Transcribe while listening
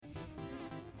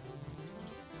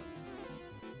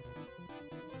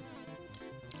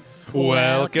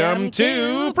Welcome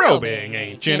to Probing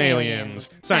Ancient Aliens.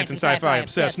 Science and sci-fi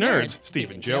obsessed nerds,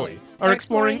 Steve and Joey, are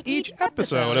exploring each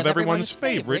episode of everyone's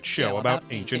favorite show about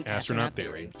ancient astronaut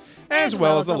theory, as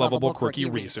well as the lovable, quirky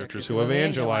researchers who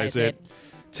evangelize it.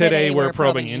 Today we're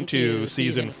probing into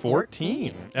Season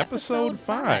 14, Episode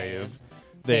 5.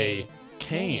 They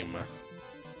came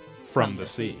from the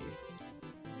sea.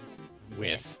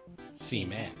 With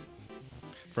seamen.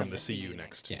 From the See You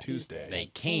Next Tuesday. They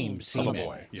came seamen. Oh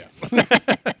boy, yes.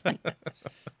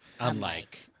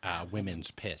 Unlike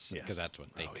women's piss, because that's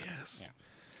what they do. Yes.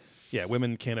 Yeah,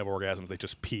 women can't have orgasms. They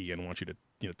just pee and want you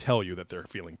to tell you that they're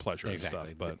feeling pleasure and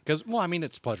stuff. But because, well, I mean,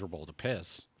 it's pleasurable to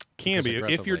piss. Can be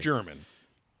if you're German.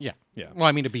 Yeah. Yeah. Well,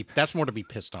 I mean, that's more to be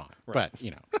pissed on. Right.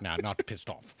 But, not pissed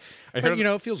off. But,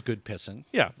 it feels good pissing.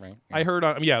 Yeah. Right? I heard,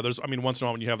 once in a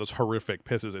while when you have those horrific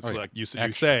pisses, it's like you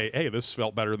say, hey, this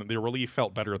felt better than, the relief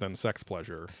felt better than sex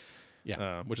pleasure.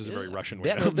 Yeah. Which is a very Russian way.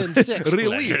 Better than sex relief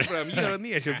pleasure. from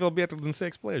urination felt better than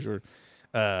sex pleasure.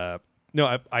 No,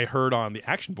 I heard on the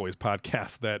Action Boys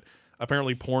podcast that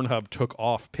apparently Pornhub took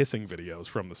off pissing videos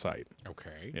from the site.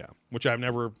 Okay. Yeah, which I've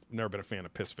never been a fan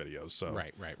of piss videos. So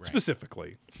Right.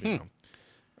 Specifically,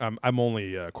 I'm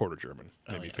only quarter German,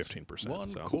 maybe 15%.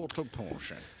 One quarter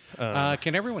portion.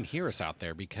 Can everyone hear us out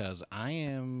there? Because I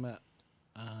am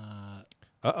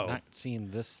not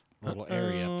seeing this little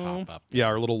area pop up. Yeah,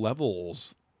 our little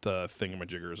levels, the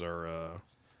thingamajiggers are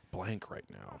blank right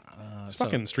now.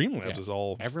 Fucking Streamlabs is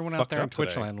all everyone out there in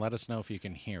today. Twitchland, let us know if you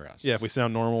can hear us. Yeah, if we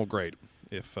sound normal, great.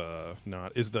 If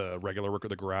not, is the regular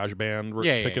the garage band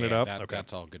picking it up? Okay,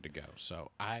 that's all good to go.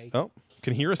 So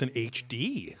can hear us in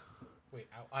HD. Wait,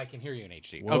 I can hear you in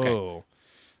HD. Whoa. Okay,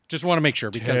 just want to make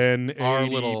sure because 1080p. our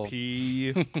little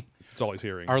it's all he's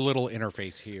hearing. Our little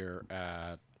interface here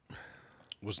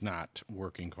was not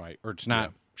working quite, or it's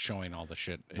not showing all the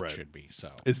shit it should be.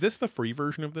 So is this the free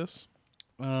version of this?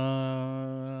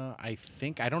 I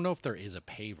don't know if there is a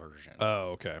pay version.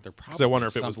 Oh, okay. Because I wonder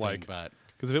if it was like,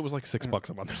 because if it was like $6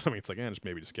 a month, I mean, it's like,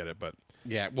 just get it. But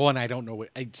yeah, well, and I don't know.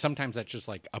 Sometimes that's just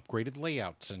like upgraded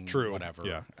layouts and whatever.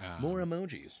 Yeah. More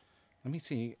emojis. Let me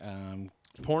see.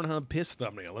 Pornhub piss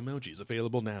thumbnail emojis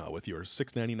available now with your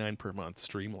 $6.99 per month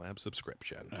Streamlabs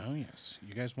subscription. Oh yes,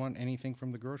 you guys want anything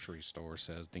from the grocery store?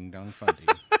 Says Ding Dong Fundy.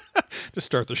 Just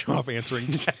start the show off answering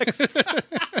texts.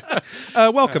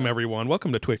 Welcome, everyone.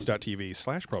 Welcome to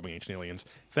twitch.tv/probingancientaliens.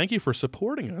 Thank you for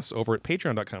supporting us over at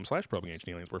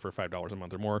patreon.com/probingancientaliens, where for $5 a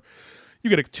month or more, you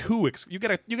get two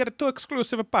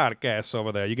exclusive podcasts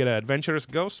over there. You get Adventurous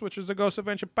Ghosts, which is the Ghost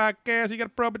Adventure podcast. You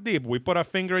get Probe Deep. We put our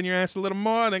finger in your ass a little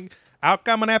more. And out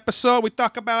come an episode. We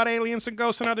talk about aliens and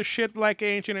ghosts and other shit like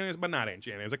ancient aliens, but not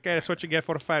ancient aliens. Okay, that's what you get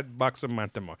for $5 a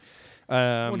month or more.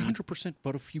 100%,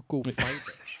 but if you go fight.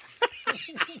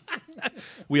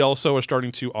 We also are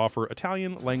starting to offer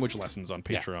Italian language lessons on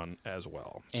Patreon as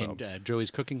well. And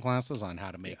Joey's cooking classes on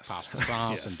how to make pasta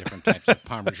sauce and different types of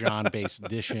Parmesan-based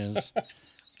dishes.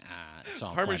 It's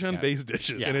all Parmesan-based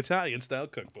dishes, an Italian-style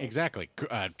cookbook. Exactly.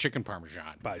 Chicken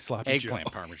Parmesan. By Sloppy Eggplant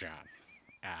Joe. Parmesan.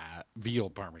 Veal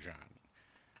Parmesan.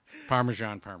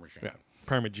 Parmesan. Yeah,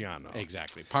 Parmigiano.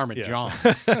 Exactly. Parmesan.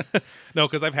 No,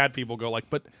 because I've had people go like,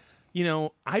 but...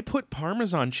 I put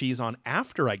Parmesan cheese on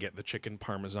after I get the chicken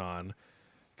Parmesan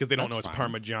because they don't know it's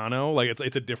Parmigiano. Like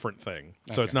it's a different thing.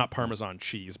 So it's not Parmesan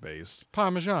cheese based.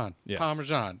 Parmesan. Yes.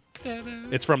 Parmesan.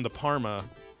 It's from the Parma,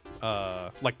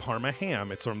 like Parma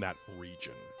ham. It's from that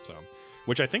region. So,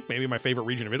 which I think maybe my favorite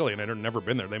region of Italy, and I've never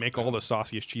been there. They make all the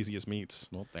sauciest, cheesiest meats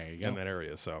Well, there you go. in that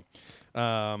area. So,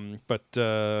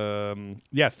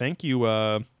 thank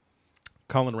you.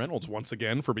 Colin Reynolds once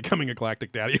again for becoming a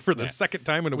Galactic Daddy for the second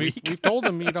time in a week. We've told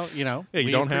him you don't, you we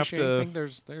don't have appreciate to. anything.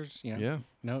 There's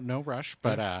no rush.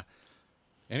 But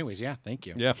anyways, thank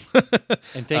you. Yeah,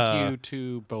 and thank you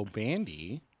to Bo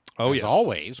Bandy. Oh, as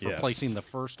always, for Yes. placing the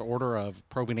first order of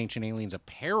Probing Ancient Aliens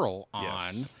apparel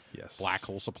on Yes.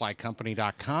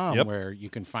 blackholesupplycompany.com, where you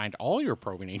can find all your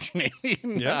Probing Ancient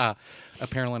Alien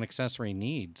apparel and accessory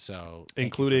needs. So,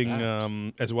 including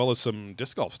as well as some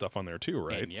disc golf stuff on there too,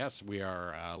 right? And yes, we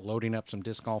are loading up some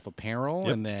disc golf apparel,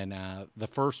 and then the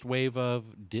first wave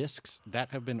of discs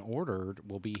that have been ordered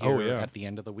will be here at the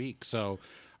end of the week. So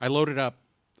I loaded up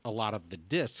a lot of the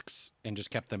discs and just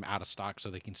kept them out of stock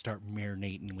so they can start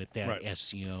marinating with that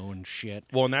SEO and shit.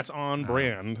 Well, and that's on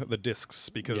brand, the discs,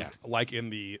 because like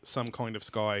in the Some Kind of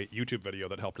Sky YouTube video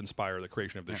that helped inspire the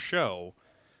creation of this show,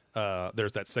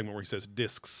 there's that segment where he says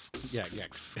discs. Yeah.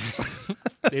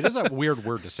 It is a weird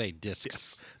word to say, discs.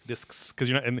 Yes. Discs, because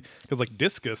because like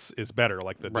discus is better,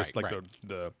 like the disc, like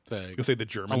the I was gonna say the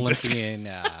German Olympian,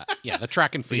 the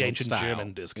track and field the ancient style.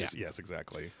 German discus. Yes,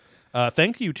 exactly.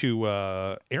 Thank you to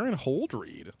Aaron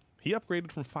Holdreed, He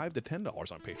upgraded from $5 to $10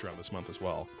 on Patreon this month as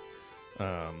well.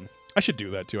 I should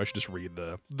do that too. I should just read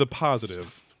the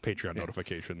positive Patreon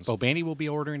notifications. Bobandy will be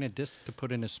ordering a disc to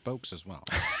put in his spokes as well.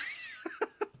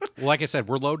 Well, like I said,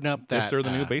 we're loading up that. Just they're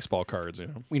the new baseball cards,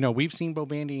 We've seen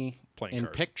Bobandy in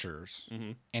cards. Pictures,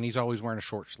 and he's always wearing a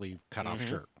short sleeve cutoff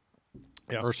shirt.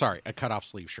 Yeah. Or sorry, a cutoff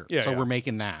sleeve shirt. Yeah, so we're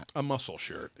making that. A muscle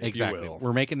shirt, if exactly. you will.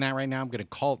 We're making that right now. I'm going to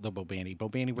call it the Bobandy.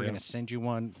 Bobandy, we're going to send you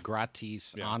one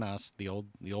gratis on us, the old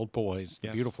boys, the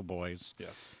beautiful boys.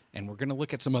 Yes. And we're going to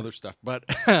look at some other stuff. But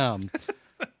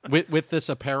with this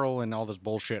apparel and all this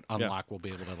bullshit unlock, we'll be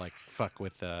able to like fuck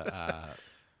with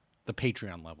the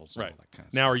Patreon levels. And all that kind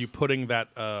of now, stuff. are you putting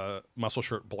that muscle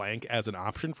shirt blank as an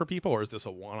option for people, or is this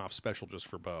a one-off special just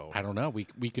for Bo? I don't know. We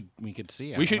could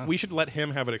see. We should let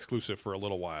him have it exclusive for a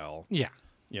little while. Yeah.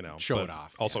 Show it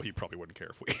off. Also, he probably wouldn't care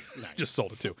if we just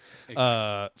sold it too.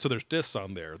 Exactly. So there's discs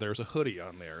on there. There's a hoodie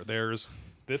on there. There's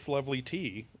this lovely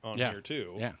tee on here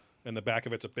too. Yeah. And the back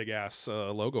of it's a big ass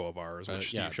logo of ours, which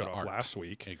Steve showed off last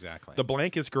week. Exactly. The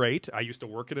blank is great. I used to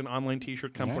work at an online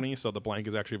T-shirt company, so the blank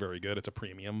is actually very good. It's a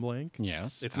premium blank.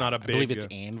 Yes. It's not a big. I believe it's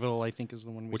Anvil. I think is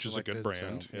the one we which selected, is a good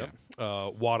brand. So,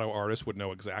 yeah. Watto artists would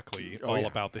know exactly all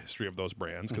about the history of those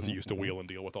brands because he used to wheel and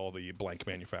deal with all the blank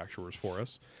manufacturers for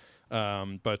us.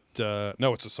 But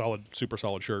no, it's a super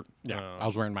solid shirt. Yeah, I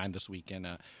was wearing mine this weekend.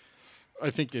 I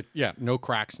think no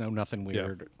cracks, nothing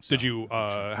weird. Yeah. So. Did you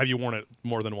have you worn it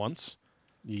more than once?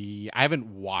 Yeah, I haven't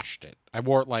washed it. I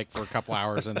wore it like for a couple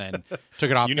hours and then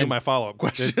took it off. You knew my follow-up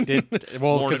question.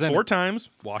 Worn it 4 times,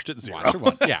 washed it 0. Washed it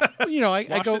once. Yeah,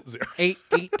 I go 8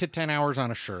 to 10 hours on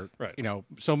a shirt. Right.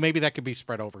 So maybe that could be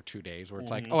spread over 2 days, where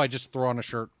it's like, I just throw on a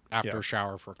shirt after a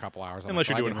shower for a couple hours. Unless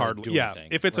you're doing hard. Anything.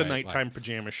 If it's a nighttime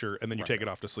pajama shirt and then you take it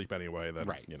off to sleep anyway, then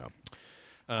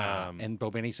and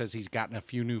Bobandy says he's gotten a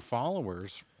few new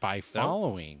followers by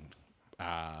following.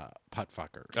 Putt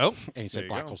fuckers. Oh, and he said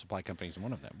Black Hole Supply Company is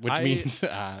one of them, which means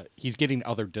he's getting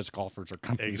other disc golfers or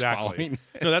companies following.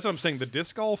 No, that's what I'm saying. The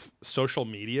disc golf social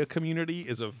media community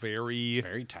is a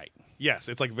very tight. Yes,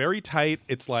 it's like very tight.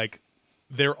 It's like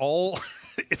they're all.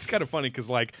 It's kind of funny because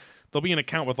like there'll be an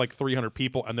account with like 300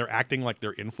 people and they're acting like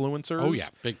they're influencers. Oh yeah,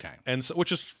 big time. And so,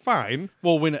 which is fine.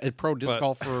 Well, when a pro disc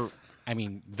golfer, I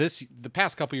mean, the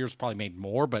past couple years probably made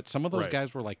more, but some of those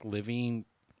guys were like living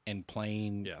and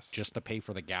playing just to pay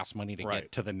for the gas money to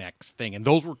get to the next thing. And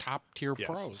those were top tier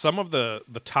pros. Some of the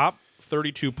top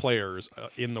 32 players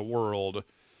in the world,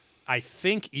 I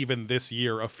think even this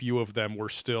year, a few of them were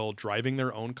still driving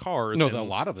their own cars. No, a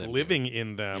lot of them living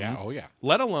in them. Yeah, oh yeah.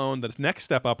 Let alone the next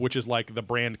step up, which is like the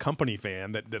brand company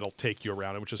van that'll take you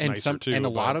around, which is nicer too. And a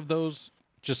lot of those,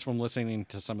 just from listening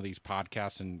to some of these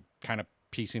podcasts and kind of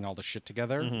piecing all the shit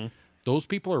together, those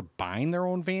people are buying their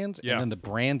own vans, and then the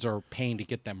brands are paying to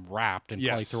get them wrapped and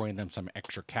probably throwing them some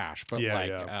extra cash. But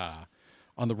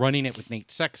on the Running It with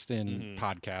Nate Sexton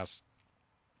podcast,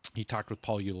 he talked with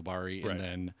Paul Ulibarri and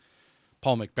then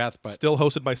Paul Macbeth. But still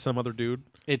hosted by some other dude.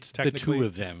 It's the two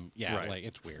of them. Yeah, like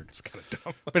it's weird. It's kind of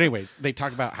dumb. But anyways, they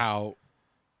talk about how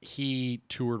he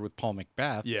toured with Paul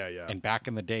Macbeth. Yeah. And back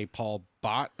in the day, Paul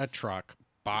bought a truck,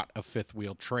 bought a fifth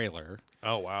wheel trailer.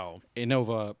 Oh wow.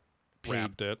 Innova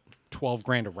wrapped it.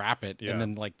 $12,000 to wrap it, and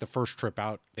then like the first trip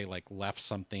out, they like left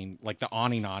something like the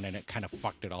awning on, and it kind of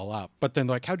fucked it all up. But then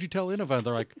they're like, "How'd you tell Innova?"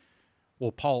 They're like,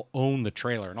 "Well, Paul owned the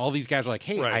trailer," and all these guys are like,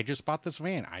 "Hey, I just bought this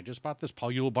van. I just bought this." Paul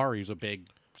Ulibarri, who's a big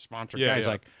sponsor guy, is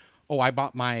like, "Oh, I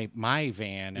bought my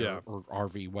van or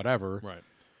RV, whatever." Right.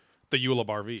 The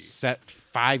Ulibarri set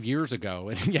 5 years ago,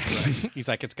 and he's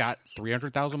like, "It's got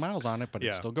 300,000 miles on it, but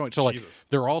it's still going." So like,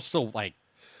 they're all still like.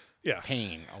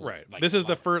 Paying Like this is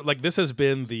the first. Like this has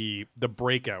been the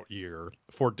breakout year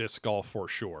for disc golf for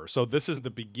sure. So this is the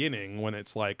beginning when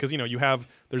it's like because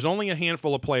there's only a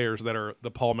handful of players that are the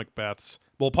Paul Macbeths.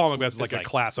 Well, Paul Macbeth is like a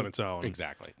class on its own.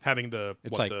 Exactly. Having the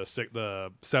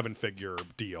 7-figure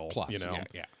deal plus.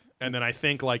 And then I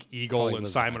think like Eagle and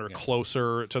Simon are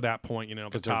closer to that point.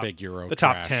 The top big Euro the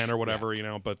top 10 or whatever.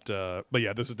 But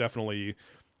yeah, this is definitely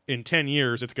in 10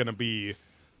 years. It's going to be.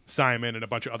 Simon and a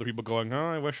bunch of other people going,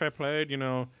 I wish I played,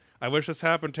 I wish this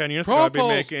happened 10 years ago. I'd be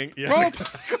making...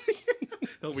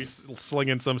 He'll be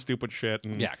slinging some stupid shit.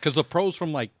 And, because the pros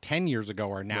from like 10 years ago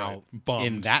are now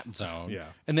in that zone. Yeah.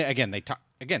 And then, they talk...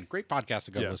 Again, great podcast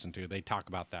to go listen to. They talk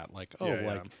about that. Like,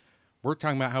 we're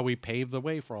talking about how we paved the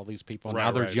way for all these people.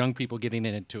 Now there's young people getting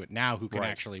into it now who can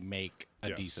actually make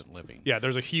a decent living. Yeah,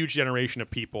 there's a huge generation of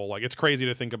people. Like, it's crazy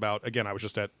to think about... Again, I was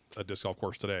just at a disc golf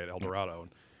course today at El Dorado,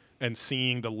 and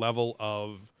seeing the level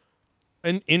of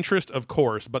an interest, of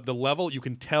course, but the level you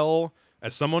can tell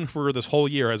as someone for this whole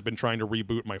year has been trying to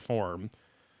reboot my form,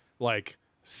 like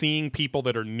seeing people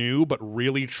that are new but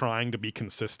really trying to be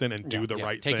consistent and do the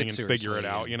right thing and figure it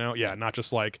out, not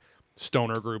just like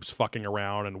stoner groups fucking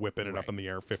around and whipping it up in the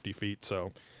air 50 feet.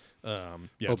 So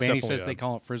Bobani says they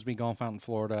call it Frisbee Golf out in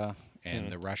Florida,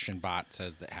 and the Russian bot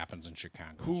says that happens in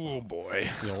Chicago. Oh boy,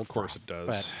 of course it does.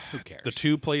 But who cares? The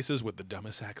two places with the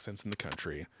dumbest accents in the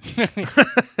country.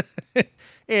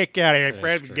 Hey, got here,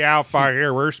 Frisbee Golf out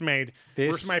here. Where's my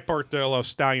Portillo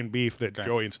stallion beef that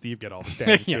Joey and Steve get all the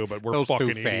time too? But we're fucking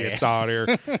idiots out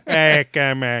here. Hey,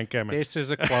 come on. This is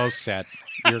a closed set.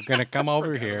 You're gonna come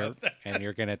over here, and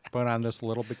you're gonna put on this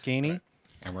little bikini.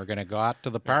 And we're going to go out to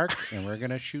the park, and we're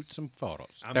going to shoot some photos.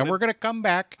 Then we're going to come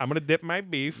back. I'm going to dip my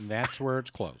beef. That's where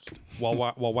it's closed.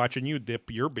 While watching you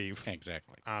dip your beef.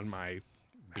 Exactly. On my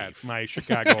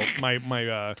Chicago,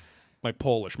 my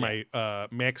Polish, my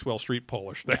Maxwell Street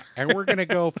Polish there. And we're going to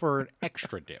go for an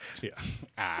extra dip. Yeah.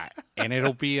 And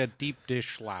it'll be a deep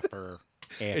dish slapper.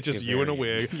 It's just you in a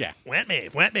wig. Yeah. Wet me.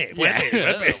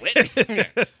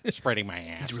 Spreading my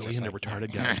ass. He's really into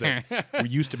retarded guys that we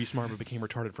used to be smart but became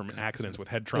retarded from accidents with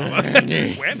head trauma. Wet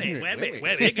me.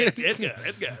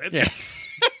 It's good.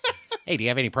 Hey, do you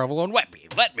have any provolone? Wet me.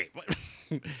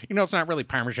 It's not really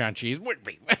Parmesan cheese. Wet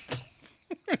me.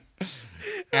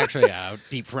 Actually,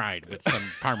 deep fried with some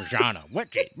Parmigiano.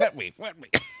 Wet me.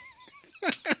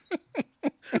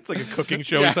 It's like a cooking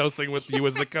show he's hosting with you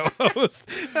as the co-host.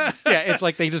 It's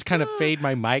like they just kind of fade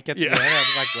my mic at the end.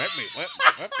 I'm like, wet me.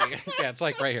 Yeah, it's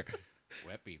like right here.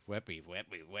 Wet beef.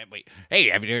 Hey,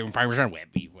 have you done Parmesan?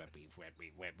 Wet beef.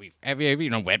 Have you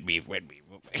eaten wet beef?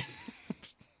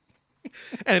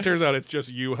 And it turns out it's just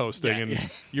you hosting,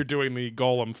 and you're doing the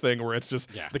Golem thing where it's just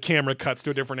the camera cuts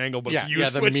to a different angle, but it's you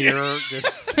switching. The mirror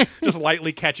just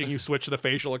lightly catching you switch the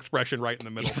facial expression right in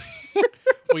the middle.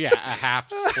 Well, a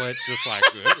half split, just like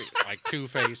two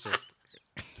faces.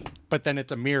 But then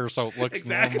it's a mirror, so it looks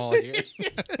normal.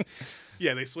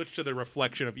 Yeah, they switch to the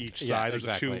reflection of each side. There's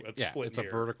a split it's mirror.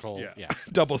 A vertical.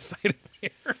 Double-sided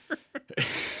mirror.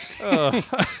 It's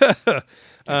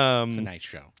a nice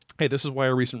show. Hey, this is why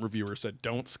a recent reviewer said,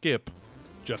 don't skip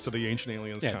just to the Ancient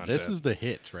Aliens content. This is the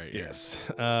hits right here. Yes.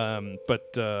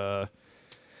 But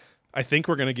I think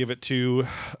we're going to give it to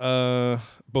Bo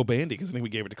Bandy, because I think we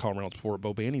gave it to Colin Reynolds before.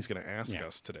 Bo Bandy's going to ask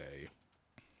us today.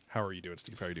 How are you doing,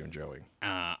 Steve? How are you doing, Joey?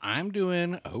 I'm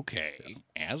doing okay,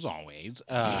 as always.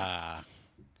 Back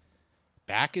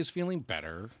is feeling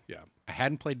better. Yeah. I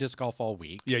hadn't played disc golf all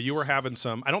week. Yeah, you were having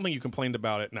some... I don't think you complained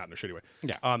about it, not in a shitty way.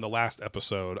 Yeah. On the last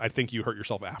episode. I think you hurt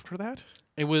yourself after that?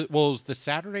 It was the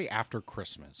Saturday after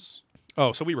Christmas.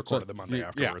 Oh, so we recorded the Monday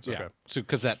afterwards. Yeah. Okay. So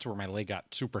because that's where my leg got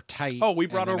super tight. Oh, we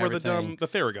brought over the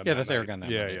Theragun. Yeah, the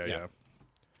Theragun.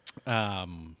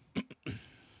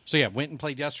 So went and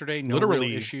played yesterday. No Literally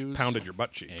real issues. Pounded your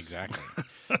butt cheeks. Exactly.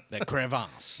 The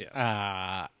crevasse.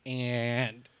 Yes.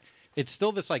 And it's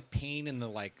still this like pain in the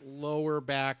like lower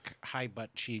back, high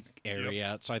butt cheek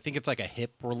area. Yep. So I think it's like a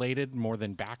hip related more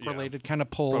than back related kind of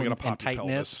pull and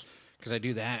tightness. Because I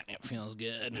do that and it feels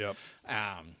good. Yep.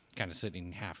 Kind of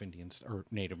sitting half Indian or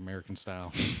Native American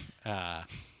style.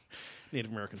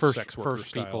 Native American sex worker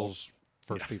first style.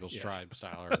 First People's Tribe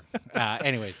style.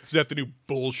 Anyways. Is that the new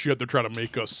bullshit they're trying to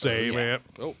make us say, man?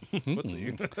 Oh, let's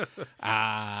see.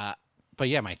 But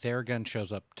yeah, my Theragun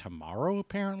shows up tomorrow,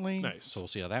 apparently. Nice. So we'll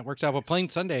see how that works out. But playing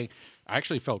Sunday, I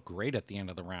actually felt great at the end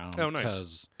of the round. Oh, nice.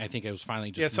 Because I think it was finally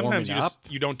just sometimes warming up.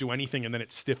 you don't do anything, and then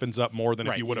it stiffens up more than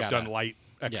if you would have done light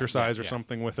exercise or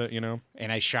something with it,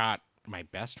 And I shot my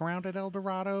best round at El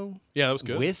Dorado. Yeah, that was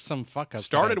good. With some fuck-ups.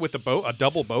 Started with a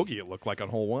double bogey, it looked like, on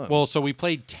hole one. Well, so we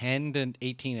played 10 to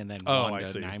 18 and then 1 to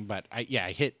see. 9. But I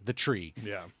hit the tree.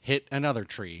 Yeah. Hit another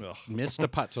tree. Ugh. Missed a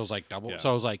putt. So it was like double. So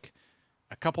it was like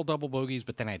a couple double bogeys,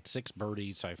 but then I had 6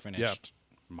 birdies. So I finished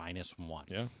 -1.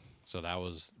 Yeah. So that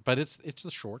was, but it's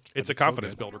the short. It's a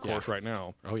confidence builder course right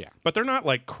now. Oh, yeah. But they're not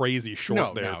like crazy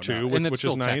short too, which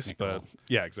is nice. Technical. But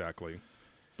yeah, exactly.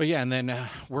 But yeah, and then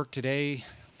work today,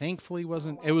 thankfully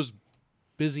it was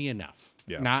busy enough.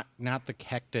 Yeah. Not the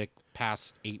hectic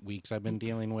past 8 weeks I've been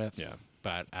dealing with. Yeah.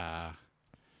 But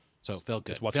so it felt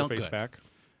good. Is What's-Her-Face back?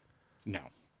 No.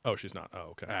 Oh, she's not.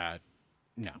 Oh, okay.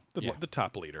 No. The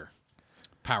top leader.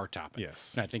 Power topping.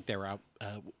 Yes. And I think they were out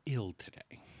ill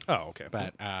today. Oh, okay.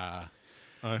 But I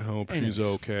hope she's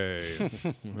okay.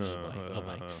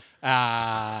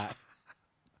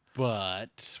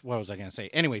 But what was I going to say?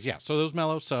 Anyways, so those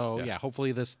mellow. So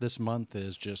hopefully this month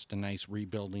is just a nice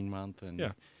rebuilding month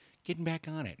and getting back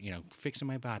on it. Fixing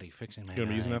my body, fixing my. You're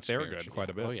gonna be using that Theragun Theragun quite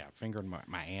a bit. Oh yeah, fingering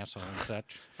my asshole and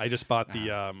such. I just bought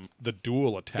the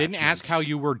dual attachment. Didn't ask how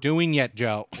you were doing yet,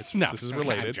 Joe. This is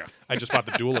related. I just bought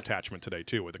the dual attachment today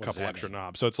too, with a couple extra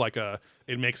knobs. So it's like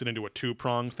it makes it into a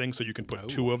 2-pronged thing, so you can put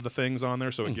 2 of the things on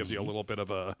there. So it gives you a little bit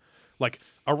of a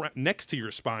next to your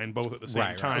spine, both at the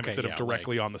same time, okay, instead of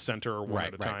directly on the center or one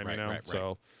at a time.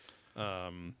 So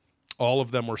all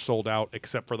of them were sold out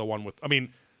except for the one with. I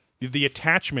mean, the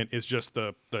attachment is just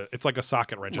the it's like a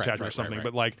socket wrench attachment or something,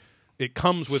 but like it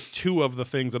comes with 2 of the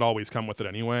things that always come with it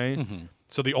anyway.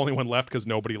 So the only one left, because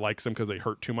nobody likes them because they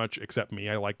hurt too much, except me.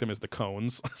 I like them, is the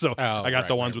cones. So I got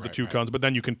the ones with the 2 cones, but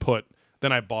then you can put.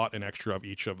 Then I bought an extra of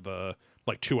each of the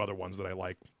 2 other ones that I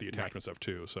like the attachments of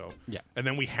too. So and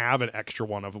then we have an extra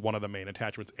one of the main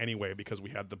attachments anyway, because we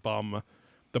had the bum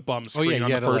screen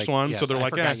on the first one. So they're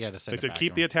like, they said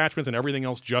keep the attachments and everything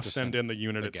else, just send in the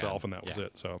unit itself, and that was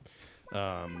it. So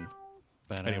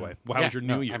but anyway, how was your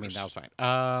New Year's? I mean, that was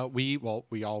fine.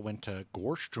 We all went to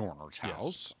Gorsh Jorner's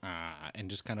house and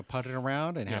just kind of putted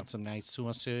around and had some nice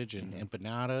sausage and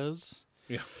empanadas.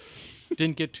 Yeah.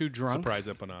 Didn't get too drunk. Surprise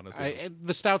empanadas.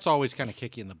 The stouts always kind of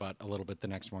kick you in the butt a little bit the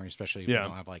next morning, especially if you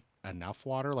don't have enough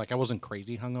water. Like, I wasn't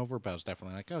crazy hungover, but I was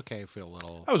definitely like, okay, I feel a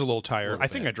little. I was a little tired. I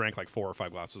think I drank like 4 or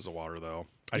 5 glasses of water though.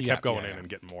 I kept going in and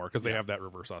getting more because they have that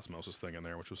reverse osmosis thing in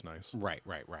there, which was nice. Right.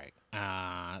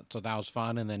 So that was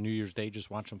fun, and then New Year's Day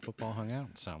just watched some football, hung out.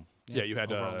 So you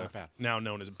had now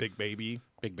known as Big Baby.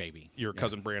 Big Baby. Your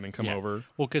cousin Brandon come over.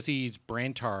 Well, because he's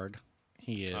Brantard.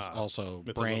 He is also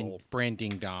Brand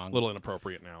Ding Dong. A little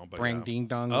inappropriate now, but Brand Ding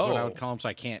Dong is what I would call him. So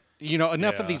I can't,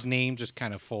 enough of these names just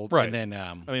kind of fold. Right. And then,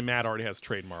 I mean, Matt already has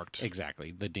trademarked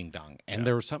exactly the Ding Dong, and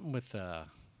there was something with I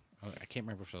can't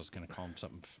remember if I was going to call him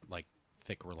something like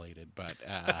thick related, but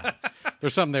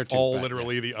there's something there too.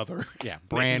 Literally the other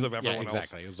brand names of everyone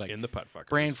exactly. else It was like in the putt fuckers.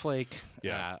 Bran Flake,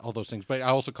 all those things. But I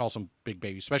also call some Big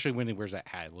Baby, especially when he wears that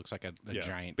hat. It looks like a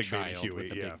giant big child Huey, with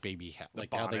the big baby hat,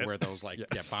 like bonnet. how they wear those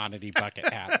bonnety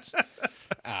bucket hats.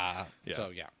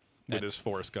 So with his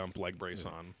Forrest Gump leg brace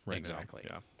on right exactly.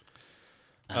 now.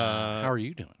 Yeah. How are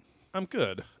you doing? I'm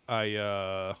good. I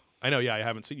know. I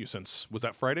haven't seen you since. Was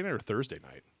that Friday night or Thursday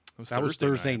night? That was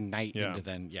Thursday night into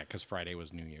then, because Friday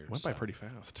was New Year's. Went by pretty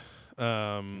fast.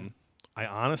 I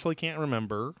honestly can't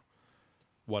remember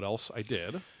what else I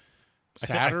did.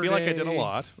 Saturday, I feel like I did a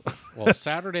lot. Well,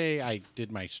 Saturday I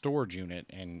did my storage unit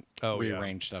and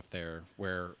rearranged stuff there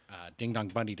where Ding Dong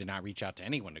Bundy did not reach out to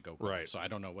anyone to go golf. Right. So I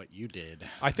don't know what you did.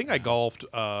 I think I golfed.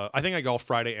 I think I golfed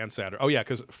Friday and Saturday. Oh yeah,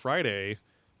 because Friday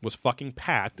was fucking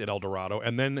packed at El Dorado,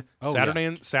 and then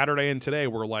Saturday and today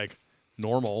were like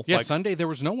normal. Yeah, like, Sunday there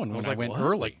was no one when I went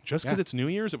early. Like, just because it's New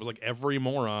Year's, it was like every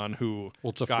moron who.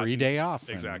 Well, it's a free day off.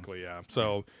 Exactly. Yeah.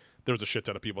 So there was a shit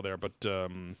ton of people there, but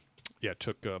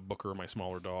took Booker, my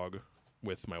smaller dog,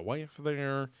 with my wife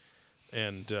there,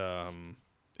 and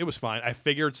it was fine. I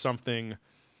figured something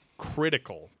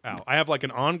critical out. I have like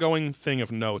an ongoing thing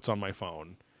of notes on my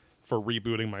phone for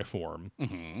rebooting my form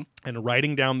and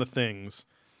writing down the things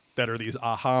that are these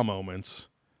aha moments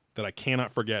that I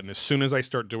cannot forget. And as soon as I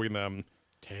start doing them,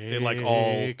 it like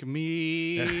all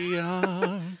me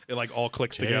on. It like all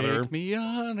clicks together. Take me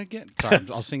on again. Sorry,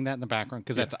 I'll sing that in the background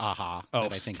because that's aha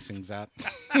that I think sings that.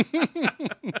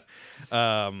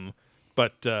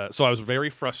 So I was very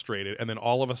frustrated, and then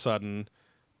all of a sudden,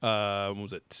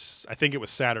 was it? I think it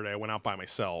was Saturday. I went out by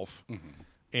myself,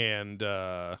 and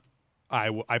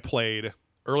I played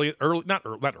early. Not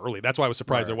early. That's why I was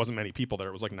surprised there wasn't many people there.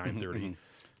 It was like 9:30.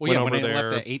 Well, when I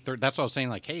left at 8:30, that's what I was saying.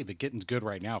 Like, hey, the getting's good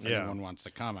right now. If anyone wants to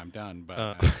come, I'm done.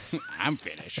 But I'm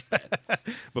finished.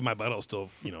 But my butthole's still,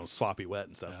 sloppy wet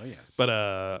and stuff. Oh yes. But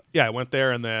I went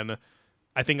there, and then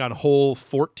I think on hole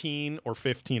 14 or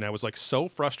 15, I was like so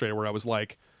frustrated where I was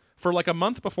like, for like a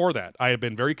month before that, I had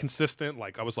been very consistent.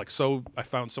 Like I was like I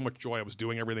found so much joy. I was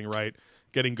doing everything right,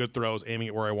 getting good throws, aiming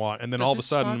it where I want, and then all of a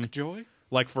sudden, joy?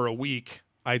 Like for a week,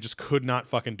 I just could not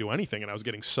fucking do anything, and I was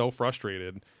getting so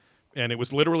frustrated. And it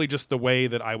was literally just the way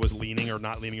that I was leaning or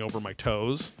not leaning over my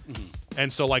toes.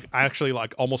 And so, like, I actually,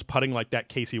 like, almost putting like that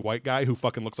Casey White guy who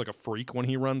fucking looks like a freak when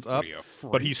he runs up.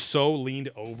 But he's so leaned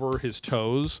over his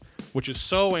toes, which is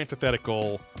so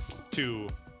antithetical to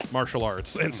martial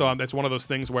arts. And so that's one of those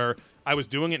things where I was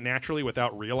doing it naturally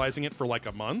without realizing it for like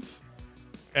a month.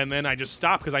 And then I just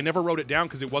stopped because I never wrote it down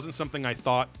because it wasn't something I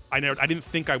thought. I didn't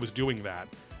think I was doing that.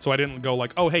 So I didn't go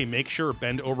like, oh, hey, make sure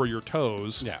bend over your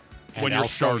toes. Yeah. When you're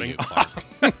starting off.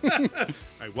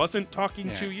 I wasn't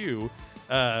talking to you.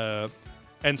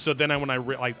 And so then when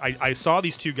I saw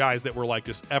these two guys that were like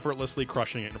just effortlessly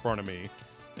crushing it in front of me,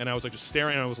 and I was like just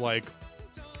staring, and I was like,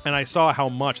 And I saw how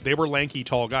much they were lanky,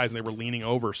 tall guys, and they were leaning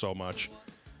over so much.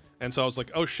 And so I was like,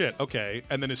 oh shit, okay.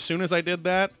 And then as soon as I did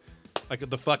that, like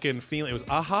the fucking feeling, it was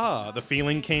aha. The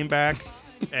feeling came back,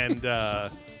 and I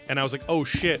was like, oh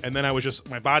shit. And then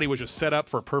my body was just set up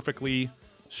for perfectly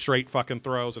straight fucking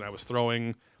throws, and I was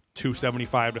throwing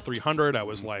 275 to 300. I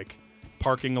was like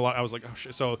parking a lot. I was like, oh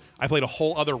shit. So I played a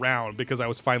whole other round because I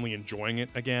was finally enjoying it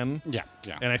again. Yeah.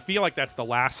 And I feel like that's the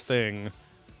last thing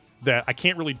that I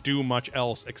can't really do much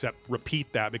else except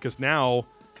repeat that, because now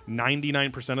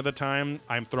 99% of the time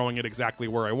I'm throwing it exactly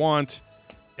where I want.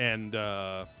 And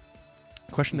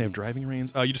question, they have driving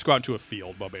range? You just go out into a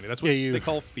field, Bobani. That's what they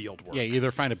call field work. Yeah, you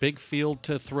either find a big field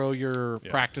to throw your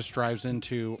practice drives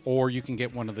into, or you can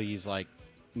get one of these like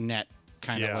net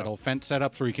kind of little fence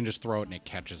setups where you can just throw it and it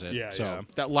catches it.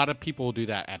 A lot of people will do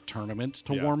that at tournaments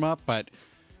to warm up,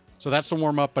 so that's the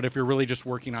warm up. But if you're really just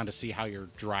working on to see how your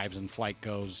drives and flight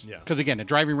goes, because again, a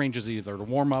driving range is either to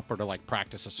warm up or to like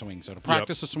practice a swing. So to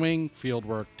practice a swing, field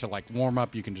work. To like warm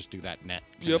up, you can just do that net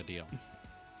kind of deal.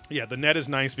 Yeah, the net is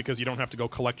nice because you don't have to go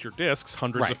collect your discs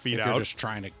hundreds of feet if out. You're just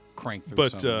trying to crank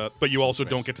through but you also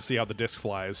don't get to see how the disc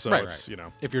flies. So it's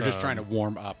if you're just trying to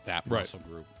warm up that muscle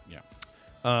group,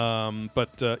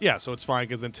 so it's fine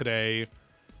because then today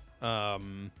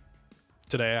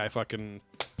I fucking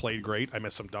played great. I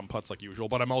missed some dumb putts like usual,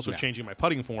 but I'm also changing my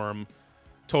putting form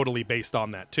totally based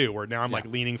on that too. Where now I'm like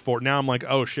leaning forward. Now I'm like,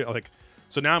 oh shit,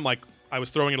 so now I'm like, I was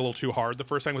throwing it a little too hard the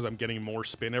first time because I'm getting more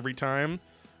spin every time.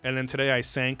 And then today I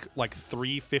sank like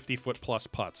 3 50-foot plus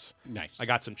putts. Nice. I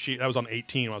got some that was on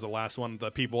 18. I was the last one. The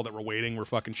people that were waiting were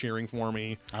fucking cheering for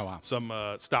me. Oh, wow. Some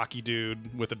stocky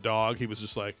dude with a dog. He was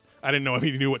just like, I didn't know if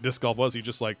he knew what disc golf was. He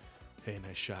just like, hey,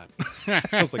 nice shot.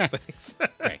 I was like, thanks.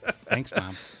 Great. Thanks,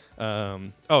 Mom.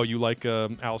 You like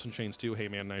Alice in Chains too? Hey,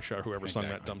 man, nice shot. Whoever sung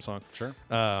that dumb song. Sure.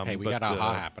 Hey, we got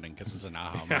aha happening because it's an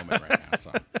aha moment right now.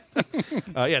 So.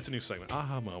 It's a new segment.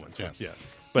 Aha moments. Yes. Yeah.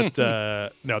 But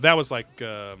no, that was like,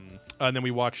 and then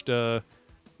we watched the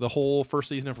whole first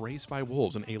season of Raised by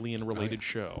Wolves, an alien-related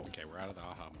show. Okay, we're out of the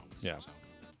aha moments. Yeah. So.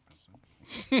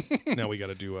 Now we got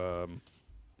to do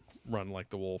Run Like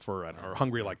the Wolf or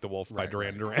Hungry Like the Wolf by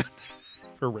Duran Duran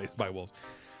for Raised by Wolves.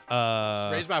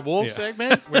 Raised by Wolves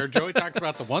segment where Joey talks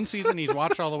about the one season he's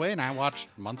watched all the way, and I watched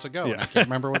months ago, and I can't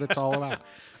remember what it's all about.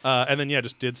 And then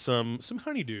just did some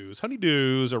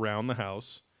honeydews around the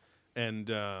house, and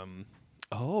an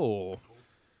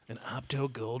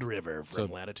Opto Gold River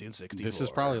from Latitude 64. This is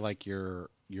probably like your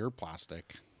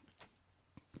plastic.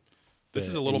 This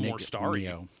is a little more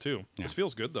starry too. Yeah. This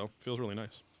feels good though. Feels really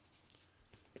nice.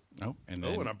 Oh, and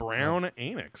a brown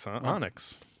Onyx, huh?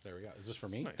 Onyx. There we go. Is this for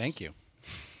me? Nice. Thank you.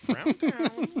 Brown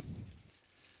town.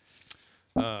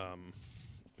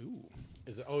 Ooh.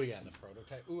 Is it? Oh yeah, the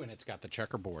prototype. Ooh, and it's got the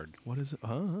checkerboard. What is it?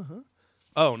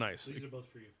 Oh, nice. These are both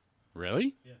for you.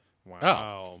 Really? Yeah. Wow.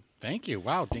 Oh, thank you.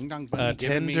 Wow, Ding Dong Bunny. A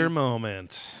tender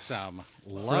moment. Some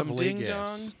lovely From Ding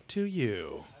Dong to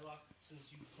you. I lost,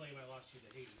 since you claim I lost you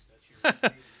the Hades, that's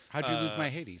your How'd you lose my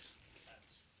Hades?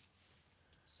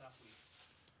 Softly.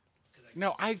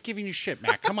 No, I'm giving you shit,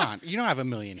 Matt. Come on. You don't have a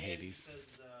million Hades. Because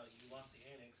you lost the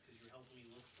annex because you were helping me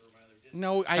look for my other disc.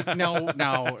 No.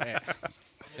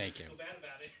 Thank you. I feel bad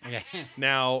about it. Yeah.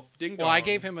 Now, Ding Dong. Well, I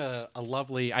gave him a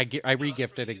lovely. I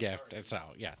re-gifted a gift. So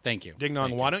yeah, thank you. Ding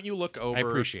Dong, why don't you look over? I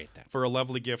appreciate that. For a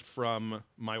lovely gift from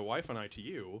my wife and I to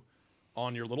you,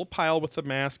 on your little pile with the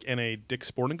mask and a Dick's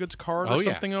Sporting Goods card or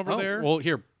something over there. Well,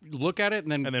 here, look at it,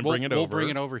 and then bring it over. We'll bring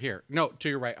it over here. No, to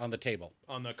your right on the table.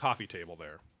 On the coffee table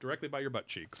there, directly by your butt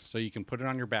cheeks. So you can put it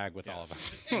on your bag with all of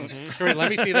us. Wait, let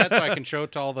me see that so I can show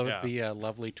it to all the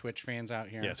lovely Twitch fans out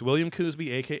here. Yes, William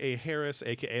Coosby, a.k.a. Harris,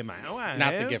 a.k.a. my wife.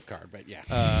 Not the gift card, but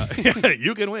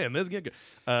you can win this gift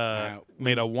card.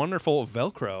 Made a wonderful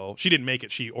Velcro. She didn't make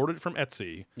it. She ordered it from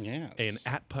Etsy. Yes. An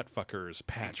At Putt Fuckers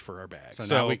patch for our bag. So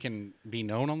now we can be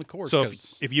known on the course. So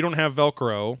if you don't have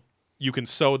Velcro, you can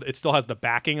sew. It still has the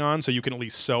backing on, so you can at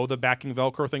least sew the backing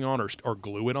Velcro thing on, or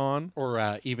glue it on,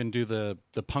 or even do the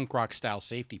punk rock style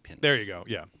safety pins. There you go.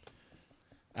 Yeah.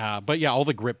 But yeah, all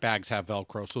the grip bags have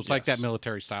Velcro, so it's like that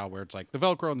military style where it's like the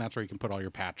Velcro, and that's where you can put all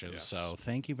your patches. Yes. So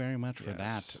thank you very much for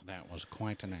that. That was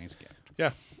quite a nice gift.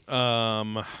 Yeah.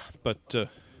 But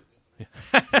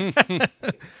I'll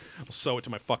sew it to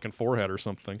my fucking forehead or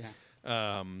something. Yeah.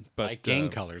 But like gang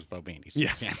colors, Bobani.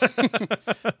 Yeah.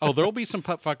 There'll be some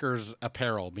Putt Fuckers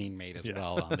apparel being made as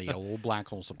well on the old Black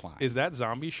Hole Supply. Is that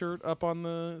zombie shirt up on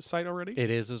the site already?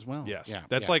 It is as well. Yes. Yeah.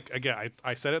 That's like, again,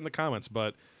 I said it in the comments,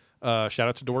 but shout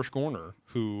out to Dorsch Gorner,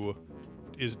 who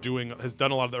has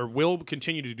done a lot of or will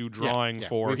continue to do drawing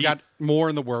for. We've got more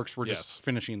in the works. We're just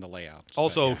finishing the layouts.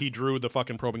 Also, he drew the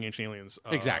fucking Probing Ancient Aliens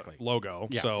logo.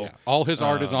 Yeah, so all his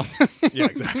art is on. Yeah,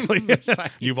 exactly.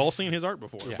 You've all seen his art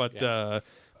before, but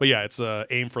yeah, it's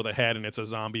aim for the head, and it's a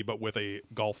zombie, but with a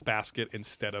golf basket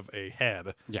instead of a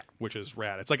head. Yeah, which is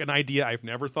rad. It's like an idea I've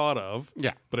never thought of.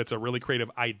 Yeah, but it's a really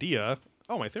creative idea.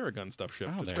 Oh, my Theragun stuff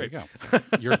shipped. Oh, it's there great. You go.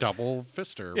 Your double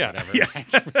fister, whatever. Yeah.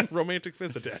 Romantic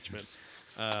fist attachment.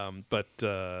 But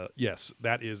yes,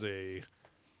 that is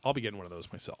I'll be getting one of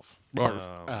those myself.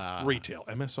 Retail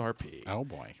MSRP. Oh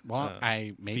boy. Well,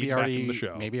 I maybe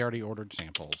already ordered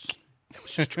samples. I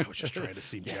was just trying to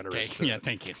seem generous.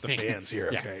 Thank you. The fans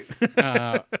here. Okay.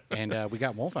 And we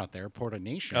got Wolf out there, Porta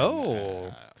Nation.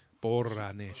 Oh,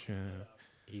 Porta Nation.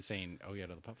 He's saying, "Oh yeah,"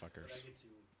 to the putt fuckers.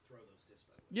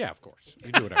 Yeah, of course.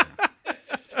 We do whatever.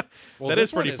 Well, that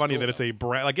is pretty funny that it's a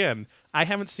brown. Again, I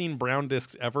haven't seen brown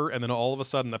discs ever, and then all of a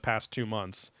sudden, the past 2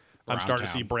 months, I'm starting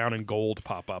to see brown and gold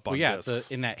pop up on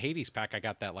discs. In that Hades pack, I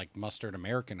got that like mustard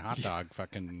American hot dog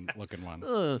fucking looking one.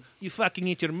 You fucking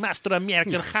eat your mustard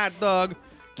American hot dog,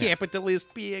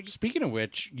 capitalist pig. Speaking of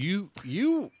which, you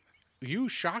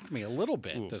shocked me a little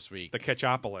bit this week. The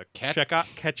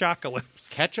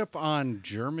ketchupocalypse. Ketchup on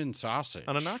German sausage.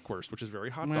 On a knockwurst, which is very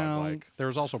hot dog-like. There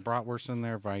was also bratwurst in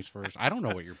there, vice versa. I don't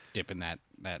know what you're dipping that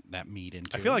meat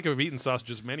into. I feel like I've eaten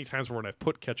sausages many times before, and I've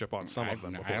put ketchup on some of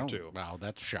them before, too. Wow,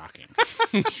 that's shocking.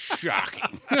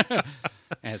 Shocking.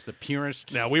 As the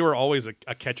purist. Now, we were always a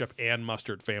ketchup and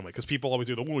mustard family, because people always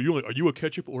do are you a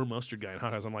ketchup or mustard guy in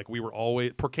hot dogs? I'm like, we were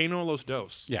always, ¿por qué no los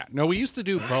dos? Yeah, no, we used to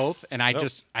do both, and I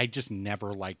just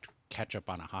never liked ketchup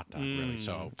on a hot dog, really.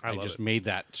 So I just made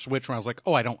that switch where I was like,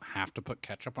 oh, I don't have to put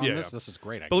ketchup on this. This is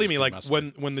great. Believe me, like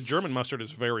when the German mustard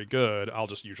is very good, I'll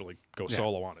just usually go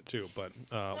solo on it too. But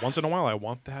once in a while, I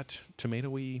want that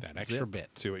tomato-y, that extra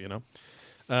bit to it,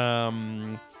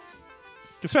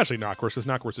 especially knockwurst, because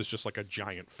knockwurst is just like a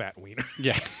giant fat wiener.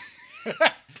 Yeah.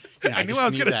 I knew I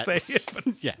was going to say it.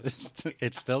 But yeah,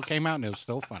 it still came out and it was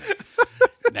still funny.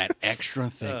 That extra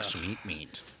thick sweet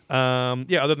meat.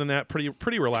 Other than that,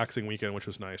 pretty relaxing weekend, which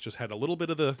was nice. Just had a little bit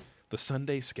of the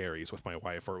Sunday scaries with my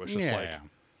wife, where it was just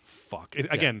fuck.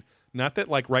 Again, not that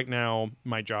like right now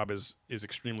my job is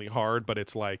extremely hard, but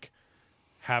it's like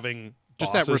having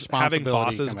just that responsibility,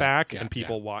 having bosses back and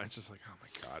people watch. It's just like, oh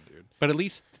my god, dude. But at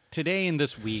least today and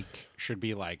this week should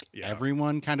be like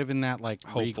everyone kind of in that like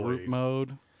regroup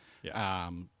mode. Yeah.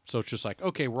 So it's just like,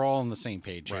 okay, we're all on the same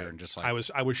page here, and just like I was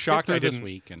shocked I didn't. This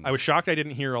week and I was shocked I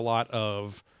didn't hear a lot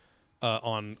of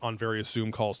on various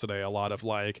Zoom calls today. A lot of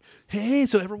like, hey,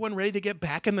 so everyone ready to get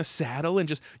back in the saddle and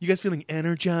just you guys feeling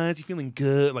energized, you feeling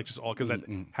good, like just all because that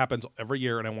happens every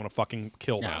year, and I want to fucking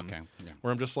kill them. Okay. Yeah.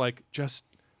 Where I'm just like, just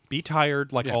be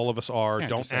tired, like all of us are.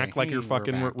 Don't act like you're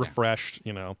fucking refreshed.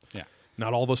 Yeah.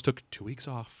 Not all of us took 2 weeks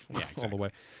off. Yeah, exactly. All the way.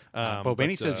 Bo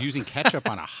Benny says using ketchup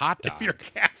on a hot dog if you're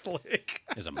Catholic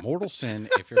is a mortal sin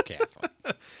if you're Catholic.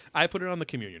 I put it on the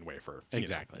communion wafer.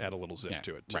 Exactly. Add a little zip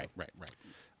to it, too. Right.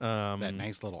 That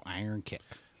nice little iron kick.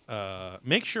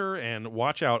 Make sure and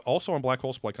watch out. Also on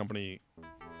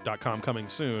BlackHoleSupplyCompany.com coming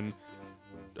soon,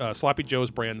 Sloppy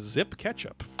Joe's brand Zip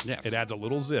Ketchup. Yes. It adds a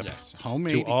little zip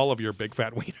homemade to all of your big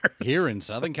fat wieners. Here in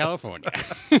Southern California.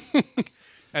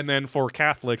 And then for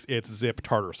Catholics, it's Zip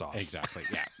tartar sauce. Exactly.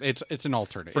 Yeah. It's an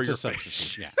alternative. For it's your a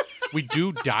substitute. Yeah. We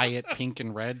do dye it pink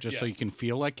and red just so you can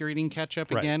feel like you're eating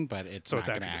ketchup again, but it's not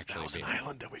going to actually be. Thousand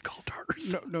Island that we call tartar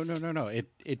sauce. No.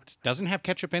 It doesn't have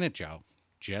ketchup in it, Joe.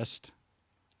 Just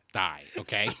dye,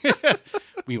 okay?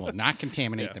 We will not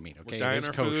contaminate the meat, okay? We're dyeing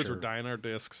our foods, we're dyeing our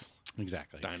discs.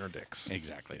 Exactly. Dyeing our dicks.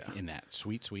 Exactly. Yeah. In that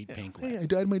sweet pink red. Hey, I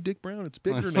dyed my dick brown. It's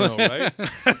bigger now, right?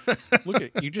 Look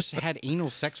at you just had anal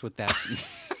sex with that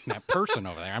person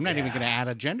over there. I'm not even going to add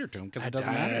a gender to him because it doesn't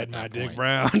matter. I dyed my dick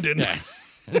brown, didn't I?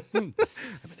 I'm in a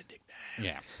dick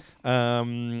bag.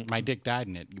 Yeah. My dick died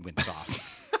and it went soft.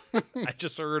 I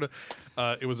just heard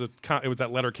it was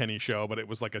that Letterkenny show, but it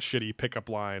was like a shitty pickup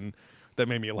line that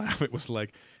made me laugh. It was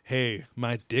like, "Hey,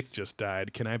 my dick just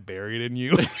died. Can I bury it in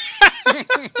you?"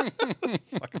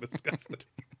 Fucking disgusting.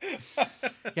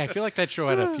 Yeah, I feel like that show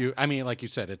had a few. I mean, like you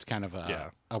said, it's kind of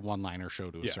a one-liner show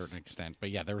to a certain extent.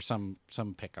 But yeah, there were some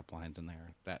pickup lines in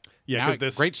there that. Yeah, because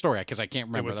this great story. Because I can't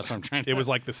remember. That's what I'm trying to. It was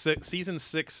like the season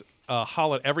 6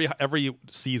 holiday. Every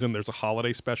season there's a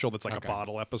holiday special that's like a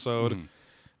bottle episode,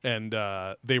 and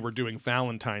they were doing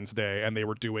Valentine's Day, and they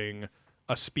were doing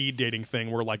a speed dating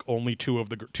thing where like only two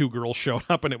girls showed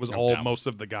up, and it was most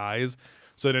of the guys.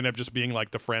 So it ended up just being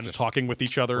like the friends talking with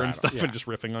each other and stuff and just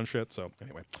riffing on shit. So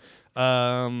anyway,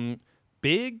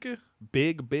 big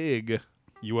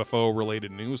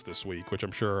UFO-related news this week, which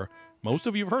I'm sure most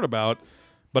of you have heard about.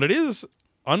 But it is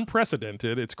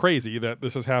unprecedented. It's crazy that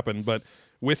this has happened. But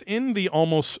within the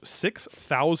almost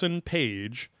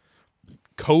 6,000-page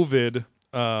COVID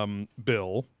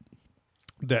bill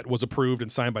that was approved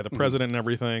and signed by the president and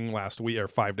everything last week or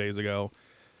 5 days ago,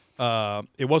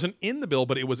 it wasn't in the bill,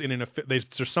 but it was in there's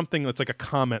something that's like a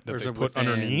comment that they put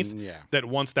underneath that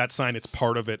once that's signed, it's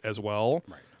part of it as well.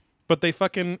 Right. But they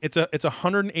it's a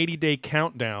 180-day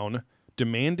countdown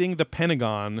demanding the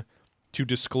Pentagon to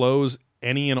disclose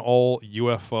any and all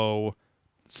UFO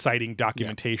sighting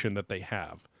documentation that they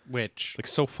have. Which it's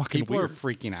like so fucking people weird. Are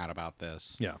freaking out about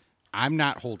this. Yeah. I'm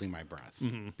not holding my breath.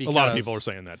 A lot of people are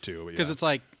saying that too. Because it's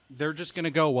like they're just going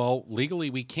to go, well, legally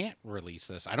we can't release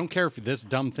this. I don't care if this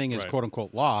dumb thing is quote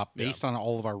unquote law based on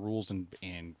all of our rules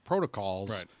and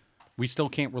protocols. Right. We still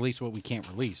can't release what we can't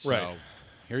release. Right. So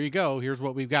here you go. Here's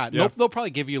what we've got. Yeah. They'll probably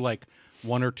give you like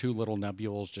one or two little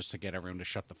nebules just to get everyone to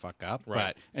shut the fuck up.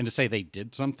 Right. And to say they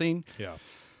did something. Yeah.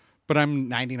 But I'm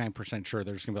 99% sure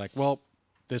they're just going to be like, well,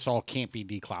 this all can't be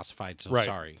declassified, so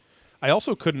sorry. I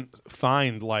also couldn't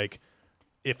find like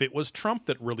if it was Trump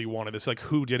that really wanted this, like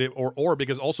who did it, or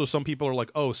because also some people are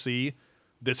like, oh, see,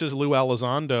 this is Lou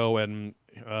Elizondo and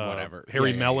whatever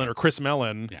Harry Mellon or Chris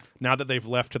Mellon. Yeah. Now that they've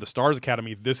left to the Stars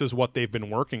Academy, this is what they've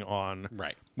been working on,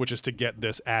 right? Which is to get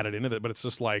this added into it. But it's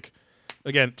just like,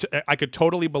 again, I could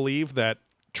totally believe that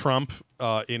Trump,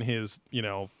 in his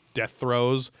death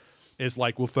throes, is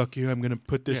like, well, fuck you, I'm going to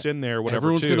put this in there, whatever.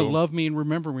 Everyone's going to love me and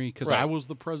remember me because I was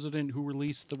the president who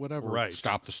released the whatever. Right.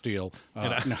 Stop the steal.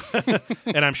 And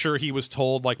I'm sure he was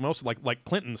told, like most, like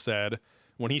Clinton said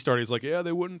when he started, he's like, yeah,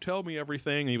 they wouldn't tell me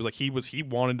everything. And he was like, he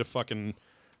wanted to fucking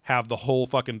have the whole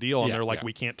fucking deal, and they're like,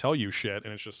 we can't tell you shit.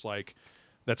 And it's just like,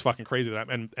 that's fucking crazy.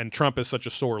 And Trump is such a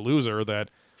sore loser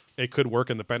that it could work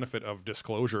in the benefit of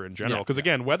disclosure in general. Because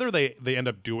again, whether they end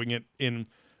up doing it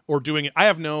I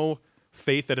have no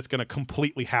faith that it's going to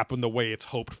completely happen the way it's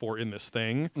hoped for in this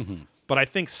thing, but I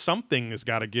think something has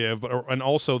got to give, and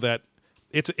also that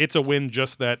it's a win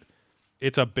just that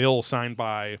it's a bill signed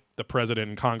by the president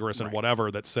and Congress and whatever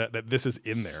that said that this is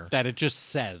in there, that it just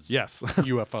says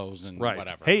UFOs and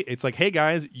whatever. Hey, it's like, hey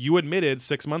guys, you admitted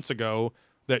 6 months ago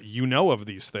that you know of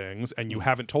these things and you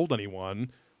haven't told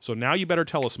anyone, so now you better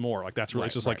tell us more. Like that's really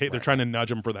it's just like, hey, they're trying to nudge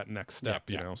them for that next step,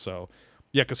 you know. So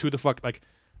because who the fuck, like,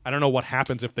 I don't know what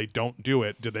happens if they don't do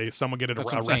it. Do someone get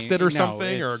arrested or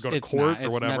something, or go to court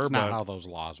or whatever? That's not how those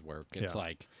laws work. It's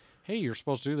like, hey, you're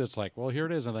supposed to do this. Like, well, here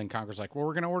it is, and then Congress like, well,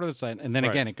 we're going to order this, and then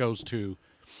again, it goes to,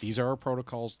 these are our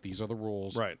protocols, these are the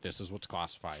rules, this is what's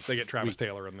classified. They get Travis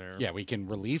Taylor in there. Yeah, we can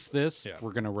release this. Yeah.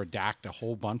 We're going to redact a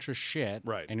whole bunch of shit,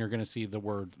 and you're going to see the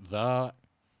word the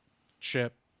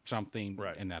chip something,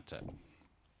 and that's it.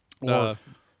 Or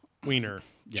wiener,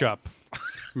 chup,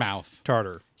 mouth,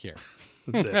 tartar. Here.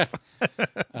 That's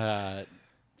it.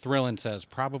 Thrillin says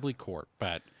probably court,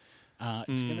 but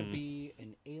it's going to be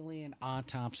an alien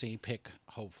autopsy pick,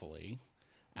 hopefully.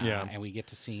 And we get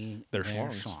to see their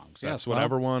schlongs. That's what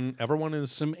everyone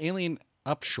is. Some alien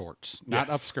up shorts,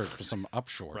 not up skirts, but some up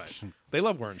shorts. Right. They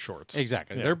love wearing shorts.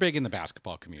 Exactly. Yeah. They're big in the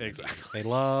basketball community. Exactly. They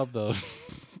love those.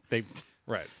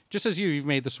 Right. Just as you've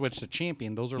made the switch to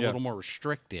champion, those are a little more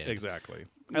restricted. Exactly.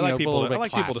 I like people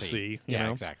to see. You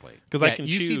know? Exactly. Because I can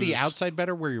choose. See the outside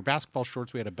better. Where your basketball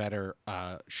shorts, we had a better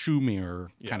shoe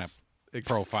mirror kind of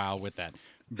profile with that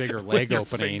bigger leg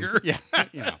opening. Finger. Yeah,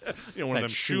 you know, one of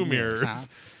them shoe mirrors. Huh?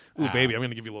 Ooh, baby, I'm going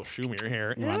to give you a little shoe mirror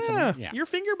here. Yeah, you're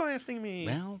finger blasting me.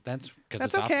 Well, that's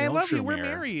okay. I love you. We're mirror.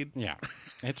 married. Yeah,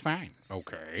 it's fine.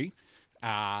 Okay.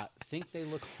 I think they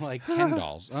look like Ken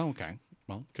dolls. Oh, okay.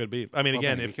 Well, could be. I mean,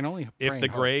 again, if the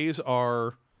Greys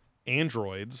are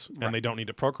androids and they don't need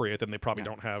to procreate, then they probably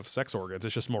don't have sex organs.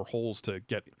 It's just more holes to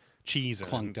get cheese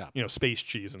clunked up. Space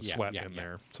cheese and sweat in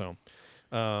there. So,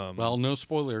 well, no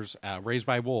spoilers. Raised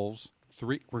by Wolves.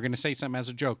 We're going to say something as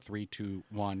a joke. 3, 2,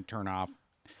 1. Turn off.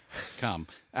 Come.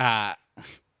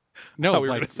 No, we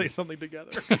were going to say something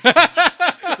together.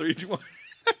 3, 2, 1.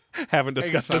 Haven't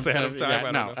discussed this ahead of time.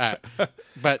 I don't know.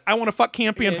 But I want to fuck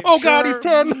Campion. Oh God, he's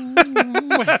 10.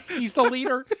 He's the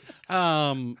leader.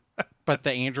 But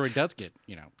the android does get,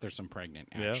 there's some pregnant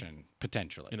action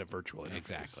potentially in a virtual interface.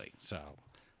 Exactly. So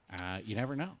you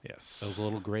never know. Yes, those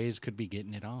little Greys could be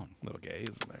getting it on. Little gays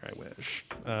in there, I wish.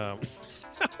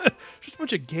 Just a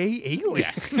bunch of gay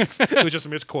aliens. It was just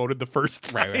misquoted the first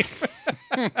time.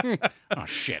 Right. Oh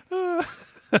shit.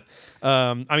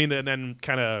 I mean, then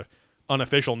kind of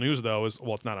unofficial news though is,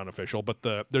 well, it's not unofficial, but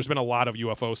there's been a lot of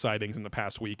UFO sightings in the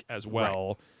past week as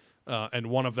well. And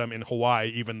one of them in Hawaii,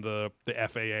 even the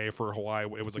FAA for Hawaii,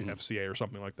 it was like FCA or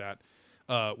something like that,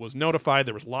 was notified.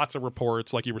 There was lots of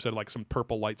reports, like you were said, like some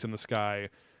purple lights in the sky.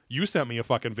 You sent me a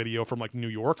fucking video from like New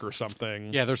York or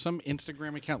something. Yeah, there's some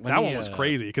Instagram account. That one was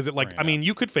crazy because it like, I mean,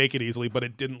 you could fake it easily, but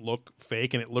it didn't look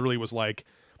fake, and it literally was like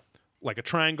a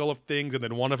triangle of things, and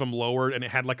then one of them lowered, and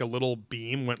it had like a little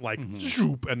beam went like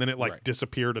zoop, and then it like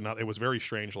disappeared, and it was very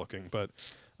strange looking. But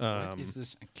what is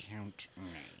this account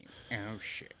name? Oh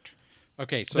shit.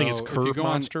 Okay, so I think it's Curve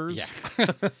Monsters.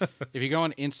 If you go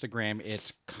on Instagram,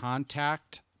 it's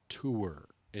Contact Tour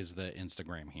is the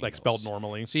Instagram handle. Like spelled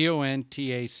normally.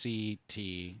 CONTACT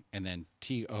and then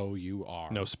TOUR.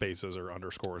 No spaces or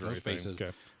underscores or anything. Spaces.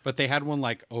 Okay. But they had one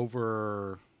like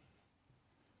over.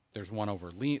 There's one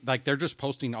over. Like they're just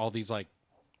posting all these like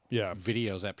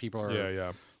videos that people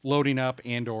are loading up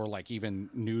and or like even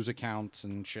news accounts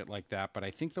and shit like that. But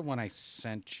I think the one I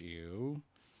sent you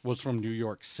was from New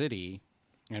York City.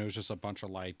 And it was just a bunch of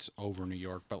lights over New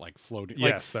York, but like floating.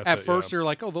 Yes, like, that's at first you're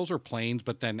like, oh, those are planes,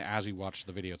 but then as you watch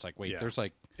the video, it's like, wait, there's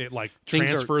like it like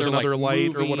transfers another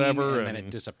light or whatever, and then it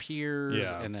disappears,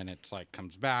 and then it's like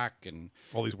comes back, and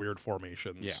all these weird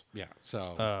formations. Yeah.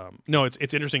 So no,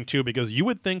 it's interesting too because you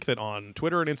would think that on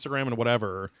Twitter and Instagram and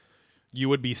whatever, you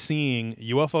would be seeing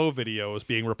UFO videos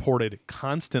being reported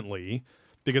constantly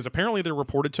because apparently they're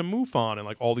reported to MUFON and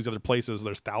like all these other places.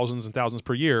 There's thousands and thousands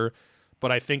per year.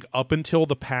 But I think up until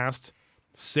the past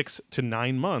 6 to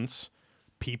 9 months,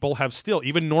 people have still,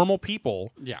 even normal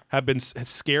people, have been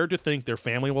scared to think their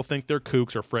family will think they're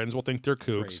kooks or friends will think they're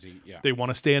kooks. Crazy, They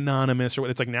want to stay anonymous. Or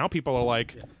it's like now people are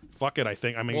like, fuck it, I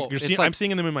think. I mean, I'm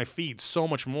seeing them in my feed so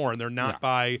much more, and they're not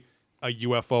by a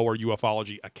UFO or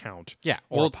ufology account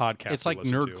or a podcast. It's like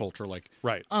nerd culture. Like,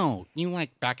 right. Oh, you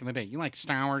like back in the day, you like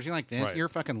Star Wars, you like this, you're a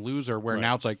fucking loser. Where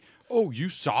now it's like, oh, you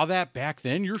saw that back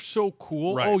then? You're so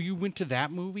cool. Right. Oh, you went to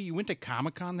that movie? You went to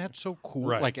Comic-Con? That's so cool.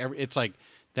 Right. Like, it's like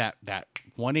that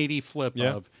 180 flip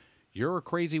of you're a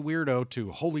crazy weirdo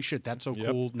to holy shit, that's so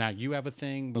cool. Now you have a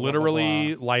thing. Blah, literally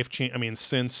blah, blah. life change. I mean,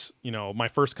 since, my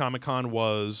first Comic-Con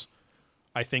was,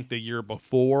 I think, the year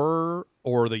before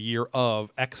or the year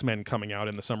of X-Men coming out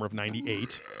in the summer of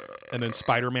 98. And then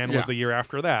Spider-Man was the year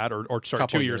after that, or sorry,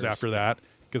 2 years after that,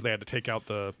 because they had to take out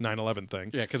the 9/11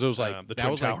 thing. Yeah, because it was like the that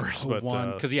Twin was Towers.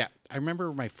 Like because I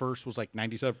remember my first was like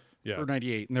 97 or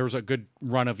 98, and there was a good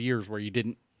run of years where you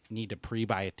didn't need to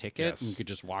pre-buy a ticket, and you could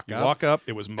just walk up.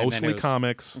 It was mostly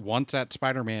comics. Once that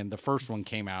Spider-Man, the first one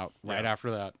came out, right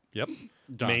after that. Yep.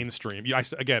 Done. Mainstream.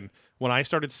 Again, when I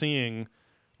started seeing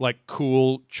like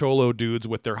cool cholo dudes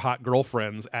with their hot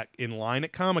girlfriends in line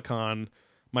at Comic-Con,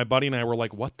 my buddy and I were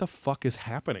like, what the fuck is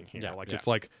happening here? It's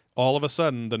like all of a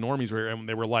sudden the normies were here, and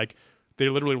they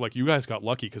literally were like, you guys got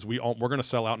lucky because we're going to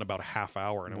sell out in about a half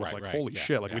hour. And it was like, holy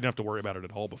shit. Like we didn't have to worry about it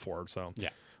at all before. So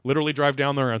literally drive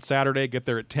down there on Saturday, get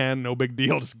there at 10, no big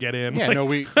deal, just get in. Yeah, like, no,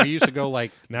 we used to go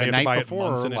like now the you night have to buy before, it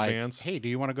months in like, advance. hey, do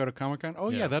you want to go to Comic-Con? Oh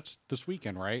yeah, that's this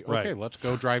weekend, right? Okay, let's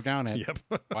go drive down at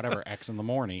whatever, X in the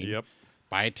morning. Yep.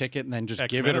 Buy a ticket and then just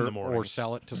give it or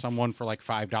sell it to someone for like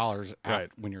 $5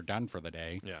 when you're done for the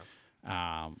day. Yeah.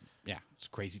 It's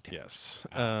crazy town. Yes.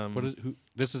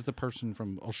 This is the person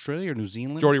from Australia or New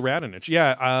Zealand? Jordy Radonich.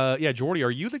 Yeah, Jordy, are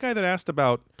you the guy that asked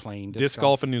about playing disc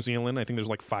golf in New Zealand? I think there's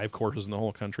like 5 courses in the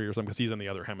whole country or something because he's in the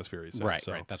other hemisphere. Right.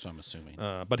 That's what I'm assuming.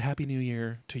 But Happy New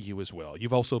Year to you as well.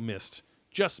 You've also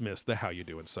just missed the How You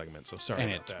Doing segment, so sorry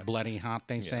and about it's that. Bloody hot,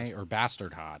 they say, or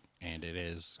bastard hot, and it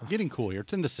is getting cool here.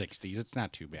 It's in the 60s. It's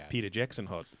not too bad. Peter Jackson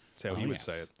hot. That's how he would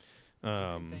say it.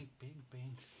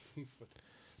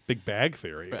 Big Bag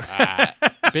Theory.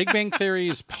 Big Bang Theory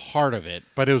is part of it,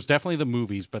 but it was definitely the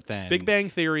movies. But then Big Bang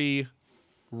Theory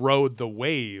rode the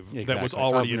wave that was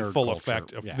already in full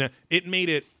effect. It made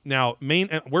it now main.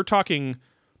 We're talking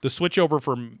the switch over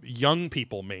from young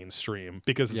people mainstream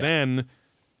because then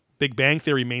Big Bang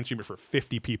Theory mainstream for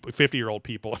 50-year-old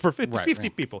people, for 50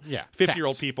 people,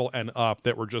 50-year-old people and up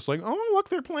that were just like, oh look,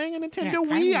 they're playing a Nintendo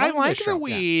Wii. I like the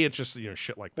Wii. It's just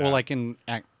shit like that. Well, like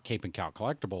at Cape and Cow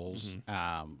Collectibles,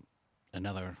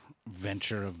 another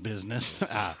venture of business.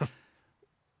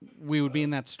 We would be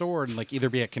in that store and like either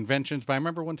be at conventions. But I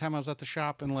remember one time I was at the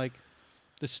shop and like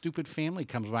the stupid family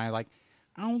comes by like,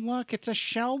 oh look, it's a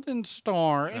Sheldon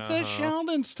store. It's a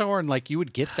Sheldon store, and like you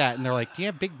would get that, and they're like, "Do you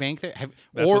have Big Bang Theory?"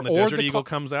 That's when the Desert Eagle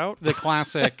comes out. The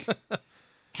classic.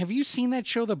 Have you seen that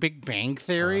show, The Big Bang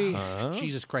Theory?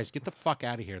 Jesus Christ, get the fuck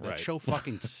out of here! That show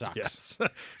fucking sucks. Yes,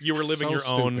 you were living your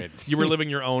own. You were living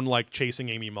your own like chasing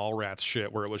Amy Mallrats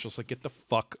shit, where it was just like, get the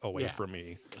fuck away from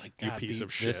me, like, you piece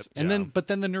of shit. And then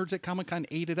the nerds at Comic-Con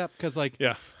ate it up because like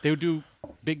they would do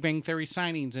Big Bang Theory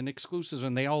signings and exclusives,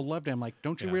 and they all loved him. Like,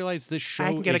 don't you realize this show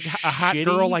I can get is a hot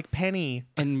girl like Penny,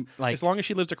 and like as long as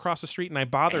she lives across the street and I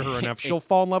bother her enough, she'll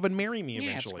fall in love and marry me yeah,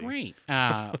 eventually. it's great.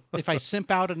 If I simp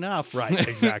out enough, Right?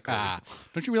 Exactly.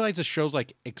 Don't you realize this show's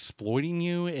like exploiting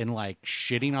you and like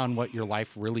shitting on what your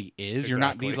life really is? You're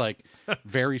not these like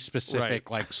very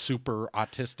specific, like super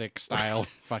autistic style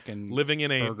fucking living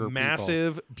in a burger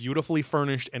massive, beautifully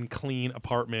furnished and clean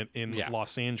apartment in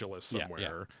Los Angeles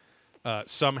somewhere.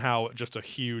 Somehow just a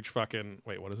huge fucking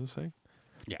wait, what does it say?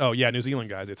 Yeah. Oh yeah, New Zealand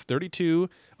guys. It's 32.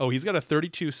 Oh, he's got a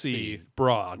 32C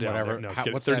bra down whatever. there. No, How,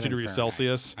 it's what's 32 that in degrees Fahrenheit?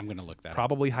 Celsius. I'm gonna look that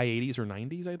Probably high 80s or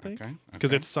 90s, I think. Okay.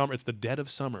 Because it's summer. It's the dead of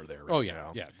summer there. Right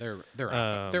now. Yeah. They're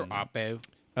up.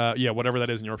 Yeah, whatever that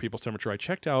is in your people's temperature. I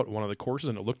checked out one of the courses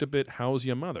and it looked a bit how's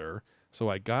ya mother. So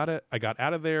I got it. I got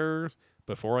out of there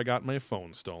before I got my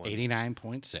phone stolen.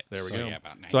 89.6. There we so, go. Yeah,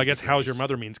 about 90 so I guess degrees. how's your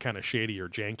mother means kind of shady or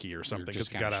janky or something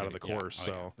because it got out of the shitty. course. Yeah.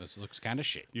 So this looks kind of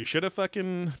shit. you should have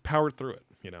fucking powered through it,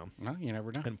 you know. Well, you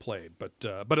never know. And played, but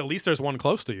at least there's one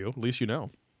close to you. At least you know.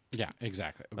 Yeah,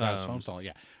 exactly. Got his phone stolen.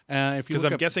 Yeah, if you Because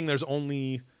look I'm up, guessing there's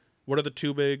only what are the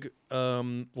two big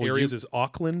areas? Is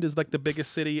Auckland is like the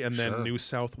biggest city, and then New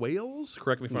South Wales.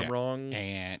 Correct me if I'm wrong.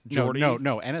 And Geordie? no.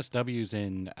 NSW's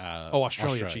in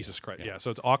Australia. Jesus Christ. Yeah. So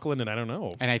it's Auckland, and I don't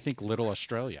know. And I think Little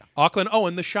Australia. Auckland. Oh,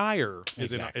 and the Shire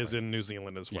Exactly. is in New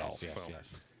Zealand as well. Yes.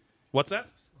 What's that?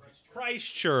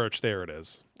 Christchurch. There it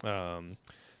is.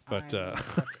 But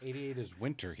 88 is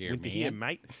winter here, winter here,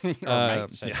 mate. Mate,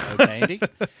 said Bandy.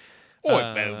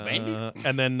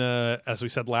 And then, as we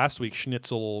said last week,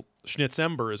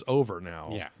 Schnitzember is over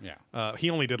now. Yeah. He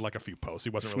only did like a few posts. He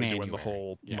wasn't really doing the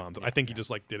whole month. I think he just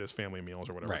like did his family meals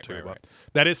or whatever too. But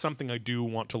that is something I do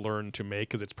want to learn to make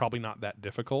because it's probably not that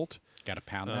difficult. Got to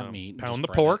pound that meat, pound the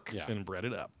pork, and bread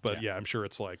it up. But yeah, I'm sure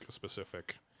it's like a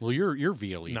specific. Well, you're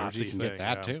veal eaters. Nazi You can thing, get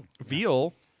that too.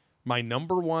 Veal. My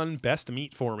number one best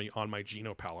meat for me on my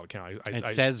Geno Palette account. It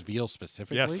says veal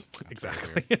specifically. Yes,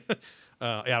 exactly.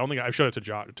 I don't think I showed it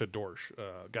to Dorsch.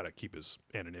 Got to keep his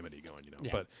anonymity going, you know.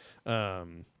 Yeah.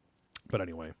 But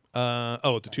anyway.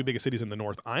 The two biggest cities in the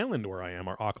North Island where I am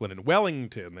are Auckland and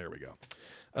Wellington. There we go.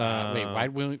 Wait, why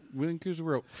William Cruiser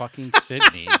wrote fucking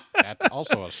Sydney? That's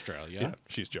also Australia. Yeah,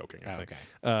 she's joking. I think.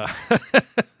 Okay.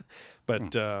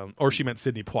 But or she meant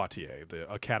Sidney Poitier, the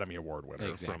Academy Award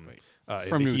winner from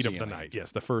New Heat Zealand. of the Night.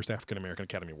 Yes, the first African American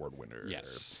Academy Award winner.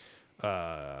 Yes.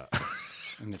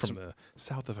 From the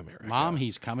South of America. Mom,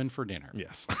 he's coming for dinner.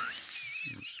 Yes.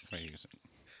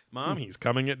 Mom, he's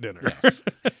coming at dinner. Yes.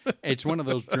 It's one of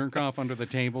those jerk off under the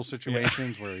table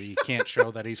situations where he can't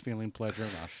show that he's feeling pleasure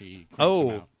while she cranks him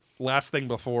out. Last thing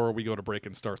before we go to break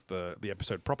and start the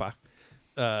episode proper.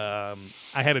 I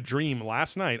had a dream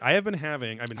last night. I've been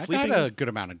sleeping. I've had a good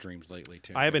amount of dreams lately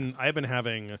too. I've been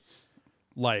having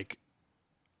like,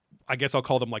 I guess I'll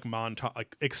call them like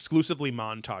exclusively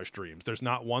montage dreams. There's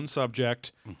not one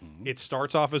subject. Mm-hmm. It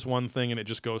starts off as one thing and it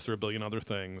just goes through a billion other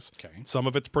things. Okay. Some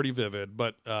of it's pretty vivid,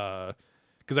 but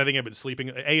because I think I've been sleeping.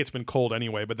 It's been cold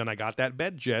anyway, but then I got that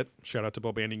bed jet. Shout out to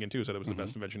Bo Bandigan too. Said it was the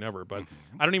best invention ever. But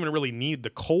I don't even really need the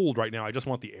cold right now. I just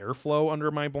want the airflow under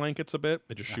my blankets a bit.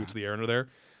 It just shoots the air under there.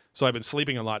 So I've been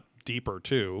sleeping a lot deeper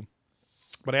too.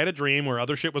 But I had a dream where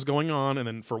other shit was going on, and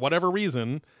then for whatever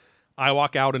reason, I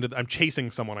walk out into. I'm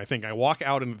chasing someone. I think I walk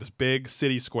out into this big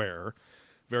city square,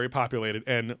 very populated,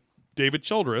 and David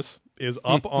Childress is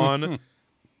up on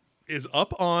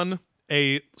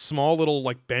a small little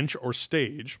like bench or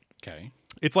stage. Okay.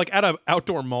 It's like at an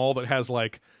outdoor mall that has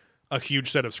like a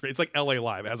huge set of screens. It's like LA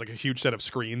Live. It has like a huge set of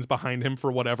screens behind him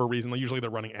for whatever reason. Usually they're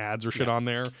running ads or shit on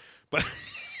there. But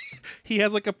he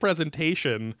has like a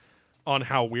presentation on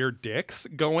how we're dicks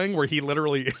going where he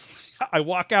literally is. I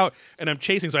walk out and I'm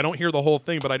chasing, so I don't hear the whole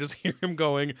thing, but I just hear him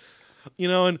going, you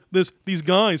know, and these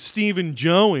guys, Steve and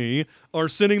Joey, are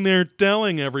sitting there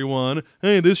telling everyone,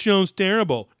 hey, this show's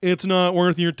terrible. It's not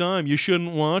worth your time. You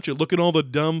shouldn't watch it. Look at all the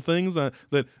dumb things that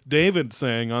David's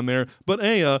saying on there. But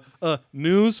hey,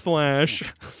 newsflash.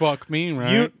 Fuck me,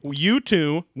 right? You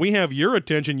two, we have your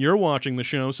attention. You're watching the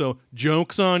show, so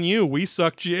joke's on you. We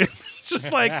sucked you in. It's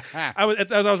just like,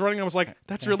 as I was running, I was like,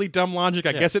 that's really dumb logic.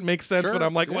 I guess it makes sense, Sure. but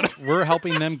I'm like, what? We're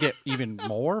helping them get even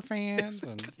more fans.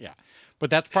 But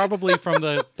that's probably from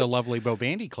the lovely Bo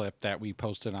Bandy clip that we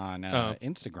posted on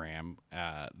Instagram.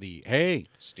 The hey,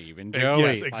 Steve and Joey.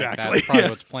 Yes, exactly. Like, that's probably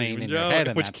what's playing in your head,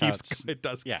 and which that's keeps how it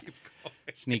does keep going.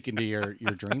 Sneak into your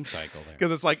dream cycle there.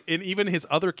 Because it's like in even his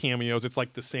other cameos, it's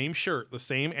like the same shirt, the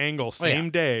same angle,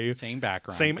 same day, same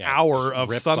background, same hour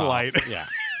of sunlight. Off. Yeah.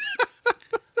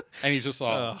 And he's just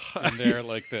all in there,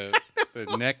 like the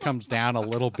neck comes down a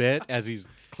little bit as he's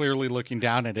clearly looking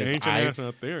down at his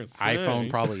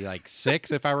iPhone, probably like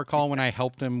 6, if I recall, when I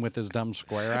helped him with his dumb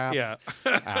Square app. Yeah.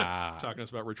 Talking to us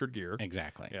about Richard Gere.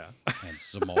 Exactly. Yeah. And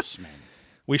Zamosman.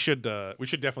 We should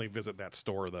definitely visit that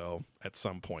store though at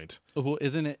some point. Well,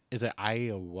 isn't it? Is it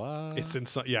Iowa? It's in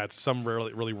some it's some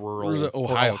really rural. Or is it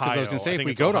Ohio? Because I was gonna say if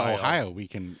we go to Ohio, we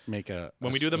can make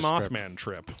when we do the Mothman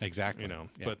trip. Exactly. You know,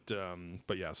 yeah.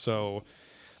 But yeah. So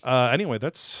anyway,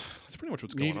 that's pretty much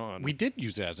what's going on. We did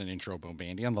use it as an intro, Bo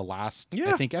Bandy, on the last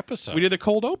I think episode. We did the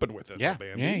cold open with it. Yeah.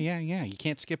 Bo Bandy. Yeah. You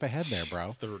can't skip ahead there,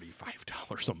 bro.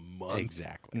 $35 a month.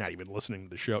 Exactly. Not even listening to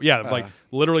the show. Yeah, like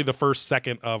literally the first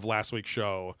second of last week's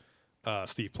show.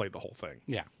 Steve played the whole thing.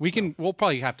 Yeah, we'll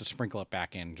probably have to sprinkle it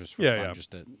back in just for fun,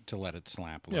 just to let it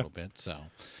slap a little bit. So,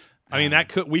 I mean that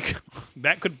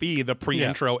could be the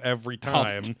pre-intro every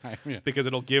time, because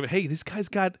it'll give. Hey, this guy's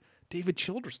got David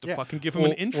Childress to fucking give him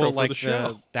an intro for the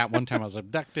show. That one time I was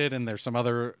abducted, and there's some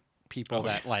other people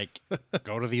that like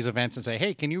go to these events and say,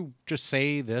 "Hey, can you just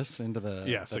say this into the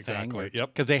exactly thing?"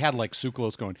 Because they had like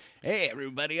Suclos going, "Hey,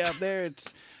 everybody out there,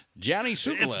 it's Johnny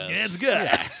Suclos. It's good.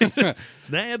 Yeah.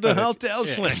 Stay at the Hotel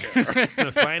Schlenker.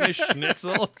 The finest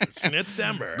schnitzel,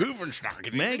 Schnitzdember.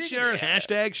 Goofenstock. Make sure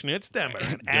hashtag Schnitzdember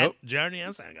and at Johnny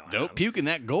Asangel. Don't puke in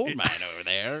that gold mine over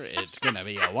there. It's going to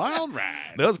be a wild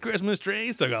ride. Those Christmas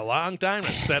trees took a long time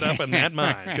to set up in that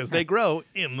mine because they grow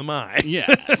in the mine.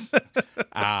 Yes.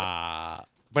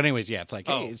 But anyways, it's like,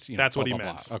 hey, it's, that's what he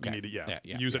meant. Okay. You need to,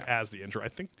 use it as the intro. I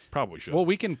think probably should. Well,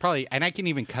 we can probably, and I can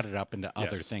even cut it up into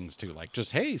other things too, like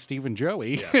just, hey, Steve and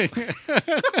Joey. Yes.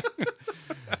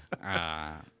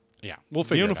 We'll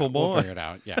figure Beautiful it out. boy. We'll figure it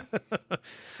out.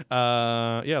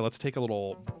 Yeah. Let's take a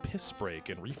little piss break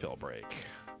and refill break.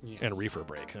 Yes. And reefer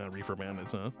break. Reefer man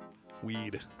is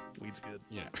weed. Weed's good.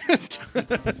 Yeah.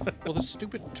 Well, the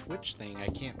stupid Twitch thing, I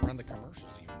can't run the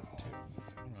commercials even too.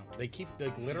 They keep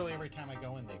literally every time I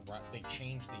go in, they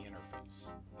change the interface.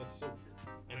 That's so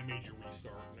weird. And it made you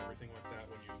restart and everything like that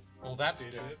when you. Well, that's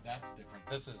different. That's different.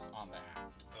 This is on the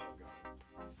app. Oh god.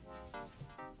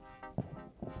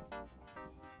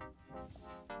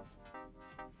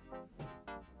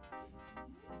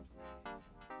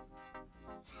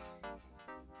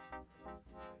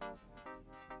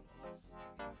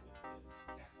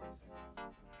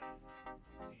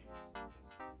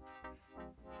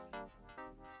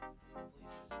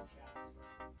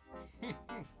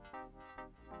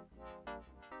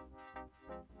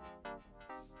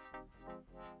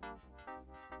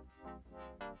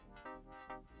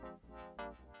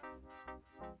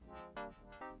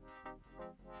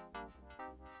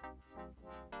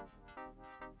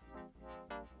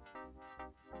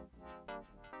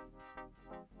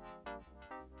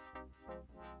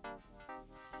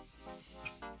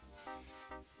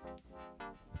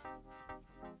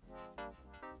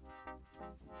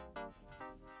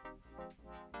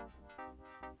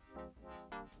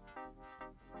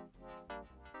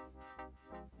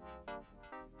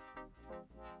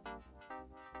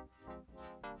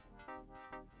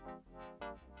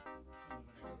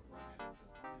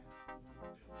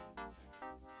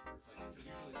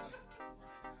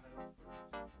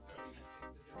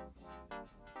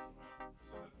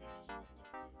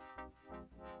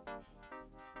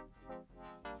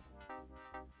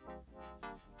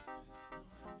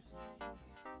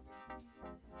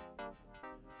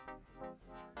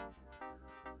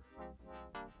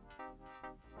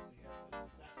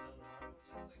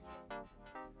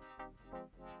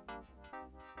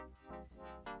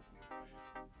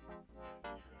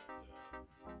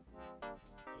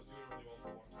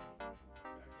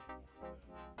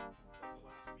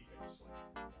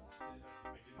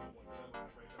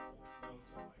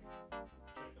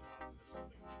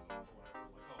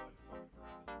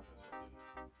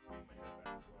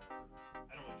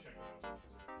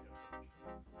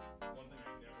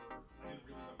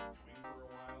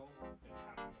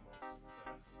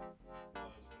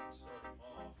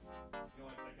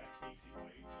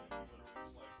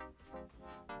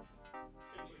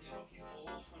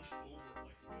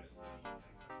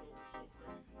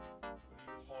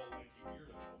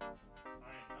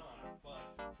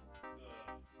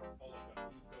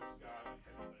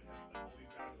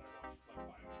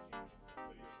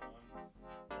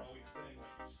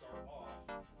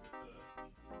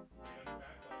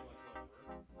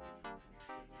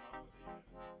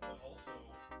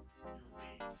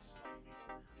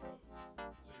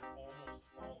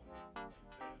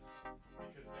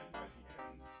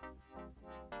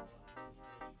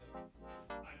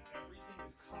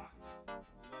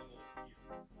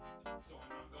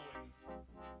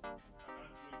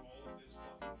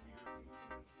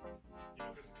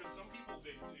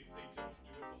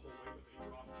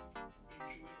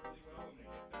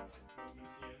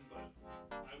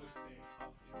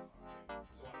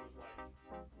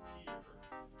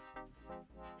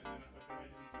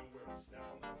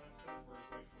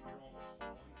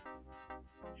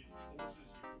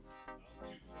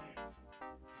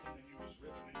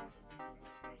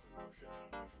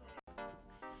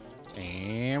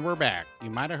 And we're back. You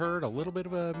might have heard a little bit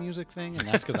of a music thing, and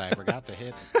that's because I forgot to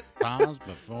hit pause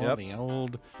before the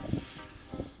old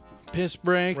piss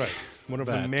break. Right. One of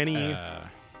the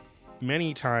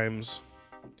many times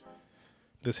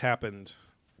this happened,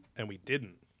 and we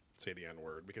didn't say the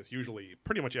N-word, because usually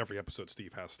pretty much every episode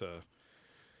Steve has to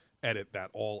edit that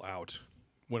all out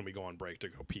when we go on break to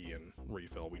go pee and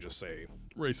refill. We just say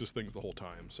racist things the whole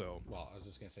time. So, well, I was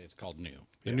just going to say it's called new.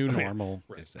 The new normal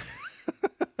is that.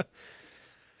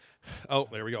 Oh,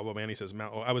 there we go. Well, Manny says,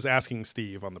 I was asking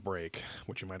Steve on the break,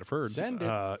 which you might have heard,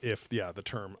 if the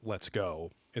term "let's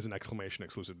go" is an exclamation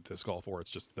exclusive to disc golf, or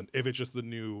it's just if it's just the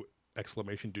new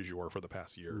exclamation du jour for the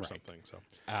past year or something. So,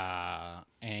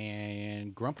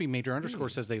 and Grumpy Major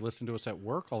 _ says they listen to us at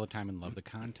work all the time and love the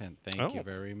content. Thank you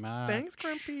very much. Thanks,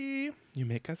 Grumpy. You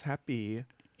make us happy.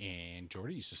 And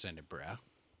Jordy used to send it, bruh.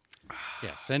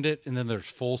 Yeah, send it, and then there's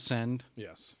full send.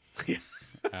 Yes.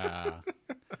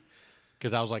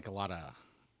 Because I was like a lot of,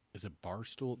 is it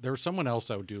Barstool? There was someone else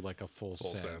that would do like a full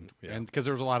send. Yeah. And because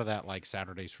there was a lot of that like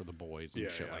Saturdays for the Boys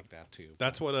and shit like that too.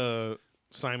 That's what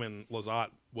Simon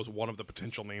Lizotte was one of the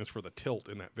potential names for the tilt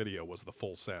in that video, was the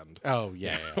full send. Oh,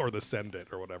 yeah. Or the send it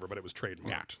or whatever, but it was trademarked.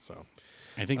 Yeah. So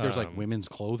I think there's like women's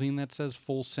clothing that says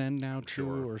full send now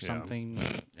too, or something.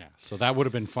 Yeah. So that would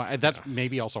have been fun. That's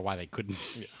maybe also why they couldn't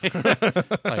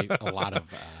like a lot of,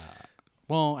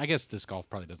 well, I guess disc golf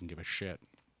probably doesn't give a shit.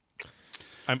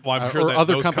 I'm sure that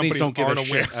other those companies don't give a shit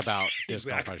aware. about disc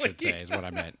golf, I should say, is what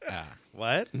I meant.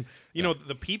 What? You know,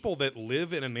 the people that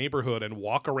live in a neighborhood and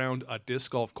walk around a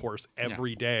disc golf course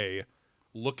every day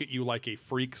look at you like a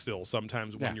freak still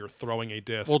sometimes when you're throwing a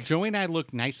disc. Well, Joey and I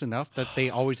look nice enough that they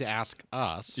always ask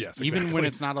us, even when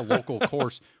it's not a local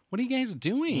course, what are you guys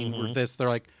doing with this? They're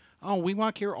like, oh, we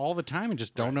walk here all the time and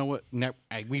just don't know what.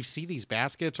 We see these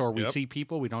baskets or we see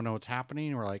people, we don't know what's happening.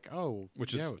 And we're like, oh,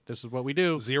 this is what we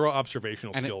do. Zero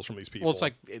observational skills from these people. Well, it's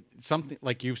like something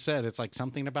like you've said. It's like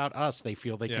something about us. They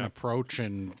feel they can approach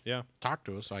and talk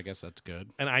to us. So I guess that's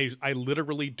good. And I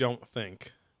literally don't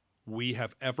think we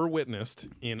have ever witnessed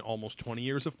in almost 20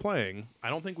 years of playing.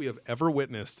 I don't think we have ever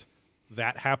witnessed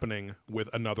that happening with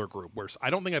another group. Where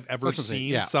I don't think I've ever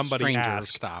seen somebody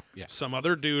ask some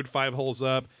other dude 5 holes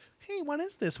up, hey, what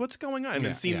is this? What's going on? And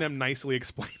then seen them nicely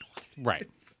explain what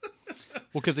it is.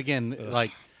 Well, because again,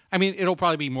 like, I mean, it'll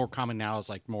probably be more common now as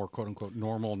like more quote unquote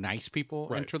normal, nice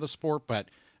people enter the sport. But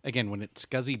again, when it's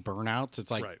scuzzy burnouts, it's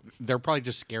like they're probably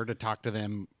just scared to talk to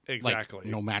them. Exactly. Like,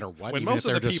 no matter what. When even most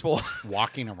if of the people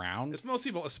walking around. It's most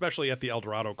people, especially at the El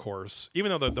Dorado course, even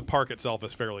though the park itself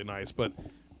is fairly nice, but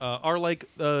are like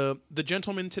the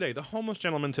gentleman today, the homeless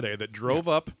gentleman today that drove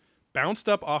up, bounced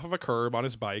up off of a curb on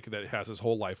his bike that has his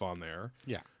whole life on there.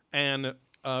 Yeah. And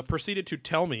proceeded to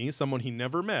tell me, someone he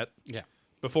never met,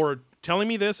 before telling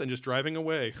me this and just driving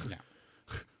away. Yeah.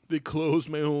 They closed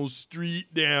my whole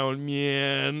street down,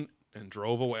 man, and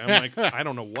drove away. I'm like, I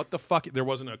don't know what the fuck. There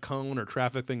wasn't a cone or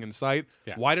traffic thing in sight.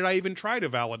 Yeah. Why did I even try to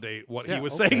validate what he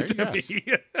was saying to me?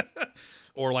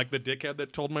 Or like the dickhead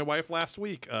that told my wife last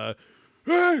week, hey,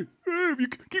 if you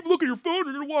keep looking at your phone,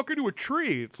 you're going to walk into a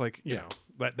tree. It's like, you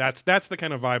know, that's the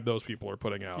kind of vibe those people are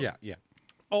putting out. Yeah, yeah.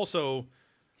 Also,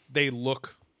 they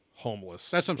look homeless.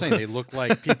 That's what I'm saying. They look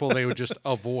like people they would just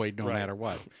avoid no matter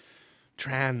what.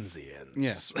 Transients.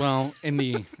 Yes. Well,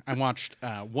 I watched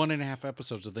 1.5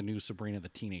 episodes of the new Sabrina the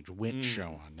Teenage Witch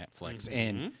show on Netflix,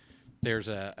 and there's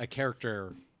a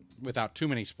character, without too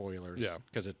many spoilers,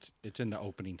 because it's in the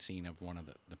opening scene of one of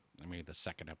the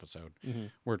second episode,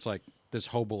 where it's like this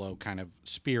hobolo kind of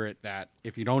spirit that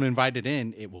if you don't invite it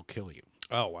in, it will kill you.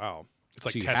 Oh wow! It's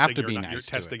like so you're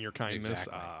testing your kindness.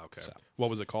 Exactly. Okay. So. What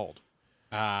was it called?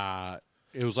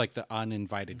 It was like the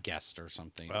uninvited guest or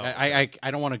something. Oh, I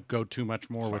don't want to go too much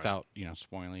more without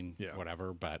spoiling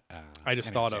whatever. But I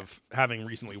just thought of having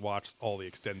recently watched all the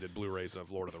extended Blu-rays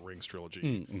of Lord of the Rings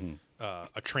trilogy.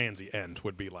 A transy end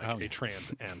would be like a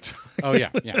trans end. Oh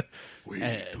yeah, yeah. We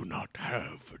do not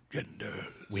have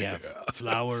genders. We have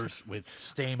flowers with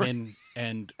stamen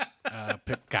and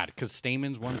God, because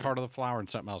stamen's one part of the flower and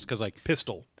something else. Because like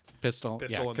pistil,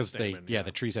 yeah, because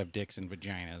the trees have dicks and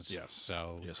vaginas. Yes,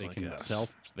 so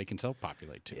they can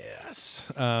self-populate too. Yes,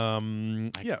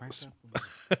 yes.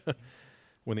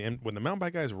 When the mountain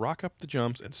bike guys rock up the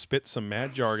jumps and spit some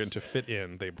mad jargon to fit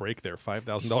in, they break their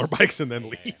 $5,000 bikes and then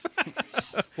leave.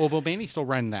 Well, Manny's still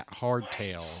riding that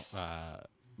hardtail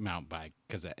mountain bike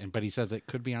but he says it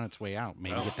could be on its way out.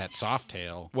 Maybe get that soft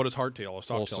tail. What is hardtail? A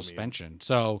soft tail suspension. Mean?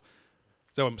 So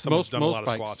someone's done a lot of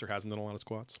squats or hasn't done a lot of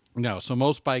squats? No. So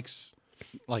most bikes,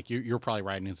 like you're probably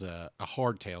riding, is a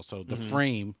hardtail. So the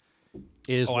frame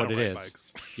is I what don't it ride is.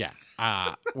 bikes. Yeah.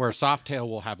 Where Softail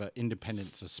will have an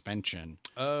independent suspension.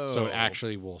 Oh. So it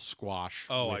actually will squash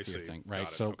Oh, with I your see. thing. Right.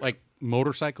 Got it. So Okay. like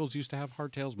motorcycles used to have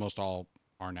hardtails. Most all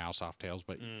are now Softails,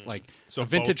 but like So a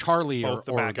vintage both- Harley both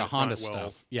the or back the and Honda front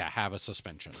will- stuff, have a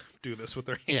suspension. Do this with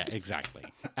their hands. Yeah, exactly.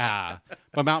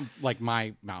 But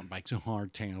my mountain bike's a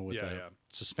hardtail with a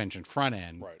suspension front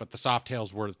end. Right. But the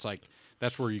Softails, where it's like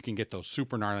that's where you can get those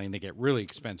super gnarly and they get really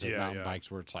expensive mountain bikes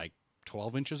where it's like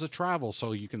 12 inches of travel,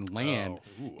 so you can land.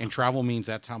 And travel means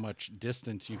that's how much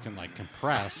distance you can like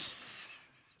compress.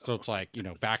 So it's like,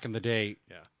 back in the day,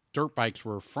 dirt bikes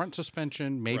were front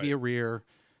suspension, maybe a rear,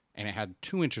 and it had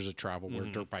 2 inches of travel. Where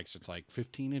dirt bikes, it's like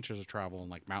 15 inches of travel,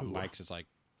 and like mountain bikes, it's like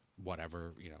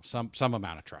whatever, some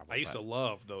amount of travel. I used to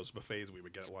love those buffets we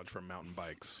would get at lunch from Mountain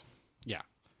Bikes. Yeah.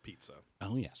 Pizza.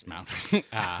 Oh, yes, mountain.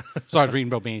 So I was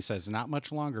reading Bobani says, not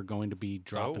much longer going to be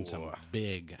dropping some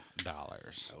big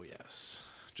dollars. Oh, yes.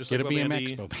 Just Get like a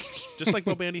BMX, Bobandy, Bobani. just like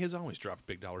Bobandy has always dropped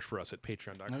big dollars for us at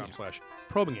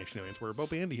patreon.com/probing ancient aliens, where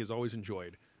Bobandy has always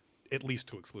enjoyed at least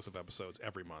 2 exclusive episodes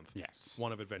every month. Yes.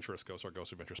 One of Adventurous Ghosts, our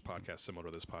Ghost Adventures podcast, similar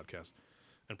to this podcast,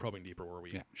 and Probing Deeper, where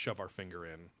we shove our finger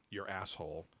in your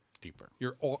asshole. Deeper.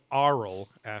 Your oral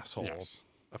asshole. Yes.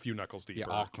 A few knuckles deeper. Yeah,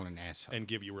 Auckland asshole. And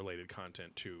give you related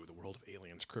content to the world of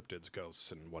aliens, cryptids,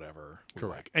 ghosts, and whatever. we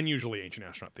Correct. like. And usually ancient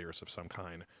astronaut theorists of some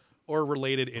kind. Or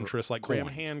related interests like Graham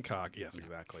coin. Hancock. Yes,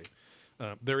 exactly.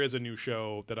 There is a new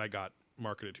show that I got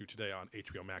marketed to today on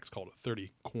HBO Max called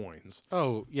 30 Coins.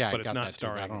 Oh, yeah, But I it's not not that too, but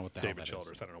starring I don't know what the hell David that is.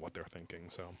 Childers. I don't know what they're thinking.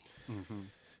 So,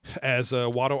 as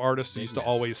Watto artists used to miss.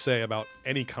 always say about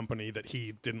any company that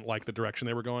he didn't like the direction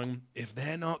they were going, if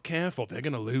they're not careful, they're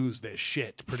going to lose their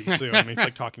shit pretty soon. And he's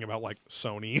like talking about like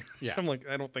Sony. Yeah. I'm like,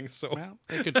 I don't think so. Well,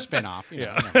 they could spin off. You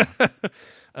know, Yeah. you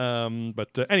never know.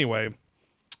 But anyway,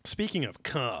 speaking of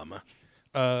cum,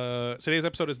 today's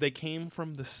episode is They Came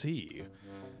from the Sea.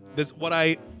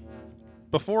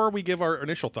 Before we give our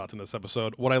initial thoughts on this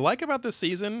episode, what I like about this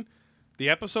season, the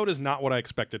episode is not what I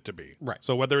expect it to be. Right.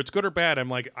 So whether it's good or bad, I'm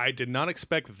like, I did not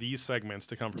expect these segments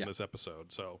to come from this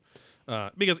episode. So,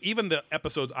 because even the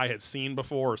episodes I had seen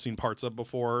before or seen parts of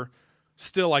before,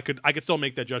 still I could still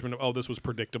make that judgment of, oh, this was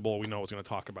predictable. We know what it's going to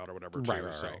talk about or whatever. Too,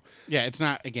 Right. so. Yeah, it's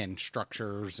not, again,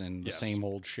 structures and the Yes. same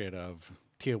old shit of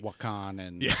Teotihuacan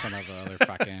and some of the other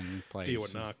fucking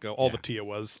places. Tiwanaku, all the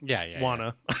Tiawas. Yeah.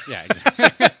 Wana. Yeah,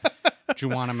 exactly.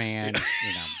 Juana Man,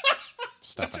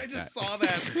 stuff like I just that. saw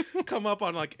that come up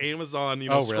on like Amazon,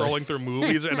 Oh, really? scrolling through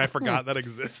movies, and I forgot that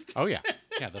exists. Oh, yeah.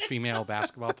 Yeah, the female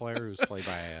basketball player who's played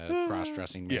by a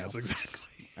cross-dressing male. Yes, exactly.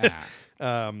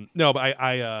 Ah, No, but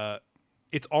I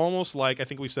it's almost like, I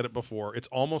think we've said it before, it's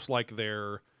almost like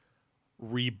they're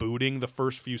rebooting the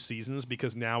first few seasons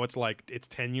because now it's like it's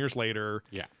 10 years later.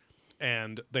 yeah.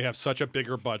 And they have such a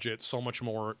bigger budget, so much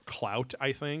more clout,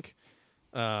 I think,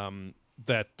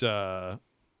 that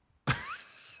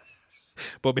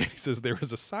Bobandy says there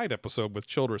is a side episode with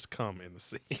Childress cum in the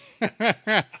sea.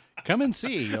 Come and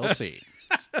see. You'll see.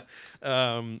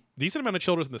 Decent amount of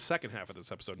Childress in the second half of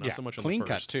this episode, not yeah, so much in clean the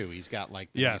first. cut, too. He's got,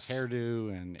 like, the Yes. nice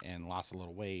hairdo and lost a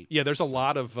little weight. Yeah, there's a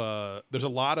lot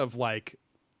of like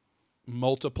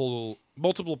multiple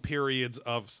periods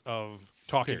of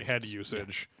talking head Periods,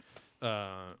 usage.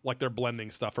 Like they're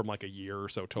blending stuff from like a year or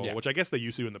so total, Yeah. which I guess they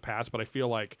used to in the past, but I feel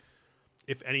like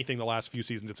if anything, the last few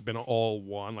seasons it's been all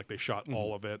one, like they shot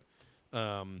all of it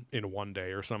in one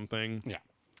day or something. Yeah.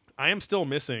 I am still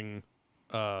missing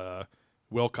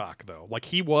Wilcock though. Like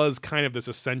he was kind of this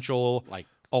essential Like,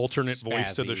 alternate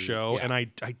voice to the spazzy, show, yeah. and I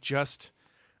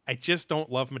just don't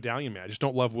love Medallion Man. I just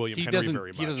don't love William Henry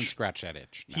very much. He doesn't scratch that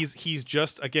itch. No. He's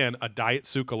just, again, a diet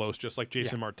Sucralose, just like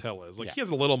Jason Martell is. Like Yeah. he has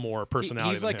a little more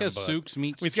personality. He's than like him, a but Sooks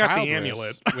meets he's got the Childress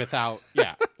amulet. without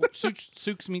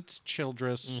Sooks meets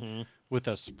Childress with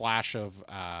a splash of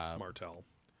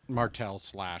Martell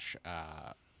slash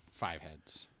Five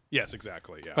Heads. Yes,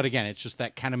 exactly. Yeah, But again, it's just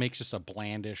that kind of makes just a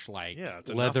blandish, like it's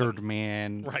a leathered nothing.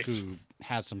 man Right. who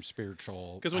has some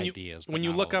spiritual because ideas. when but you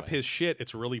not look all up the way. his shit,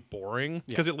 it's really boring.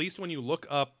 Because at least when you look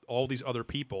up all these other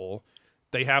people,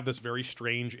 they have this very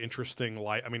strange, interesting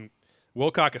life. I mean,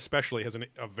 Wilcock especially has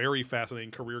a very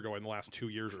fascinating career going the last 2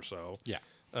 years or so. Yeah.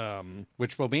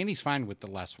 Which Bobandy's fine with the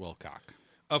less Wilcock.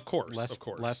 Of course,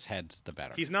 Less heads, the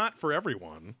better. He's not for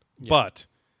everyone, but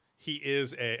he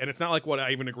is and it's not like what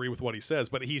I even agree with what he says,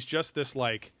 but he's just this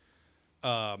like,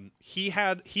 he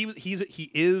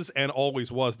is and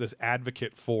always was this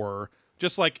advocate for,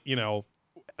 just like,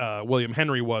 William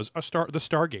Henry was the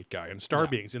Stargate guy and star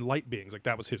beings and light beings, like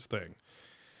that was his thing.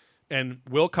 And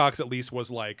Wilcox at least was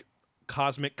like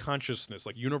cosmic consciousness,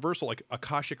 like universal, like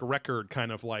Akashic record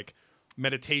kind of like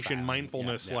meditation, Styling,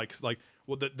 mindfulness, yeah. like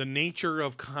the nature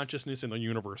of consciousness in the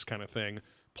universe kind of thing.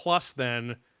 Plus,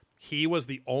 then he was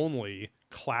the only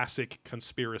classic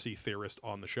conspiracy theorist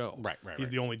on the show. Right. He's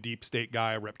the only deep state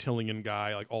guy, reptilian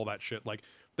guy, like all that shit. Like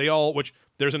they all, which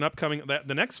there's an upcoming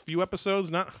the next few episodes,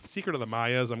 not Secret of the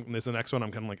Mayas. This is the next one.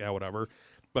 I'm kind of like, whatever.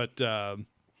 But the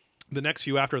next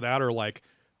few after that are like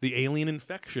the alien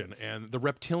infection and the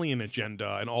reptilian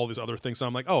agenda and all these other things. So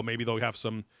I'm like, oh, maybe they'll have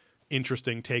some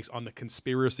interesting takes on the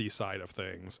conspiracy side of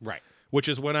things. Right. Which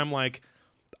is when I'm like,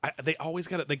 they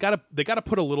gotta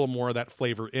put a little more of that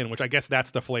flavor in, which I guess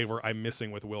that's the flavor I'm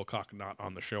missing with Wilcock not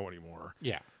on the show anymore.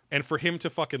 Yeah. And for him to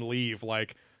fucking leave,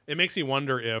 like, it makes me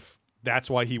wonder if that's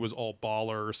why he was all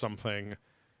baller or something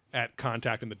at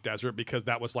Contact in the Desert, because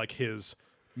that was like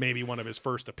maybe one of his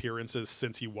first appearances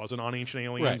since he wasn't on Ancient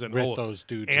Aliens, and with those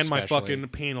dudes, and especially. My fucking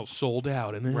panel sold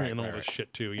out, and all this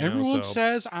shit too. Everyone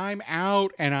says I'm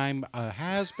out, and I'm a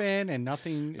has been, and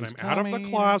nothing. And is I'm coming. out of the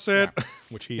closet,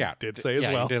 which he did say as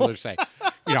well. He did say,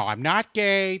 I'm not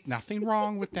gay. Nothing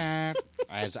wrong with that.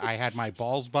 As I had my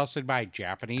balls busted by a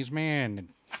Japanese man,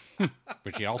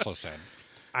 which he also said.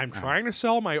 I'm trying to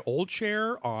sell my old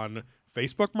chair on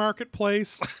Facebook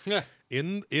Marketplace.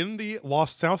 In the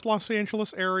South Los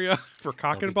Angeles area for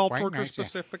cock and ball torture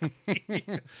specifically.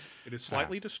 It is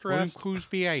slightly distressed. William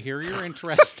Clusby, I hear you're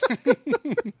interested.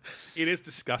 It is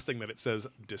disgusting that it says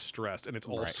distressed and it's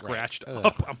all scratched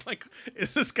up. I'm like,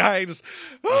 is this guy just,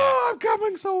 I'm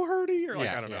coming so hurty? Or like,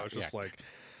 I don't know. It's just like,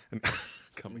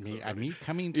 coming so hurty.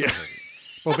 Coming so hurty.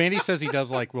 Well, Mandy says he does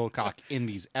like Wilcock in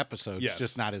these episodes,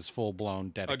 just not his full-blown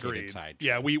dedicated side.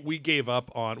 Yeah, we gave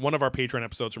up on one of our Patreon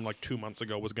episodes from like 2 months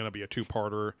ago was going to be a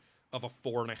 2-parter of a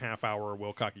 4.5-hour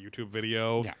Wilcock YouTube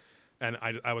video. Yeah. And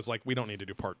I was like, we don't need to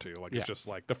do part 2. Like, it's just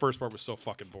like the first part was so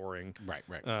fucking boring. Right.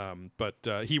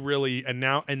 But he really, and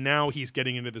now he's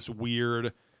getting into this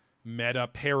weird meta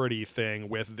parody thing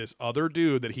with this other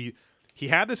dude that he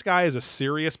had this guy as a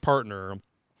serious partner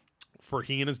for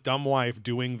he and his dumb wife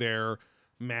doing their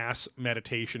mass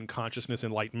meditation consciousness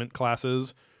enlightenment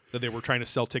classes that they were trying to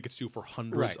sell tickets to for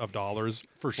hundreds of dollars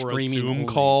for a Zoom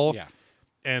call. Yeah.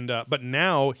 And but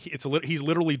now he's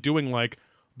literally doing like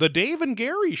the Dave and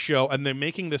Gary show, and they're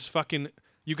making this fucking.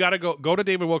 You got to go to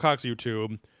David Wilcock's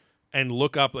YouTube and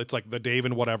look up. It's like the Dave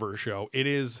and whatever show. It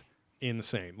is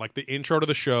insane. Like the intro to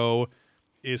the show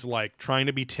is like trying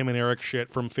to be Tim and Eric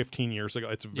shit from 15 years ago.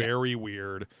 It's very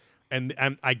weird. And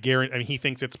I guarantee, he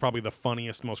thinks it's probably the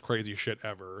funniest, most crazy shit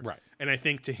ever. Right. And I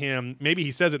think to him, maybe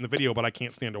he says it in the video, but I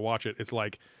can't stand to watch it. It's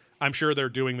like, I'm sure they're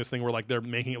doing this thing where like they're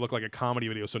making it look like a comedy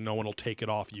video so no one will take it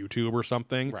off YouTube or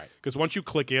something. Right. Because once you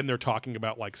click in, they're talking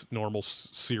about like normal,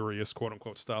 serious, quote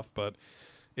unquote stuff. But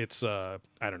it's, I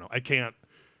don't know. I can't,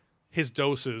 his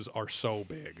doses are so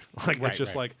big. Like, it's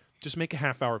just like, just make a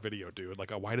half-hour video, dude.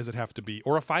 Like, why does it have to be,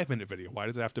 or a 5-minute video? Why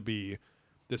does it have to be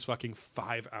this fucking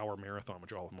 5-hour marathon,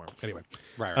 which all of them are. Anyway.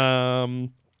 Right.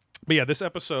 But yeah, this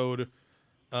episode,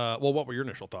 well, what were your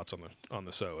initial thoughts on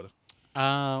the sode?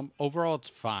 Overall, it's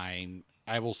fine.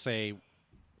 I will say,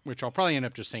 which I'll probably end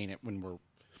up just saying it when we're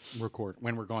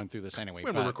going through this anyway.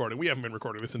 We're recording. We haven't been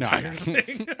recording this entire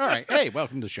thing. All right. Hey,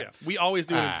 welcome to the show. Yeah, we always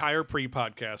do an entire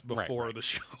pre-podcast before the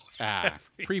show.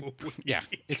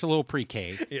 It's a little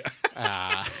pre-K.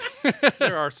 Yeah.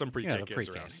 There are some pre-K kids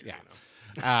around here.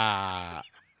 Yeah.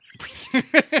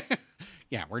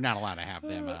 Yeah, we're not allowed to have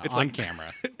them on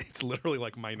camera. It's literally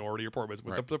like Minority Report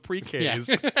with the pre-Ks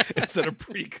instead of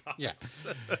pre-cops. Yeah.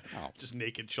 Just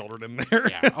naked children in there.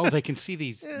 Yeah. Oh, they can see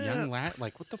these young lads.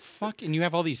 Like, what the fuck? And you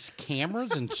have all these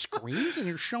cameras and screens, and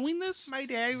you're showing this? My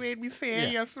dad made me say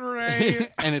it yesterday.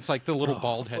 And it's like the little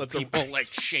bald head people like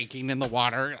shaking in the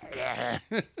water.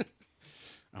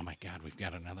 Oh my God, we've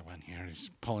got another one here.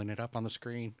 He's pulling it up on the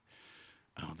screen.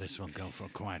 Oh, this will go for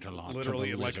quite a long.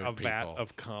 Literally like a vat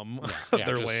of cum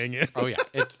they're just laying in. Oh yeah,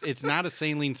 it's not a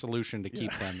saline solution to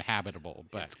keep them habitable,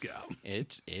 but it's cum.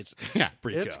 It's it's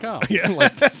cum. Yeah.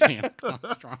 Like Santa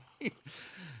Claus drawing.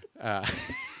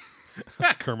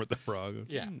 Kermit the Frog.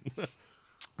 Yeah.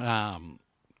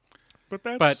 But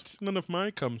that's none of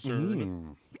my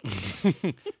concern.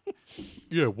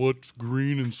 Yeah, what's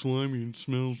green and slimy and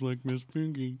smells like Miss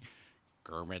Pinky?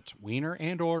 Kermit's wiener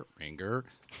and or finger.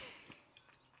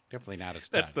 Definitely not as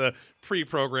That's the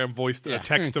pre-programmed voice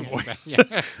text to voice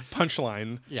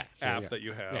punchline app that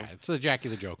you have. Yeah, it's the Jackie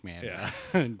the Joke Man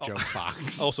joke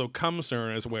box. Also,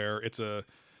 Cumcern is where it's the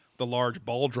large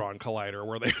ball-drawn collider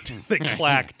where they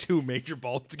clack two major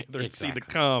balls together and see the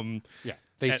cum. Yeah,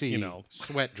 they see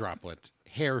sweat droplets,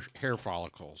 hair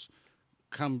follicles,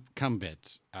 cum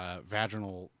bits,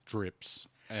 vaginal drips.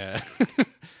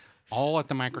 All at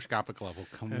the microscopic level,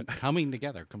 coming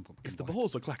together. If the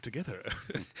balls are clacked together,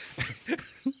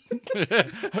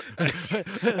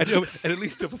 at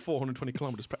least over 420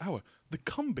 kilometers per hour, the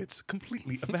cum bits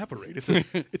completely evaporate.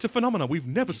 It's a phenomenon we've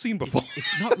never seen before.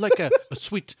 It's not like a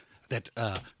sweet that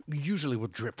usually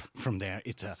would drip from there.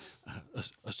 It's a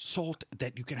salt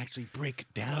that you can actually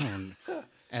break down.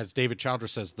 As David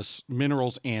Childress says, the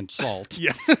minerals and salt.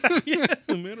 Yes, yeah,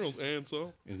 the minerals and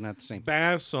salt. Isn't that the same?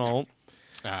 Bath salt.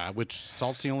 Which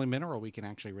salt's the only mineral we can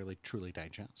actually really truly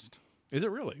digest. Is it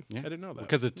really? Yeah. I didn't know that.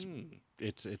 Because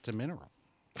it's a mineral.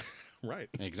 Right.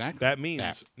 Exactly. That means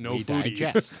that no we foodie.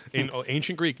 digest. In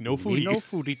ancient Greek, no foodie. No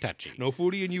foodie touchy. No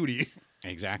foodie and Yudi.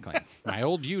 Exactly. My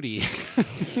old Yudi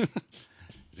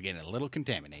is getting a little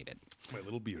contaminated. My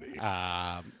little beauty. Look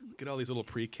at all these little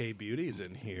pre-K beauties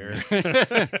in here.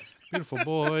 Beautiful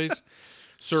boys.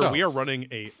 Sir, So- we are running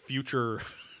a future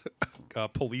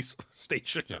police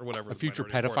station or whatever. A future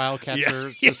Minority pedophile Report.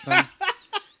 catcher system.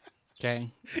 Okay.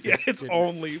 Yeah, it's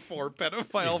only for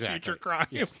pedophile Exactly. future crime.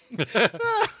 Yeah.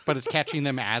 But it's catching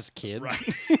them as kids.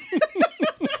 Right.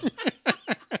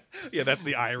 Yeah, that's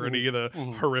the irony, the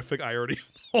horrific irony.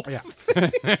 Yeah.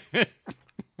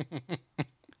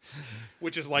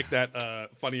 Which is like that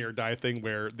Funny or Die thing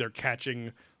where they're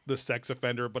catching the sex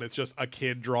offender, but it's just a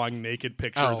kid drawing naked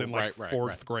pictures Oh, in like right,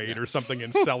 fourth grade yeah. or something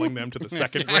and selling them to the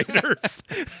second graders.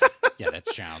 Yeah,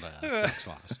 that's child sex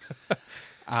laws.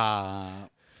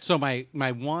 So my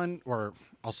one, or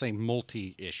I'll say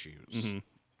multi issues.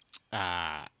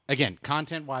 Again,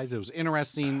 content wise, it was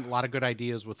interesting. A lot of good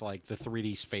ideas with like the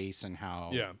 3D space and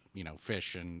how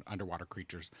fish and underwater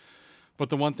creatures. But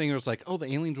the one thing was like, oh, the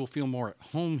aliens will feel more at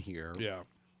home here. Yeah.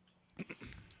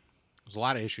 There's a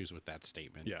lot of issues with that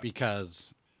statement. Yeah.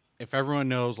 Because if everyone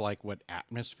knows like what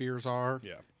atmospheres are,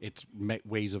 Yeah. it's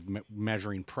ways of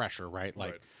measuring pressure, right?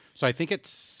 Like, Right. so I think at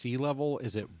sea level,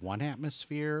 is it 1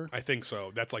 atmosphere? I think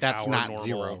so. That's like That's our not normal.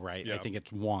 0, right? Yeah. I think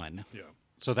it's 1. Yeah.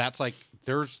 So that's like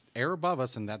there's air above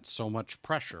us, and that's so much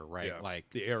pressure, right? Yeah. Like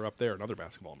The Air Up There, another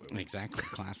basketball movie. exactly,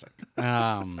 classic.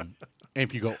 And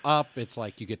if you go up, it's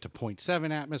like you get to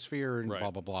 0.7 atmosphere and Right. blah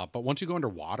blah blah. But once you go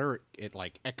underwater, it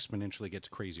like exponentially gets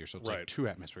crazier. So it's Right. like 2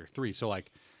 atmosphere, 3. So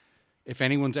like, if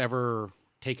anyone's ever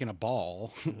taken a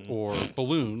ball or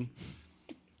balloon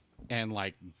and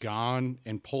like gone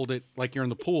and pulled it, like you're in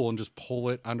the pool and just pull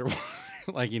it under,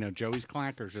 like Joey's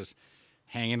clackers just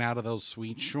hanging out of those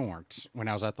sweet shorts when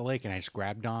I was at the lake, and I just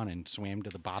grabbed on and swam to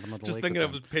the bottom of the Just lake. thinking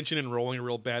with of pinching and rolling a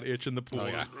real bad itch in the pool. Oh,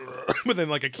 yeah. But then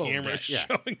like a camera yeah.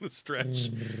 showing the stretch,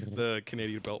 the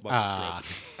Canadian belt buckle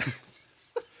stretch.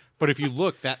 But if you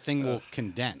look, that thing will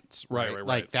condense. Right, Right, right,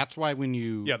 Like right. that's why when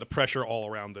you Yeah, the pressure all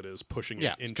around it is pushing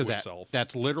yeah, it into because itself.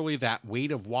 that's literally that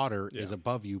weight of water is Yeah.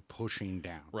 above you pushing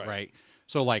down. Right. Right.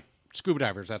 So like scuba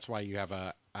divers, that's why you have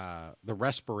the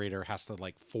respirator has to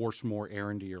like force more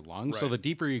air into your lungs. So Right. the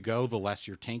deeper you go, the less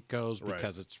your tank goes Right.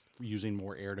 because it's using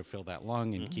more air to fill that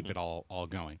lung and keep it all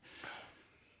going.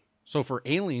 So for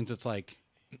aliens, it's like,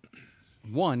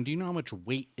 one, do you know how much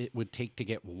weight it would take to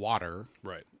get water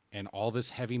Right. and all this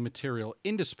heavy material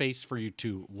into space for you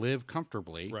to live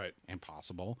comfortably? Right.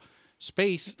 Impossible.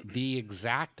 Space, the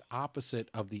exact opposite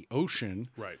of the ocean,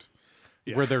 Right.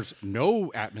 Yeah. where there's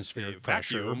no atmospheric Yeah,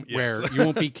 pressure, vacuum, yes. where you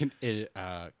won't be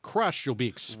crushed, you'll be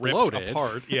Ripped exploded.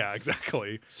 apart. Yeah,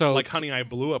 exactly. So- like Honey, I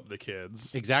Blew Up the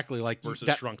Kids. Exactly, like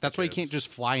Versus Shrunk the that's why you can't Kids. just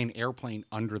fly an airplane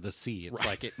under the sea. It's Right.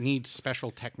 like it needs special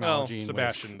Well, technology. and ways-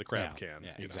 Sebastian the crab yeah, can.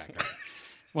 Yeah, you know. exactly.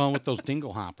 Well, with those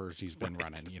dingle hoppers he's been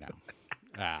running,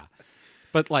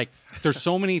 but like, there's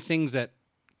so many things that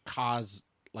cause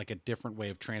like a different way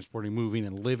of transporting, moving,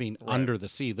 and living under the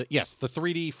sea. Yes, the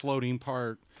 3D floating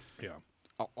part, Yeah.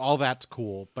 all that's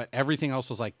cool, but everything else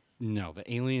was like, no,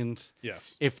 the aliens.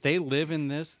 Yes. If they live in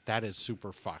this, that is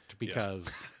super fucked because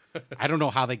I don't know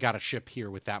how they got a ship here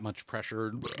with that much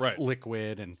pressure, Right.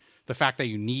 liquid, and the fact that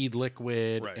you need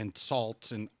liquid Right. and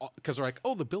salts, and because they're like,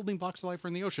 oh, the building blocks of life are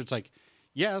in the ocean. It's like,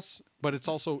 yes, but it's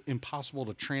also impossible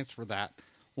to transfer that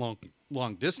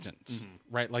long distance,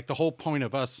 right? Like the whole point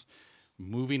of us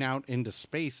moving out into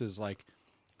space is like,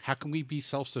 how can we be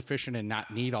self-sufficient and not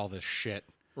need all this shit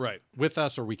Right. with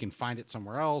us, or we can find it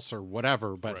somewhere else or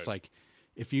whatever. But it's Right. like,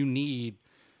 if you need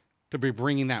to be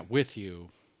bringing that with you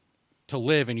to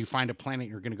live and you find a planet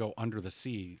you're going to go under the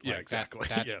sea, Yeah, like exactly.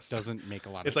 that Yes. doesn't make a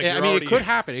lot It's of like I you're mean, already- it could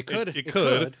happen. It could. It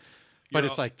could. But You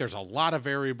it's know- like there's a lot of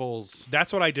variables.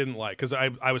 That's what I didn't like because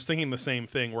I was thinking the same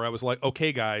thing where I was like,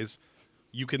 okay, guys,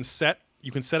 you can set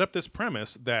up this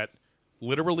premise that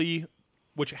literally,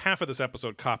 which half of this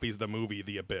episode copies the movie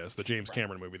The Abyss, the James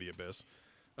Cameron movie The Abyss,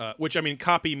 which I mean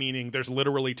copy meaning there's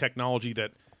literally technology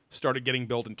that started getting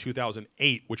built in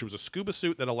 2008, which was a scuba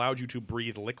suit that allowed you to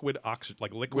breathe liquid oxygen,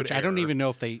 like liquid Which air. I don't even know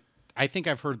if they I think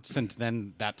I've heard since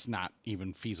then that's not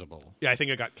even feasible. Yeah, I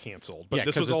think it got canceled. But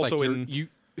this was also like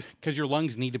because your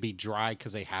lungs need to be dry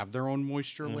because they have their own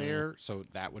moisture layer, so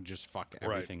that would just fuck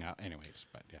everything up. Anyways,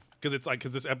 but yeah,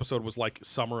 because this episode was like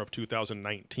summer of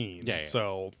 2019. Yeah.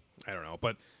 So I don't know,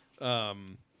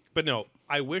 but no,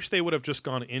 I wish they would have just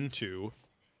gone into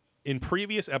in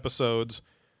previous episodes.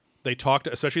 They talked,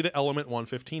 especially the Element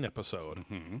 115 episode.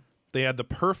 Mm-hmm. They had the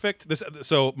perfect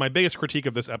So my biggest critique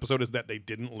of this episode is that they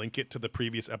didn't link it to the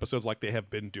previous episodes like they have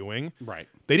been doing. Right.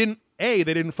 They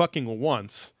didn't fucking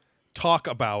once talk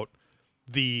about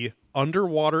the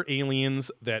underwater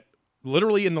aliens that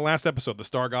literally in the last episode, the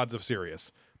Star Gods of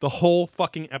Sirius, the whole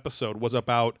fucking episode was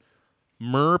about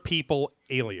mer people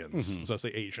aliens. So I say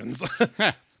Asians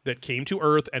that came to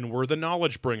Earth and were the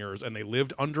knowledge bringers and they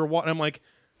lived underwater. And I'm like,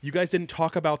 you guys didn't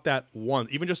talk about that once,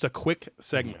 even just a quick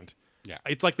segment. Yeah.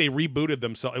 It's like they rebooted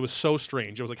themselves. It was so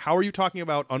strange. It was like, how are you talking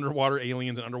about underwater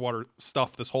aliens and underwater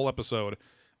stuff this whole episode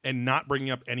and not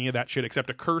bringing up any of that shit except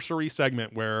a cursory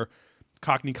segment where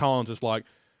Cockney Collins is like,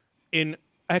 in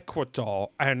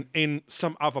Ecuador and in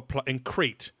some other in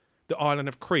Crete, the island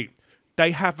of Crete,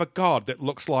 they have a god that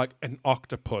looks like an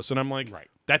octopus. And I'm like, right.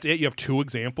 That's it? You have two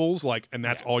examples, like, and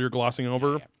that's all you're glossing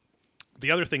over? Yeah.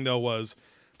 The other thing, though, was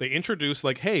they introduced,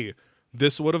 like, hey,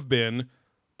 this would have been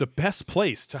the best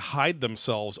place to hide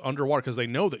themselves underwater because they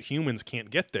know that humans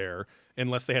can't get there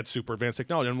unless they had super advanced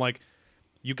technology. And I'm like,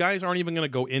 you guys aren't even going to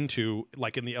go into,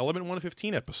 like in the Element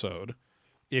 115 episode,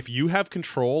 if you have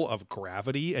control of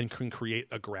gravity and can create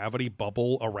a gravity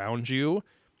bubble around you,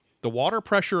 the water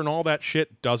pressure and all that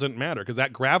shit doesn't matter because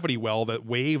that gravity well, that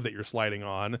wave that you're sliding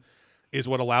on, is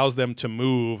what allows them to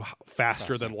move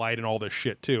faster than light and all this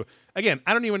shit too. Again,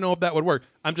 I don't even know if that would work.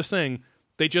 I'm just saying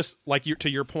they just, like to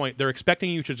your point, they're expecting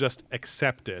you to just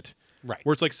accept it. Right.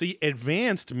 Where it's like, see,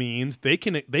 advanced means they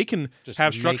can just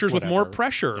have structures with more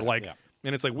pressure. Yeah.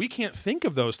 And it's like, we can't think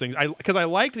of those things. Because I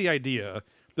liked the idea.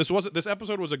 This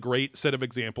episode was a great set of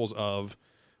examples of,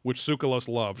 which Tsoukalos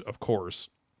loved, of course,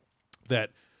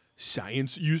 that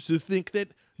science used to think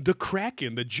that the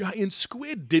Kraken, the giant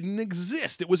squid, didn't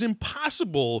exist. It was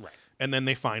impossible. Right. And then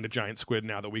they find a giant squid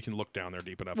now that we can look down there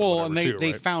deep enough. Well, and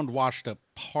they found washed up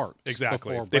parts.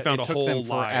 Exactly. Before, they found it a took whole them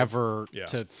forever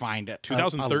to find it.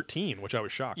 2013, which I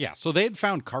was shocked. Yeah, so they had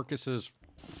found carcasses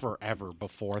forever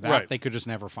before that. Right. They could just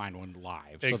never find one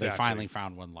live. Exactly. So they finally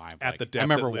found one live. At the depth I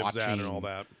remember it lives watching at and all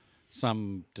that.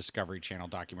 some Discovery Channel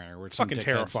documentary where it's fucking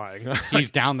terrifying. He's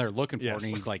down there looking for Yes. it,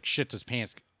 and he like shits his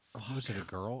pants. Oh, is it a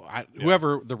girl?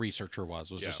 Whoever the researcher was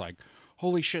just like,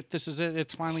 holy shit, this is it.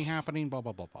 It's finally happening. Blah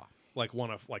blah blah blah. Like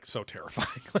so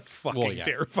terrifying, like fucking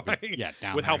terrifying. Yeah,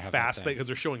 down with there how fast because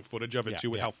they're showing footage of it too,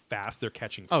 with how fast they're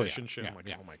catching fish and shit. I'm like,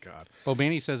 oh my god.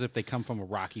 Bobani says if they come from a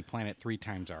rocky planet 3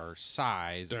 times our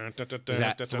size, is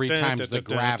that 3 times the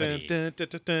gravity?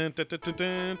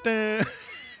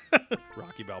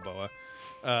 Rocky Balboa.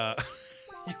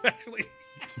 You actually.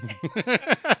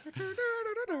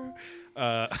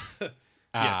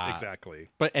 Yes, exactly.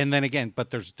 But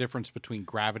there's difference between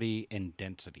gravity and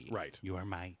density. Right. You are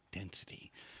my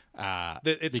density.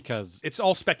 Because it's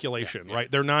all speculation, right?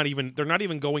 They're not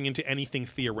even going into anything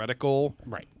theoretical.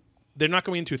 Right. They're not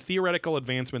going into theoretical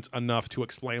advancements enough to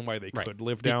explain why they could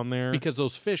live down there. Because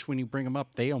those fish, when you bring them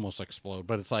up, they almost explode.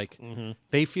 But it's like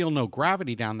they feel no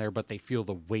gravity down there, but they feel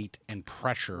the weight and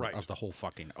pressure of the whole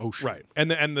fucking ocean. Right.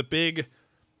 And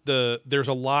there's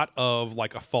a lot of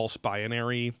like a false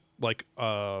binary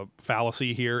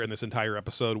fallacy here in this entire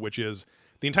episode, which is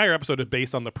the entire episode is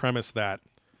based on the premise that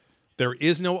there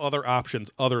is no other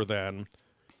options other than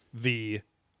the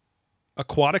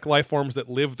aquatic life forms that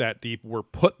live that deep were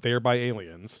put there by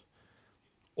aliens,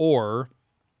 or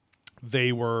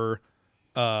they were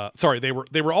they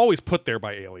were always put there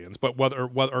by aliens, but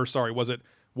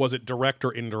was it direct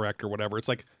or indirect or whatever? It's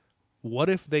like, what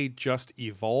if they just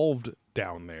evolved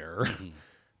down there?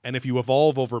 And if you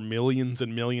evolve over millions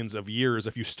and millions of years,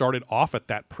 if you started off at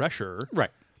that pressure,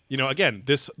 right? Again,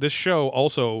 this show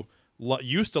also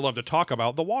used to love to talk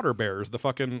about the water bears, the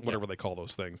fucking whatever they call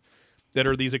those things, that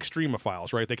are these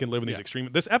extremophiles, right? They can live in these extreme.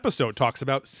 This episode talks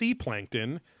about sea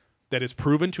plankton that is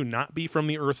proven to not be from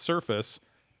the Earth's surface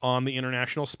on the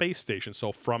International Space Station,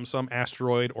 so from some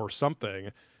asteroid or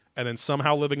something, and then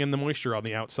somehow living in the moisture on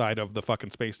the outside of the fucking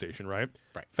space station, right?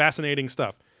 Right. Fascinating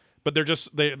stuff. But it's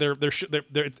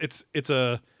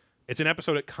an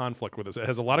episode at conflict with us. It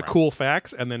has a lot of cool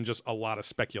facts and then just a lot of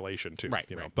speculation too. Right.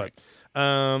 But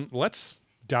let's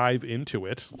dive into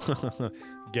it.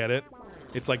 Get it?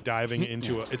 It's like diving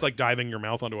into it's like diving your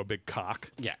mouth onto a big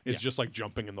cock. Yeah. It's just like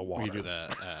jumping in the water. You do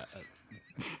the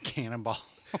cannonball.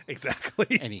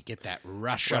 Exactly. And you get that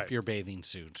rush up your bathing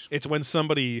suit. It's when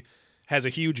somebody has a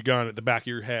huge gun at the back of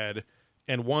your head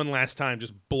and one last time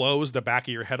just blows the back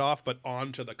of your head off, but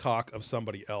onto the cock of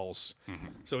somebody else. Mm-hmm.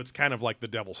 So it's kind of like the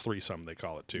devil's threesome, they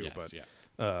call it too. Yes, but yeah.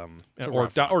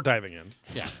 or diving in.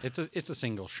 Yeah, it's a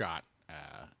single shot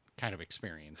kind of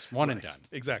experience. One and done.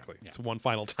 Exactly. Yeah. It's one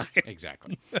final time.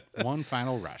 Exactly. One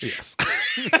final rush. Yes.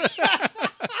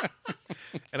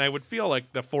 And I would feel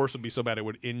like the force would be so bad it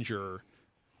would injure.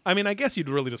 I mean, I guess you'd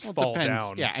really just fall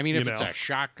down. Yeah, I mean, if it's a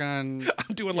shotgun.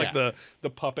 I'm doing like the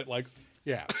puppet, like.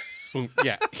 Yeah.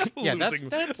 Yeah. Yeah, that's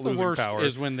the worst power.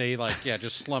 Is when they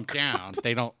just slump down.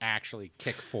 They don't actually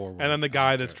kick forward. And then the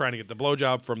guy that's trying to get the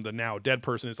blowjob from the now dead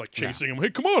person is like chasing him. Hey,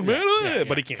 come on, man.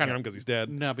 But he can't hear him because he's dead.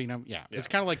 Yeah. It's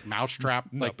kind of like Mousetrap,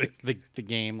 like the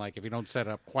game. Like if you don't set it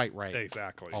up quite right,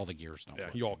 exactly, all the gears don't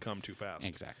work. You all come too fast.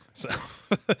 Exactly. So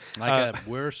like a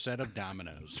worse set of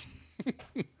dominoes.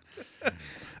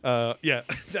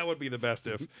 That would be the best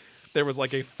if there was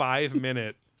like a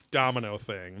 5-minute domino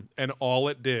thing, and all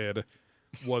it did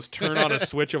was turn on a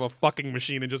switch of a fucking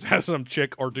machine and just have some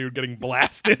chick or dude getting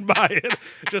blasted by it,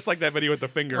 just like that video with the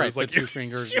fingers, right, like the 2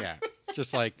 fingers,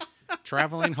 just like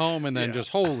traveling home and then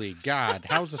just holy God,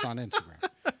 how's this on Instagram?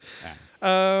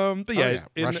 But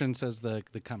Russian says the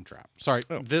cum trap. Sorry,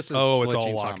 this is it's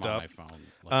all locked on up. my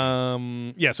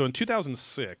phone. So in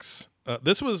 2006,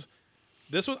 this was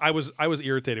I was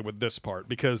irritated with this part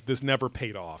because this never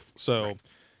paid off. So. Right.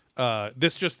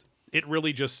 It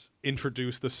really just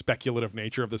introduced the speculative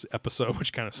nature of this episode,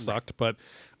 which kind of sucked. But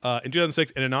in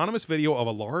 2006, an anonymous video of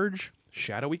a large,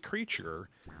 shadowy creature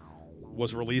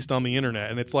was released on the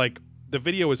internet. And it's like, the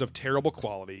video is of terrible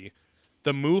quality.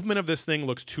 The movement of this thing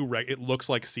looks it looks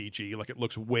like CG. Like, it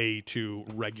looks way too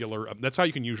regular. That's how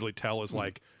you can usually tell is,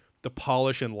 like, the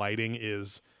polish and lighting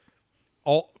is...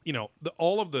 all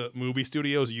of the movie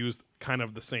studios use kind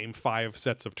of the same 5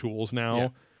 sets of tools now. Yeah.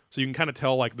 So you can kind of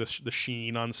tell like the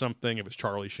sheen on something if it's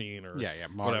Charlie Sheen or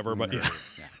whatever. But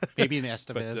maybe an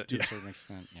Estevez to a certain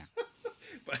extent.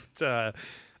 Yeah.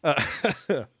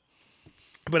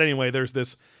 But anyway, there's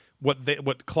this what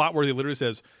Clotworthy literally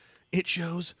says. It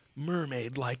shows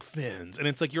mermaid-like fins, and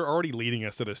it's like you're already leading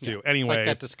us to this too. Anyway, it's like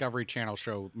that Discovery Channel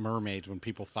show Mermaids when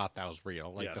people thought that was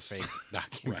real, like the fake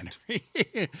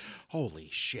documentary. Holy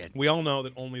shit! We all know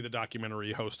that only the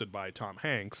documentary hosted by Tom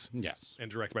Hanks,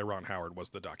 and directed by Ron Howard was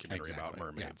the documentary about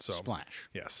mermaids. So Splash,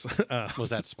 yes, was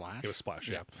that Splash? It was Splash,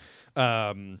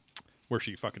 where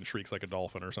she fucking shrieks like a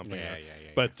dolphin or something.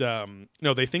 But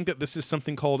no, they think that this is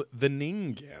something called the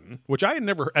Ningen, which I had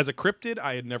never, as a cryptid,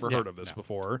 I had never heard of this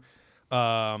before.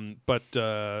 And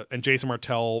Jason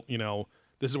Martell,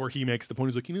 this is where he makes the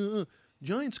point. He's like,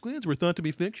 giant squids were thought to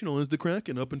be fictional as the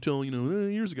Kraken up until,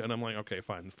 years ago. And I'm like, okay,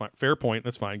 fine. Fair point.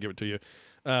 That's fine. Give it to you.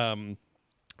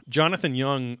 Jonathan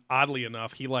Young, oddly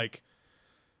enough, he like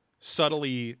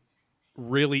subtly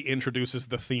really introduces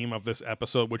the theme of this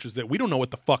episode, which is that we don't know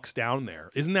what the fuck's down there.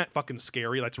 Isn't that fucking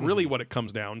scary? That's really what it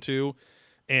comes down to.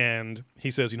 And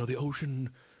he says, the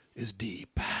ocean is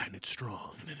deep and it's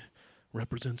strong and it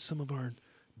represents some of our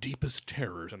deepest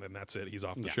terrors, and then that's it. He's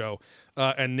off the show.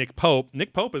 And Nick Pope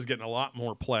is getting a lot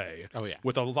more play. Oh yeah,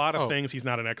 with a lot of things he's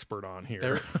not an expert on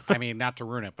here. I mean, not to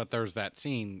ruin it, but there's that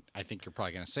scene. I think you're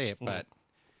probably going to say it, but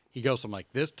he goes from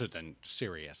like this to then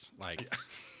serious. Like,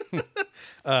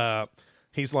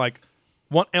 he's like,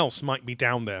 "What else might be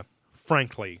down there?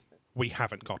 Frankly, we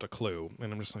haven't got a clue."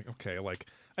 And I'm just like, okay, like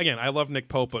again, I love Nick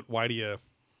Pope, but why do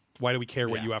we care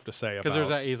what you have to say about?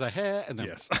 Because he's like, hey, and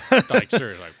then like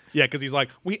seriously, because he's like,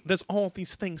 there's all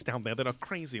these things down there that are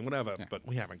crazy and whatever, but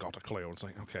we haven't got a clue. It's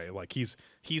like, okay, like he's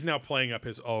now playing up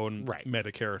his own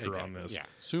meta character on this. Yeah,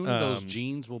 soon those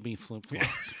jeans will be flip-flopped.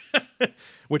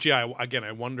 Which I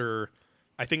wonder.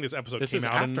 I think this episode came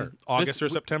out in August or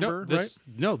September, right?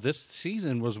 No, this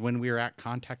season was when we were at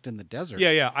Contact in the Desert.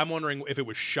 Yeah. I'm wondering if it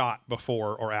was shot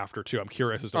before or after too. I'm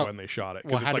curious as to when they shot it.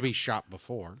 Well, it had to be shot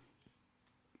before.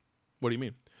 What do you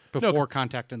mean? Before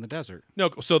Contact in the Desert. No,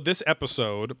 so this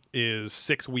episode is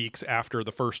 6 weeks after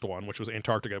the first one, which was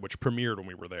Antarctica, which premiered when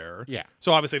we were there. Yeah.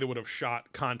 So obviously they would have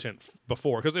shot content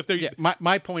before, because if they,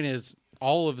 my point is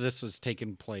all of this has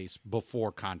taken place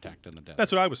before Contact in the Desert.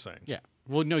 That's what I was saying. Yeah.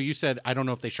 Well, no, you said I don't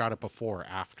know if they shot it before or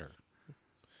after.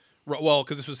 Well,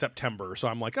 because this was September, so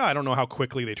I'm like, I don't know how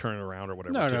quickly they turn it around or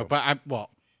whatever. No, but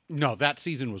no, that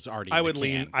season was already. I would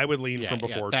lean from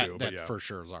before too. That for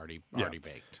sure is already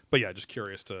baked. But yeah, just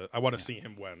curious I want to see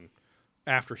him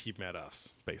after he met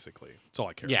us. Basically, that's all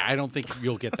I care. Yeah, about. I don't think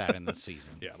you'll get that in this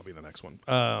season. Yeah, it'll be the next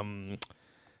one.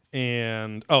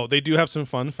 And they do have some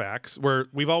fun facts where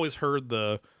we've always heard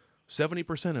the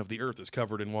 70% of the Earth is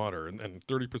covered in water and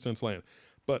 30% is land,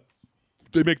 but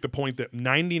they make the point that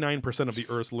 99% of the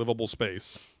Earth's livable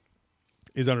space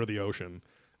is under the ocean,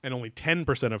 and only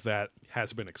 10% of that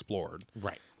has been explored.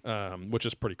 Right. Which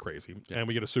is pretty crazy. Yeah. And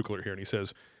we get a Sukler here, and he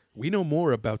says, "We know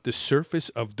more about the surface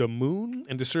of the moon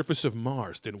and the surface of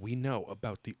Mars than we know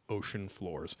about the ocean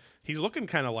floors." He's looking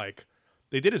kind of like,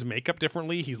 they did his makeup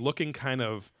differently. He's looking kind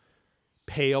of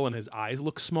pale, and his eyes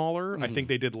look smaller. I think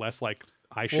they did less like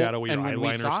eyeshadowy or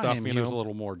eyeliner stuff. He was a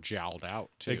little more jowled out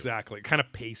too. Exactly, kind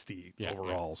of pasty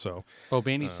overall. Yeah. So,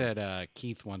 Bobaney said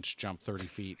Keith once jumped 30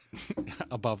 feet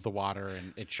above the water,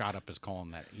 and it shot up his colon.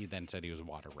 That he then said he was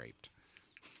water raped.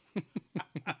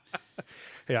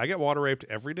 Hey, I get water raped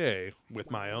every day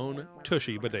with my own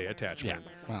Tushy bidet attachment.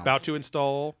 Yeah. Well, about to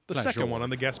install the second one on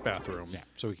the guest bathroom. Yeah,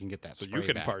 so we can get that. So you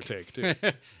can back. Partake too.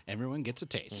 Everyone gets a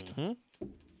taste. Mm-hmm.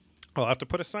 I'll have to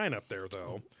put a sign up there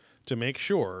though to make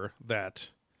sure that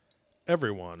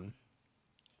everyone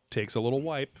takes a little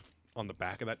wipe on the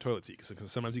back of that toilet seat, because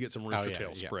sometimes you get some rooster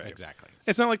tail spray. Exactly.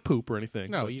 It's not like poop or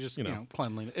anything. No, you just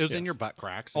cleanliness. It was in your butt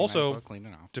cracks. So also, well clean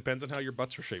it off. Depends on how your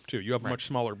butts are shaped too. You have a much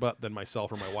smaller butt than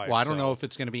myself or my wife. Well, I don't know if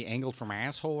it's going to be angled from my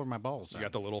asshole or my balls. You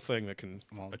got the little thing that can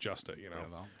adjust it.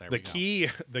 The key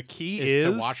is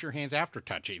to wash your hands after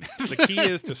touching. The key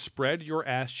is to spread your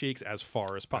ass cheeks as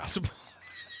far as possible.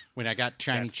 When I got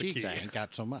shiny cheeks, I ain't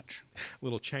got so much.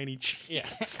 Little shiny cheeks. Yeah,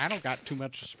 I don't got too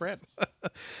much to spread.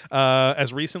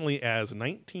 As recently as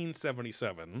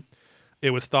 1977, it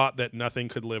was thought that nothing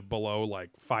could live below like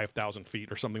 5,000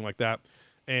 feet or something like that.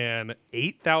 And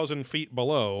 8,000 feet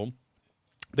below,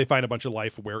 they find a bunch of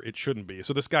life where it shouldn't be.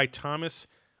 So this guy, Thomas,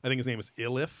 I think his name is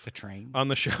Iliffe. The train. On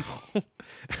the show.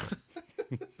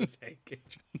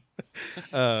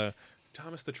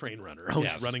 Thomas the Train Runner.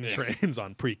 Running trains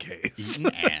on pre-Ks.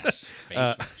 Eating ass.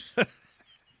 Face first.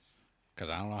 Because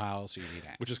I don't know how else you eat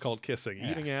ass. Which is called kissing.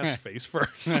 Eating ass face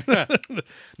first.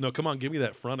 No, come on. Give me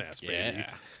that front ass, baby.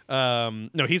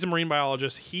 No, he's a marine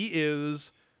biologist. He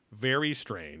is very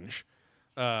strange.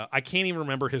 I can't even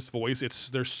remember his voice.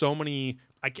 There's so many.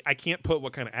 I can't put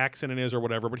what kind of accent it is or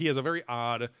whatever, but he has a very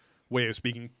odd way of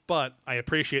speaking. But I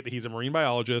appreciate that he's a marine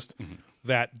biologist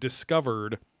that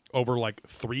discovered over like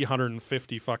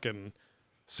 350 fucking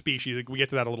species. We get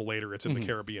to that a little later. It's in the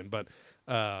Caribbean, but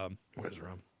what is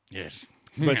wrong? Yes.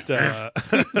 But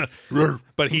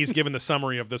he's given the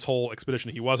summary of this whole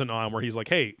expedition he wasn't on, where he's like,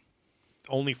 hey,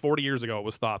 only 40 years ago it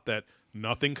was thought that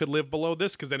nothing could live below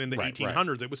this, because then in the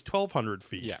 1800s it was 1,200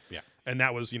 feet. Yeah. And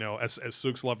that was, as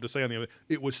Sooks loved to say on the other,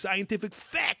 it was scientific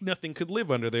fact nothing could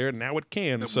live under there, and now it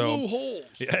can. The blue holes.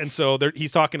 Yeah, and so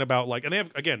he's talking about and they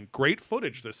have, again, great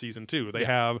footage this season too. They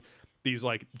have these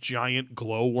like giant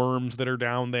glowworms that are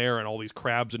down there, and all these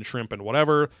crabs and shrimp and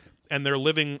whatever, and they're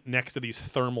living next to these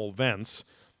thermal vents,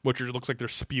 which looks like they're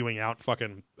spewing out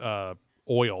fucking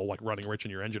oil, like running rich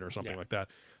in your engine or something like that.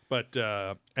 But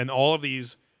and all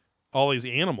these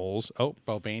animals. Oh,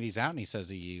 Bo Bandy's out, and he says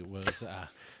he was.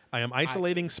 I am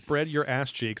isolating spread your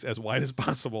ass cheeks as wide as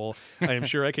possible. I am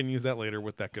sure I can use that later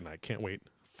with that good night. Can't wait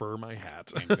for my hat.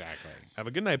 Exactly. Have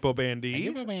a good night, Bo Bandy. Thank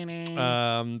you, Bo Bandy.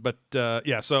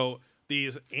 So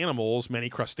these animals, many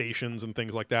crustaceans and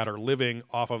things like that, are living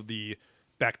off of the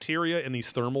bacteria in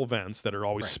these thermal vents that are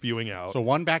always spewing out. So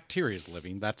one, bacteria is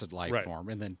living. That's a life form.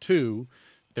 And then two,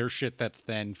 there's shit that's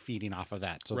then feeding off of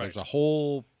that. So there's a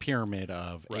whole pyramid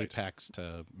of apex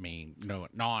to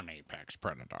non-apex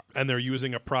predator. And they're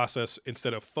using a process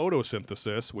instead of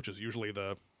photosynthesis, which is usually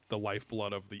the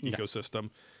lifeblood of the ecosystem.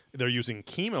 They're using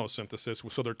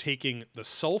chemosynthesis, so they're taking the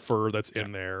sulfur that's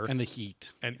in there and the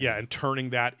heat, and turning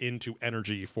that into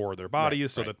energy for their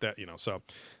bodies, and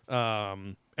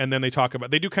then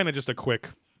they do kind of just a quick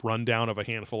rundown of a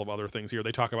handful of other things here.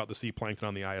 They talk about the sea plankton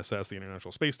on the ISS, the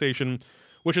International Space Station,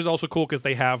 which is also cool because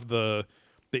they have the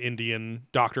Indian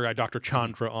Dr.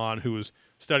 Chandra on, who's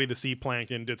studied the sea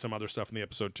plankton, did some other stuff in the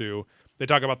episode too. They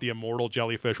talk about the immortal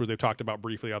jellyfish, which they've talked about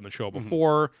briefly on the show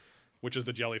before, which is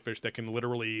the jellyfish that can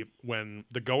literally, when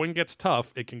the going gets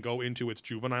tough, it can go into its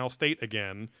juvenile state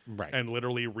again and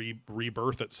literally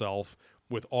rebirth itself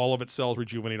with all of its cells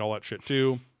rejuvenate, all that shit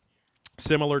too.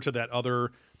 Similar to the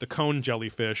cone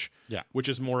jellyfish, which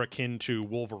is more akin to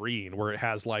Wolverine, where it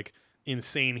has like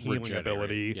insane healing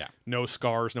ability, no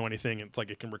scars, no anything. It's like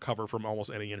it can recover from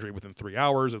almost any injury within 3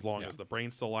 hours as long as the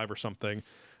brain's still alive or something.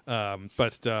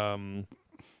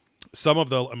 Some of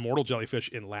the immortal jellyfish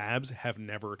in labs have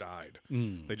never died.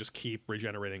 They just keep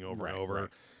regenerating over and over.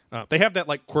 They have that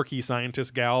like quirky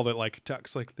scientist gal that like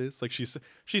talks like this. Like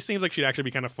she seems like she'd actually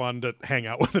be kind of fun to hang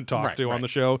out with and talk to on the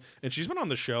show. And she's been on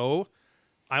the show,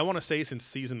 I want to say, since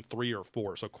season 3 or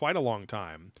 4, so quite a long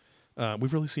time.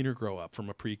 We've really seen her grow up from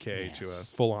a pre-K to a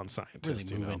full-on scientist.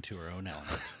 Really move into her own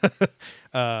element.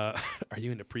 Are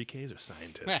you into pre-Ks or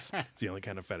scientists? It's the only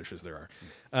kind of fetishes there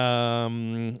are.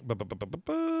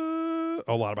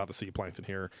 A lot about the sea plankton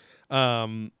here.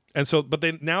 And so,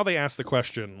 but now they ask the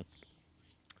question,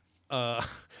 not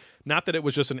that it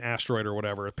was just an asteroid or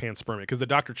whatever, panspermia, because the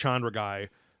Dr. Chandra guy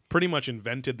pretty much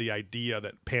invented the idea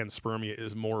that panspermia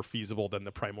is more feasible than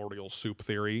the primordial soup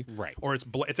theory. Right. Or it's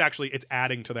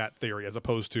adding to that theory as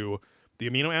opposed to the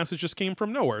amino acids just came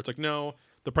from nowhere. It's like, no,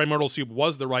 the primordial soup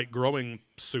was the right growing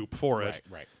soup for it.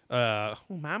 Right. Oh,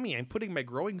 mommy, I'm putting my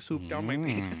growing soup down my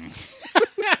pants.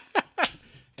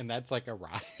 And that's like a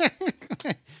rock.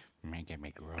 Making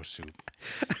me grow soup.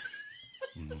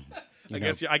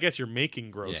 I guess you're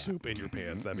making grow soup in your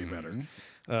pants. That'd be better.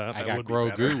 I got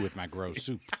Grogu with my grow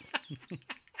soup.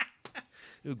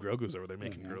 Ooh, Grogu's over there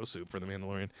making grow soup for the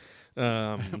Mandalorian.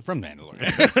 From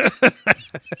Mandalorian.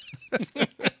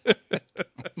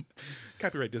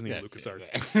 Copyright Disney and Yes, LucasArts.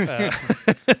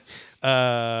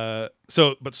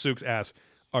 But Sooks asks,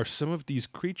 are some of these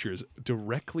creatures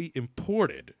directly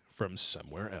imported from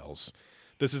somewhere else?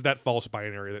 This is that false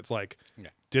binary that's like,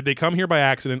 did they come here by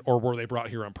accident or were they brought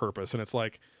here on purpose? And it's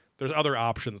like, there's other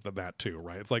options than that too,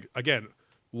 right? It's like, again,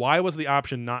 why was the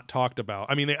option not talked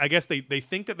about? I mean, I guess they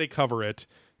think that they cover it.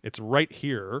 It's right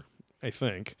here, I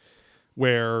think,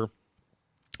 where,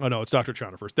 oh no, it's Dr.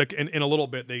 Chandra first. In a little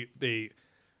bit, they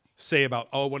say about,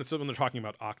 when they're talking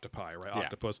about octopi, right? Yeah.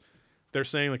 Octopus. They're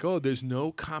saying like, oh, there's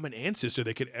no common ancestor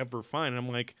they could ever find. And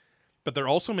I'm like, but they're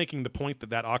also making the point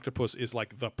that octopus is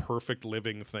like the perfect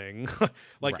living thing.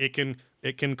 Like it can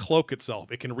cloak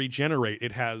itself. It can regenerate.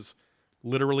 It has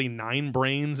literally 9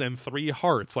 brains and 3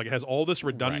 hearts. Like it has all this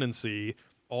redundancy,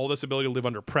 all this ability to live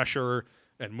under pressure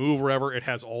and move wherever. It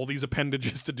has all these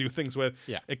appendages to do things with.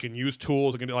 Yeah. It can use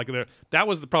tools. It can do like that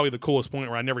was probably the coolest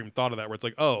point where I never even thought of that, where it's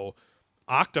like, oh,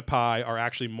 octopi are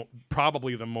actually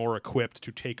probably the more equipped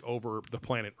to take over the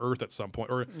planet Earth at some point,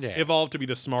 or evolve to be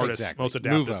the smartest, most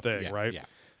adaptive thing, right? Yeah.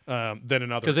 Than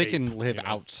another, because they can live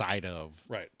outside of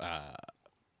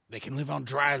They can live on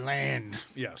dry land.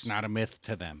 Yes. It's not a myth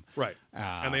to them. Right.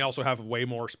 And they also have way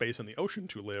more space in the ocean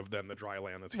to live than the dry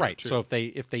land that's here right. too. So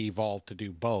if they evolve to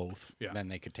do both, then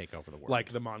they could take over the world.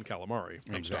 Like the Mon Calamari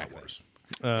from Star Wars.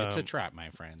 It's a trap, my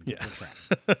friend. Yeah. It's a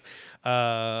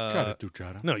trap.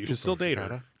 Chara. No, you should still date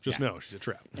her. Just know she's a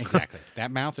trap. Exactly.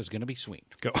 That mouth is going to be sweet.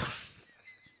 Go.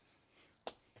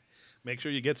 Make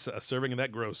sure you get a serving of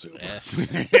that gross soup. Yes.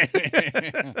 I'm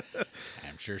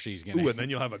sure she's going to. to. Ooh, and then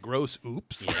you'll have a gross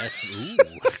oops. Yes. Ooh.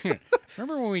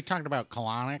 Remember when we talked about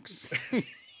colonics?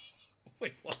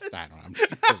 Wait, what? I don't know.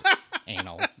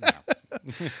 Anal.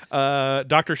 No.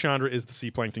 Dr. Chandra is the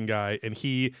sea plankton guy, and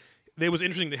it was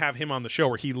interesting to have him on the show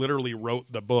where he literally wrote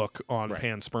the book on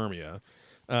panspermia.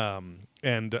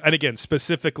 And again,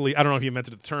 specifically, I don't know if he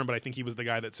invented the term, but I think he was the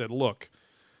guy that said, look,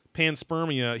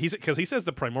 panspermia, because he says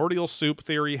the primordial soup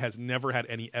theory has never had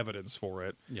any evidence for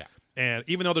it. Yeah. And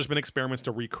even though there's been experiments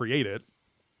to recreate it,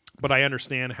 but I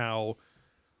understand how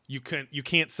you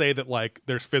can't say that like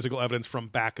there's physical evidence from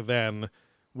back then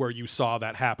where you saw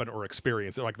that happen or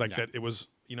experience it, like that it was,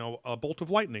 a bolt of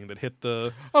lightning that hit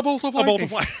a bolt of lightning.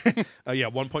 1.21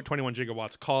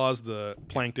 gigawatts caused the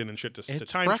plankton and shit to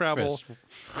time travel.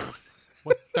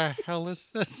 What the hell is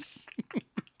this?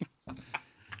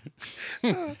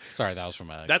 Sorry, that was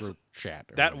from a group chat.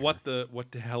 What the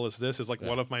hell is this is like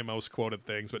one of my most quoted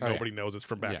things, but nobody knows it's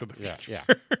from Back to the Future. Yeah.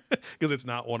 Because it's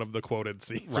not one of the quoted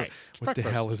scenes. Right. What the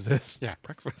hell is this? Yeah.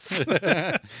 Breakfast.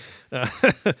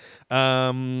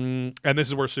 And this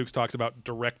is where Sooks talks about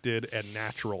directed and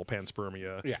natural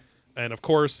panspermia. Yeah. And of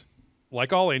course,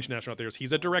 like all ancient astronaut theories,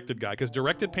 he's a directed guy because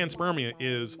directed panspermia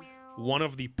is one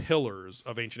of the pillars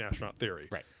of ancient astronaut theory.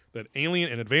 Right. That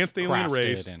an advanced alien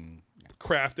race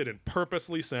crafted and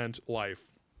purposely sent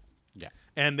life. Yeah.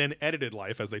 And then edited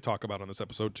life, as they talk about on this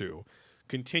episode too.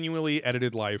 Continually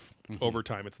edited life over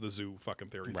time. It's the zoo fucking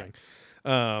theory thing.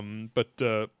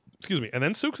 Excuse me. And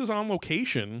then Sooks is on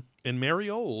location in merry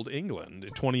old England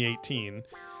in 2018.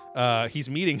 He's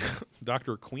meeting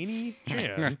Dr. Queenie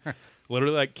Chan.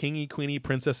 Literally like kingy, queenie,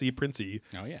 princessy, princey.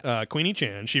 Oh, yes. Queenie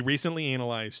Chan. She recently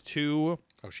analyzed two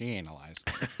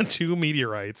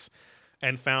meteorites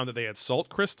and found that they had salt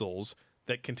crystals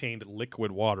that contained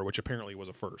liquid water, which apparently was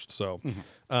a first. So,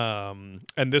 and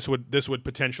this would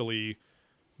potentially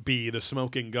be the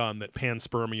smoking gun that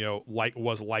panspermia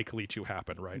was likely to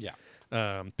happen, right? Yeah.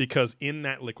 Because in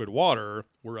that liquid water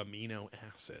were amino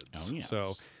acids. Oh, yes.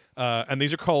 So, and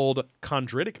these are called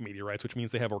chondritic meteorites, which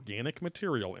means they have organic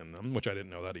material in them, which I didn't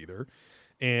know that either.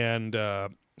 And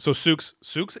so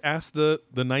Sooks asked the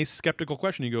nice skeptical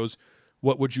question. He goes,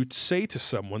 what would you say to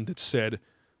someone that said,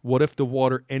 what if the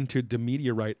water entered the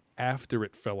meteorite after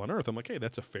it fell on Earth? I'm like, hey,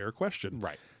 that's a fair question.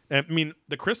 Right. And, I mean,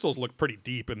 the crystals look pretty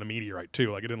deep in the meteorite,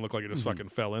 too. Like, it didn't look like it just fucking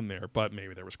fell in there, but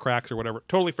maybe there was cracks or whatever.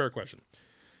 Totally fair question.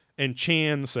 And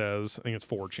Chan says, I think it's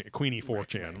 4chan, Queenie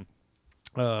 4chan.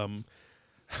 Right.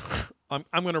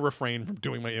 I'm going to refrain from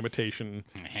doing my imitation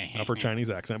of her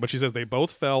Chinese accent, but she says they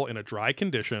both fell in a dry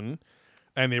condition,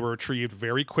 and they were retrieved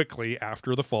very quickly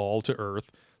after the fall to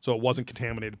Earth, so it wasn't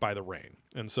contaminated by the rain.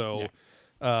 And so...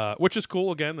 which is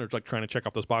cool. Again, they're like trying to check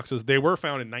off those boxes. They were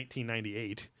found in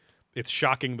 1998. It's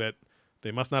shocking that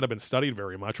they must not have been studied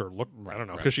very much, or look, I don't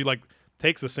know, because she like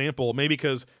takes the sample, maybe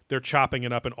because they're chopping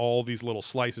it up in all these little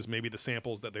slices. Maybe the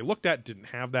samples that they looked at didn't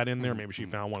have that in there. Maybe she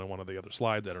found one in one of the other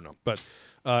slides. I don't know. But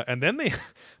and then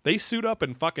they suit up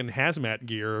in fucking hazmat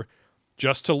gear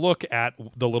just to look at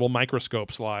the little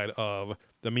microscope slide of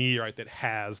the meteorite that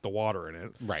has the water in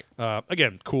it. Right.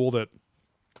 Again, cool that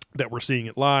we're seeing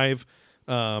it live.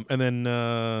 And then,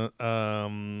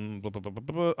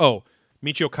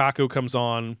 Michio Kaku comes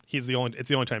on. It's the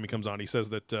only time he comes on. He says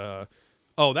that,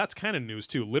 that's kind of news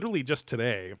too. Literally just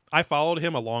today, I followed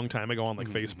him a long time ago on like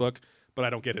Facebook, but I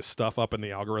don't get his stuff up in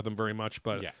the algorithm very much,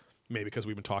 but maybe because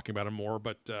we've been talking about him more,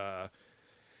 but,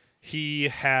 he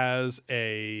has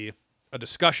a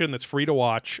discussion that's free to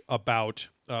watch about,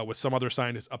 with some other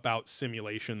scientists about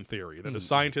simulation theory, that the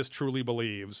scientist truly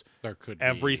believes there could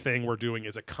everything we're doing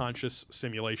is a conscious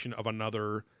simulation of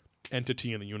another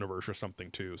entity in the universe or something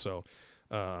too. So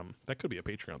that could be a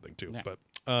Patreon thing too. Yeah. But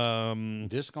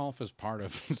disc golf is part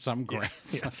of some grand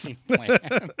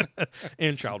plan.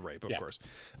 And child rape, of course,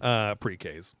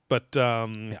 pre-Ks. But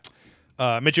Michio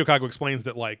Kaku explains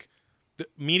that like the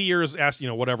meteors,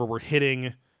 whatever, were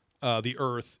hitting the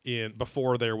Earth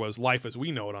before there was life as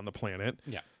we know it on the planet.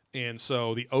 Yeah. And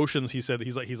so the oceans, he said,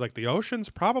 he's like the oceans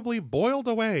probably boiled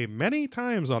away many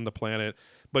times on the planet,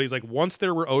 but he's like, once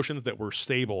there were oceans that were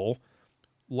stable,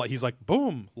 he's like,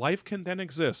 boom, life can then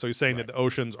exist. So he's saying that the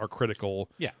oceans are critical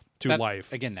to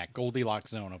life. Again, that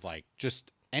Goldilocks zone of like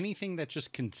just anything that's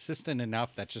just consistent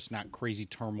enough, that's just not crazy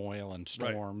turmoil and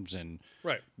storms and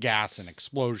gas and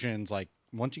explosions. Like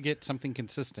once you get something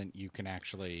consistent, you can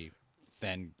actually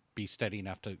then be steady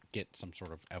enough to get some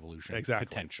sort of evolution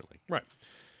potentially. Right.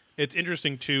 It's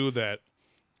interesting too that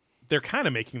they're kind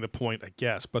of making the point, I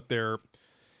guess, but the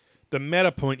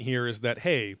meta point here is that,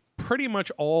 hey, pretty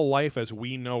much all life as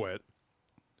we know it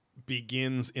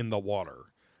begins in the water.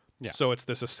 Yeah. So it's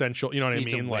this essential, you know what I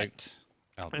mean? Like,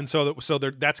 and so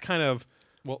that's kind of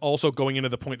also going into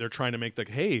the point they're trying to make, like,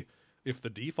 hey, if the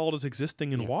default is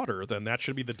existing in water, then that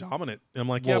should be the dominant. And I'm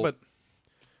like, but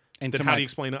and then how do you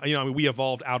explain it? We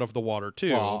evolved out of the water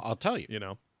too. Well, I'll tell you.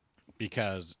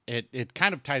 Because it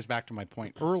kind of ties back to my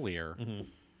point earlier. Mm-hmm.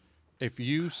 If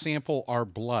you sample our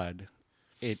blood,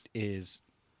 it is...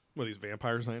 Well, these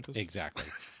vampire scientists? Exactly.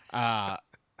 I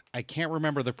can't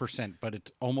remember the percent, but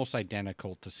it's almost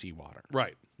identical to seawater.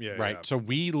 Right. Yeah. Right. Yeah. So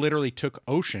we literally took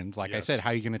oceans. Like I said, how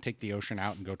are you going to take the ocean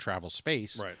out and go travel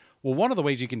space? Right. Well, one of the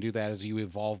ways you can do that is you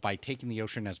evolve by taking the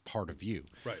ocean as part of you.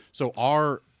 Right. So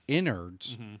our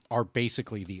innards are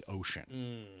basically the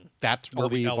ocean. That's where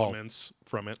we evolved. Elements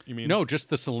from it, you mean? No, just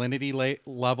the salinity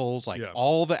levels, like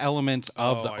all the elements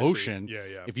of the ocean.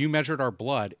 Yeah. If you measured our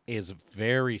blood, is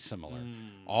very similar.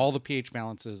 All the pH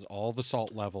balances, all the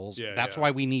salt levels. That's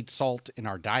why we need salt in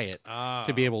our diet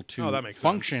to be able to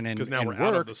function and now we're work,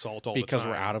 out of the salt all because the time.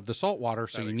 we're out of the salt water.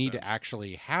 So you need to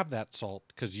actually have that salt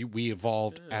because we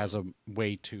evolved as a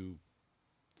way to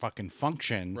fucking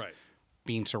function. Right.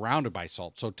 Being surrounded by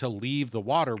salt. So to leave the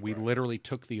water, we literally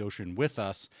took the ocean with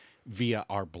us via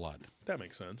our blood. That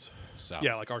makes sense. So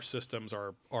yeah, like our systems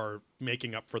are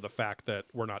making up for the fact that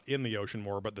we're not in the ocean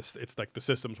more, but it's like the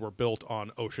systems were built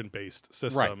on ocean-based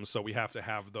systems, so we have to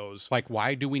have those. Like,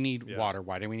 why do we need water?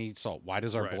 Why do we need salt? Why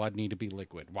does our blood need to be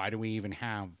liquid? Why do we even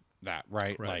have that,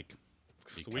 right? Like,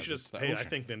 so we should just, I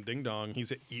think then Ding Dong,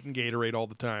 he's eating Gatorade all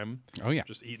the time. Oh, yeah.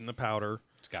 Just eating the powder.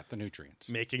 It's got the nutrients.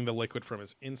 Making the liquid from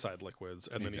his inside liquids,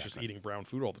 and then he's just eating brown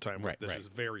food all the time. Right, This is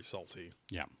very salty.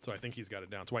 Yeah. So I think he's got it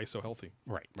down. That's why he's so healthy.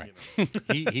 Right.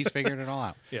 He's figured it all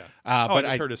out. Yeah. But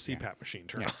I just heard his CPAP machine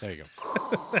turn on. There you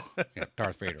go.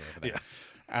 Darth Vader over there.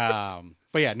 Yeah.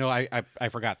 But yeah, no, I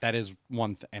forgot. That is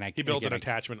one and he built an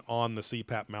attachment on the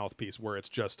CPAP mouthpiece where it's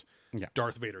just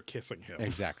Darth Vader kissing him.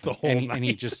 Exactly. The whole night. And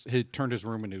he turned his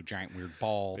room into a giant weird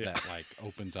ball that like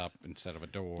opens up instead of a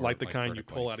door. Like the kind you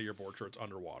pull out of your board shirts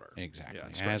underwater. Exactly.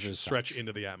 Yeah, stretch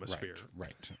into the atmosphere.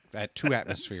 Right. At 2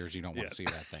 atmospheres, you don't want to see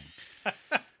that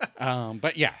thing.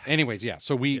 But yeah, anyways,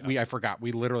 so I forgot.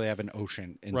 We literally have an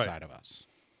ocean inside of us.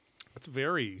 That's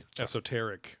very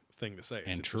esoteric thing to say. It's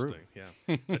And true. interesting.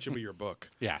 Yeah, that should be your book.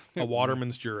 Yeah. A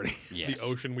Waterman's Journey. Yes. The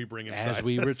ocean we bring inside As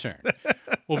we us. return.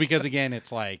 Well, because again,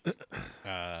 it's like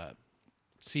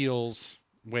seals,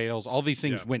 whales, all these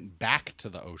things went back to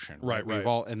the ocean. Right.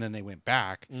 And then they went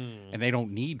back, and they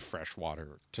don't need fresh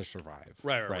water to survive.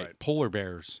 Right. Polar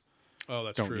bears Oh,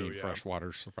 that's don't true. need Yeah. fresh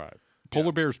water to survive.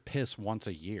 Polar bears piss once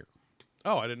a year.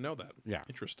 Oh, I didn't know that. Yeah.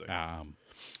 Interesting.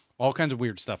 All kinds of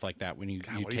weird stuff like that when you,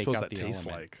 God, you what do you take suppose out that the tastes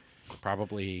element. like?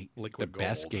 Probably Liquid the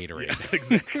best gold. Gatorade. Yeah,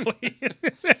 exactly.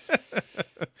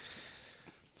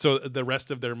 So the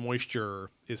rest of their moisture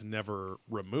is never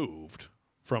removed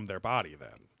from their body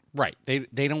then. Right.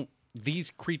 They don't.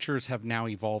 These creatures have now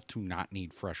evolved to not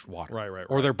need fresh water. Right.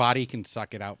 Or their body can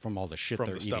suck it out from all the shit From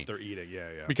they're the eating. stuff they're eating. Yeah.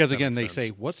 Because That again, they makes say,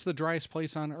 sense. what's the driest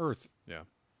place on Earth? Yeah.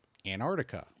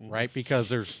 Antarctica, right? Because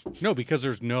there's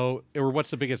no, or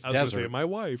what's the biggest I was going to desert? say my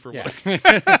wife or Yeah.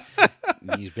 what?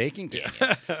 These baking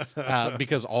canyons.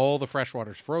 Because all the fresh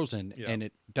water's frozen, and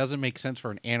it doesn't make sense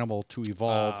for an animal to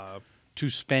evolve to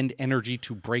spend energy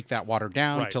to break that water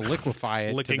down, Right. to liquefy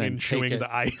it, Licking to then and chewing take it.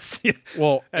 the ice.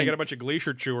 Well, I and- got a bunch of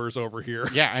glacier chewers over here.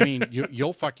 yeah, I mean,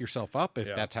 you'll fuck yourself up if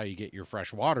Yeah. that's how you get your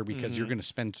fresh water, because you're going to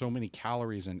spend so many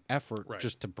calories and effort Right.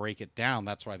 just to break it down.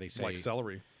 That's why they say Like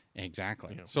celery.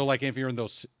 exactly. Yeah. So, like if you're in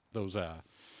those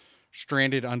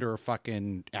stranded under a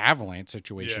fucking avalanche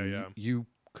situation, Yeah. you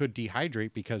could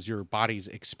dehydrate because your body's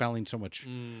expelling so much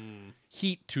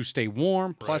heat to stay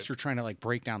warm. Plus, Right. you're trying to like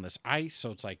break down this ice.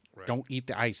 So it's like, Right. don't eat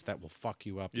the ice that will fuck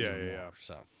you up. Yeah, even yeah, more. yeah.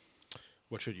 So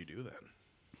What should you do then?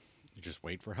 you just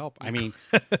wait for help. I mean,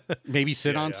 maybe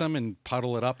sit on some and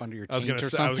puddle it up under your I was taint going or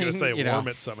to something. say you know? warm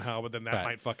it somehow, but then that But-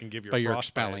 might fucking give you But a you're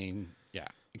frostbite. expelling,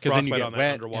 because then you Frostbite get on that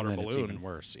wet, underwater and then it's balloon. even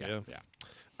worse. Yeah.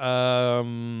 Yeah.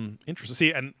 Interesting.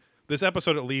 See, and this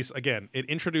episode, at least, again, it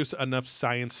introduced enough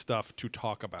science stuff to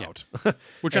talk about.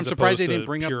 Which as I'm surprised they opposed didn't to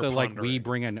bring up pure the like we pondering.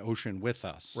 bring an ocean with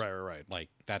us. Right. Like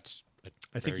that's a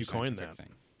I think very you coined scientific that.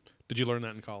 thing. Did you learn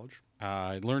that in college?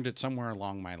 I learned it somewhere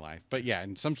along my life, but yeah,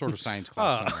 in some sort of science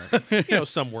class somewhere.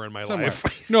 Somewhere in my Somewhere.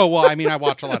 life. No, well, I mean, I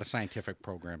watch a lot of scientific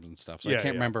programs and stuff, so I Yeah,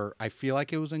 can't yeah. remember. I feel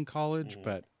like it was in college,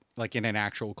 but like in an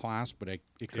actual class, but it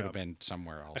could Yeah. have been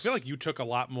somewhere else. I feel like you took a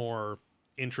lot more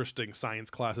interesting science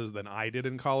classes than I did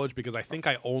in college because I think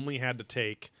I only had to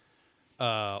take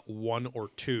 1 or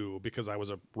 2 because I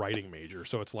was a writing major.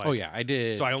 So it's like, oh yeah, I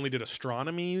did. So I only did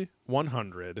astronomy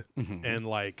 100 Mm-hmm. and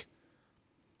like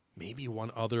maybe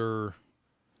one other.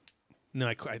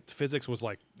 No, physics was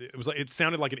like it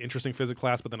sounded like an interesting physics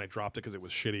class, but then I dropped it because it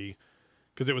was shitty.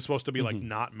 Because it was supposed to be like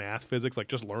not math physics, like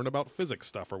just learn about physics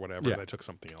stuff or whatever. Yeah. And I took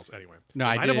something else anyway. No, it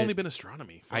I might have did- only been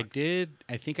astronomy. I Fuck. did.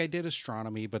 I think I did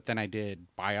astronomy, but then I did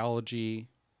biology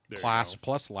There you class go.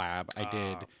 plus lab. I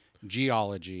did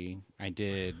geology. I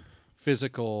did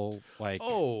physical, like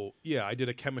Oh yeah, I did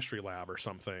a chemistry lab or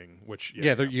something. Which you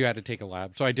had to take a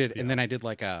lab. So I did, and then I did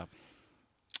like a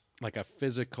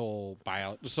physical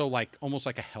bio, so like almost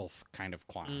like a health kind of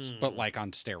class, but like on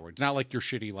steroids, not like your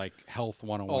shitty like health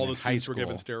 101 all in the high students were school.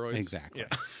 given steroids. Exactly.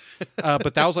 Yeah.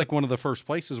 But that was like one of the first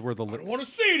places where the I don't want to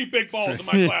see any big balls in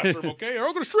my classroom. Okay, or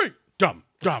I'm gonna streak. dumb.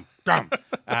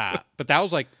 But that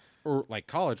was like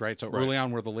college, right? So early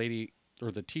on, where the lady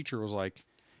or the teacher was like,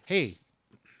 "Hey,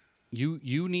 you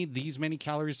need these many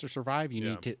calories to survive. You Yeah.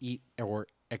 need to eat or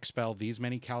expel these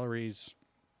many calories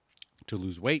to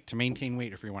lose weight, to maintain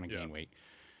weight, if you want to gain weight."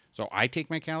 So I take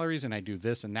my calories and I do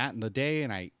this and that in the day,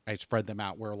 and I spread them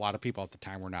out, where a lot of people at the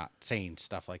time were not saying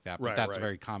stuff like that. But Right, that's right.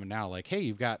 very common now. Like, hey,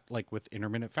 you've got like with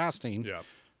intermittent fasting, Yeah.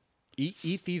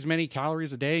 eat these many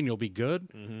calories a day and you'll be good.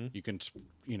 Mm-hmm. You can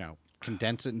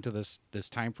condense it into this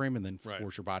time frame and then Right.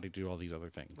 force your body to do all these other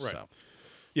things. Right. So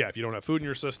Yeah, if you don't have food in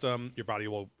your system, your body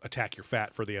will attack your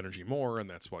fat for the energy more, and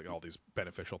that's why all these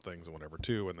beneficial things and whatever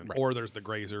too. And then, Right. or there's the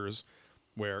grazers,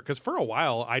 where because for a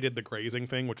while I did the grazing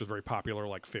thing, which was very popular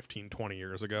like 15, 20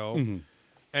 years ago,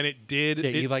 and it did. yeah,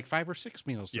 it, eat like 5 or 6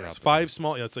 meals. Yes, throughout the 5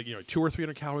 small. It's like 200 or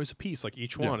 300 calories a piece, like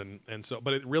each Yeah. one, and so.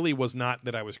 But it really was not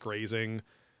that I was grazing.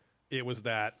 It was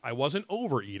that I wasn't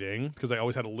overeating because I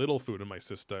always had a little food in my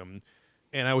system,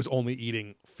 and I was only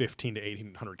eating 1,500 to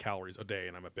 1,800 calories a day,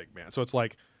 and I'm a big man. So it's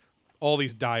like all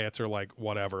these diets are like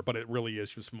whatever, but it really is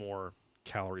just more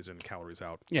calories in, calories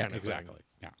out. Yeah, kind of thing. exactly.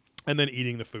 Yeah. And then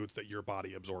eating the foods that your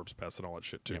body absorbs best and all that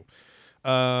shit too.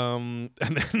 And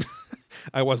then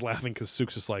I was laughing because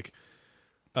Sook's just like,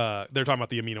 they're talking about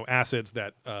the amino acids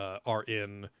that are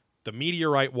in the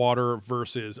meteorite water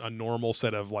versus a normal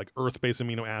set of like Earth-based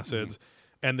amino acids.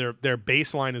 And their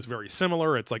baseline is very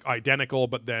similar. It's like identical,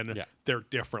 but then they're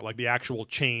different. Like the actual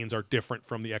chains are different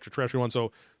from the extraterrestrial one.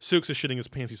 So Sook's is shitting his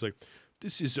pants. He's like,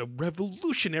 this is a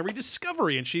revolutionary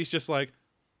discovery. And she's just like,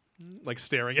 like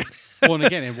staring at. Well, and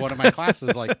again, in one of my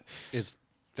classes, like,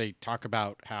 they talk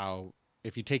about how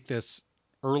if you take this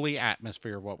early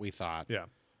atmosphere of what we thought, Yeah.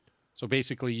 so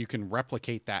basically you can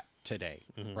replicate that today,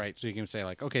 right? So you can say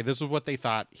like, okay, this is what they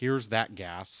thought. Here's that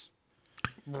gas.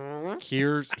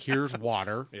 Here's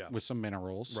water with some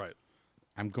minerals. Right.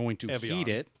 I'm going to Evian. heat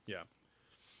it. Yeah.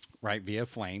 Right, via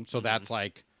flame. So that's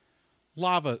like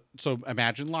lava. So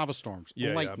imagine lava storms,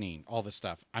 lightning, all this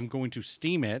stuff. I'm going to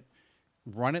steam it,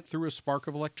 run it through a spark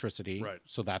of electricity. Right.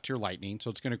 So that's your lightning.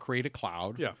 So it's going to create a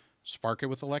cloud. Yeah. Spark it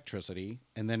with electricity,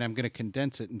 and then I'm going to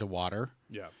condense it into water.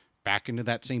 Yeah. Back into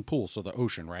that same pool, so the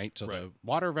ocean, right? So the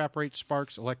water evaporates,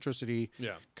 sparks, electricity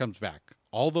comes back.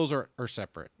 All those are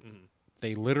separate.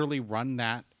 They literally run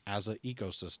that as an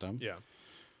ecosystem. Yeah.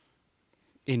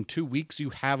 In 2 weeks, you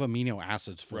have amino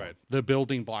acids for the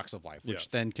building blocks of life,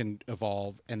 which then can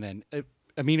evolve, and then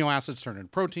amino acids turn into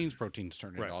proteins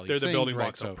turn into all these things. They're the building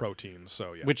blocks so, of proteins,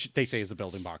 so yeah. Which they say is the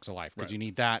building blocks of life, because you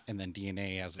need that, and then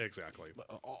DNA as exactly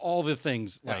all the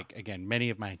things. Like again, many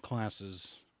of my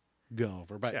classes go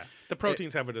over, but the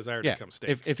proteins have a desire to become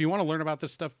steak. If you want to learn about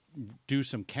this stuff, do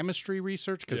some chemistry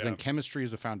research, because then chemistry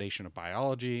is the foundation of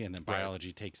biology, and then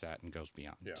biology takes that and goes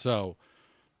beyond. So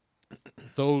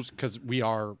those, because we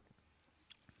are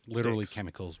literally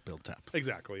chemicals built up.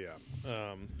 Exactly,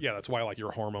 yeah. That's why like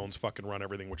your hormones fucking run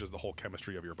everything, which is the whole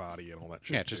chemistry of your body and all that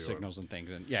shit. Yeah, just signals and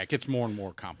things, and it gets more and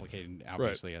more complicated,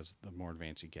 obviously, as the more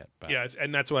advanced you get. But. Yeah,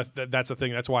 and that's what that's the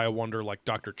thing. That's why I wonder, like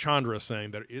Dr. Chandra is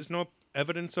saying, there is no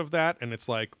evidence of that, and it's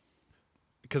like,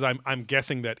 because I'm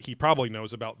guessing that he probably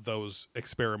knows about those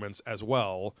experiments as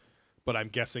well, but I'm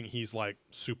guessing he's like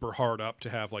super hard up to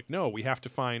have like, no, we have to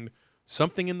find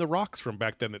something in the rocks from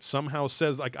back then that somehow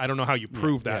says, like, I don't know how you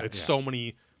prove that. It's so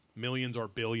many millions or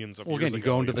billions of years again, you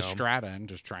ago, go into the strata and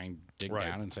just try and dig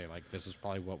down and say, like, this is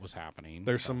probably what was happening.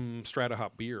 There's some Strata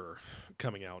Hop beer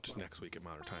coming out next week at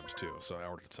Modern Times, too, so I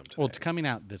ordered some today. Well, it's coming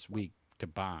out this week to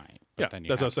buy. But then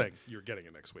that's what I was saying. You're getting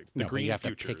it next week. The Green you have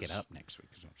Futures. to pick it up next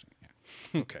week. Is what I'm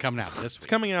saying. Okay. Coming out this week. It's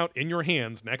coming out in your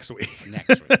hands next week.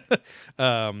 Next week.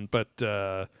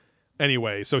 But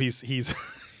anyway, so he's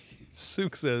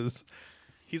Sook says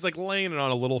he's like laying it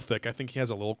on a little thick. I think he has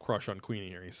a little crush on Queenie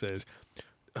here. He says,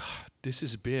 "This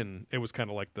has been." It was kind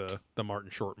of like the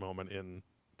Martin Short moment in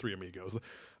Three Amigos.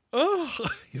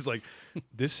 He's like,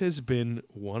 "This has been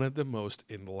one of the most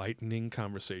enlightening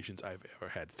conversations I've ever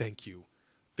had. Thank you."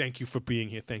 Thank you for being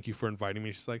here. Thank you for inviting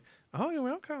me. She's like, oh, you're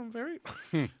welcome.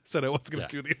 Said I was going to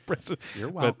do the impression. You're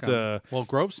welcome. Well,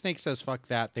 Grove Snake says, fuck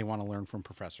that. They want to learn from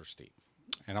Professor Steve.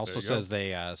 And also says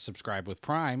they subscribe with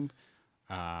Prime.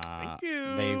 Thank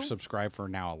you. They've subscribed for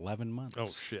now 11 months. Oh,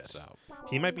 shit. So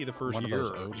he might be the first one of those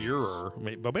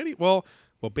OGs. Well,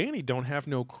 Banny don't have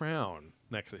no crown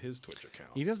next to his Twitch account.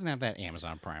 He doesn't have that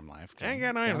Amazon Prime Life. I ain't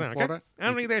got no Amazon. I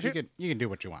don't need that shit. You can do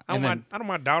what you want. I don't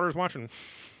want daughters watching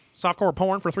softcore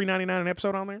porn for $3.99 an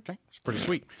episode on there. Okay, it's pretty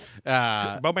sweet.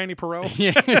 Bo Bandy Perot.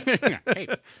 Hey,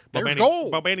 there's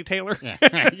gold. Bo Bandy Taylor. Yeah,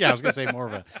 I was gonna say more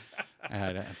of a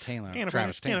Taylor.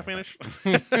 Travis Taylor. Can I finish?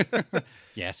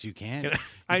 Yes, you can. You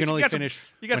can only finish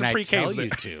you got when some I tell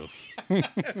pre-Ks you to.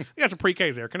 You got some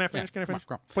pre-Ks there. Can I finish? Yeah, Can I finish?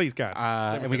 come on. Please, God.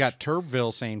 And we got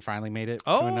Turbville saying finally made it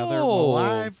to another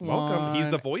live welcome. one. He's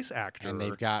the voice actor. And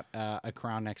they've got a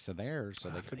crown next to theirs, so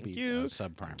they could be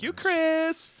subprime. Thank you,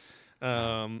 Chris.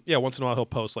 Once in a while he'll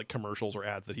post like commercials or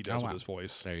ads that he does with his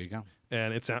voice. There you go.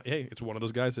 And it's one of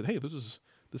those guys that, hey,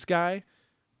 this guy,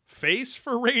 face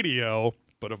for radio,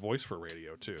 but a voice for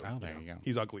radio too. Oh, there you go.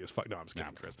 He's ugly as fuck. No, I'm just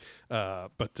kidding, Chris.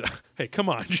 Hey, come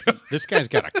on, Joe. This guy's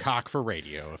got a cock for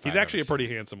radio. He's actually a pretty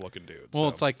handsome looking dude. Well, so.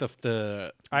 it's like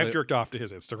the I've jerked off to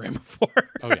his Instagram before.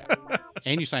 Oh yeah,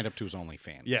 and you signed up to his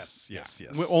OnlyFans. Yes.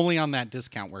 We're only on that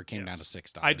discount where it came down to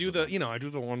 $6. I do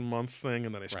the 1 month thing,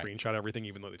 and then I screenshot everything,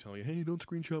 even though they tell you, hey, don't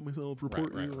screenshot myself.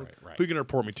 Report me. Right. Who are you gonna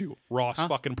report me to? Ross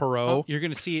fucking Perot. Oh, you're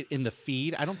gonna see it in the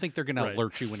feed. I don't think they're gonna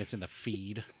alert you when it's in the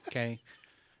feed. Okay.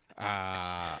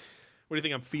 What do you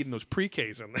think I'm feeding those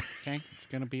pre-Ks in there? Okay, it's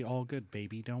gonna be all good,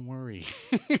 baby. Don't worry.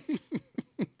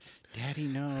 Daddy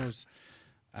knows.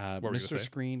 Mr.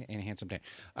 Screen and Handsome Dan.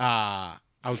 I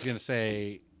was gonna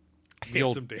say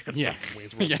Handsome Dan. Yeah.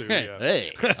 Wayne's World 2,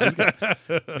 Hey.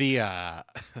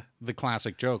 The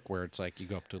classic joke where it's like you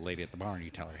go up to a lady at the bar and you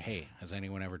tell her, "Hey, has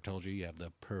anyone ever told you have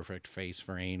the perfect face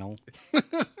for anal?"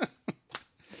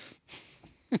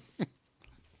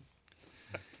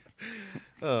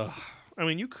 I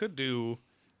mean, you could do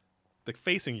the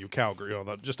facing you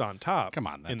cowgirl just on top. Come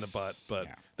on, in the butt, but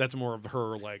that's more of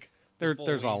her like.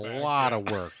 There's a lot of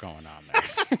work going on there.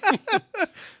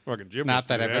 Fucking gymnast. Not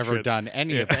that I've ever done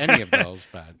any of those,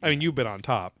 but I mean, you've been on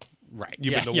top. Right.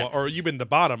 You've been or you've been the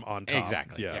bottom on top.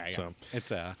 Exactly. Yeah. So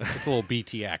it's a little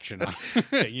BT action.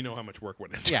 yeah, you know how much work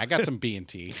went into. Yeah, I got some B and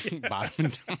T bottom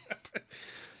and top.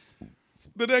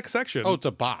 The next section. Oh, it's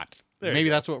a bot. Maybe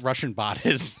that's what Russian bot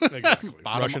is. Exactly.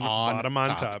 bottom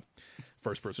on top.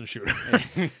 First person shooter.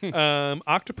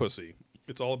 Octopussy.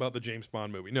 It's all about the James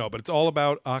Bond movie. No, but it's all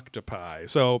about octopi.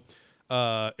 So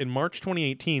in March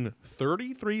 2018,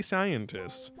 33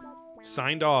 scientists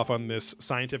signed off on this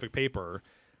scientific paper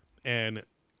and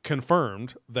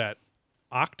confirmed that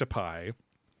octopi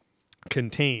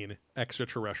contain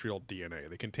extraterrestrial DNA.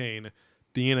 They contain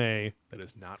DNA that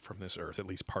is not from this Earth, at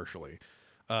least partially.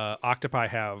 Octopi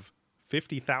have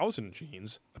 50,000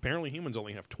 genes. Apparently humans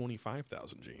only have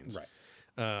 25,000 genes. Right.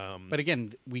 But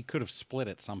again, we could have split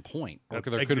at some point. Or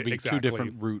there could be exactly. two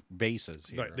different root bases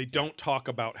here. Right. They don't talk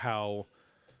about how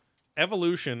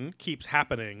evolution keeps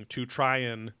happening to try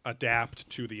and adapt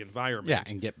to the environment. Yeah,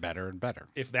 and get better and better.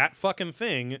 If that fucking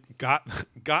thing got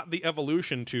the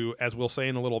evolution to, as we'll say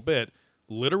in a little bit,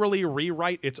 literally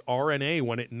rewrite its RNA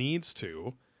when it needs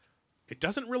to, it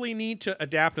doesn't really need to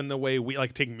adapt in the way we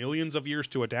take millions of years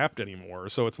to adapt anymore.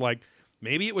 So it's like,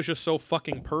 maybe it was just so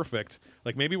fucking perfect.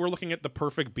 Like, maybe we're looking at the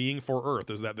perfect being for Earth,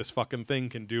 is that this fucking thing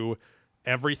can do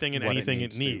everything and anything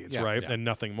it needs, right? Yeah. And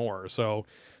nothing more. So,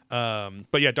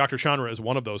 but yeah, Dr. Chandra is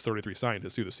one of those 33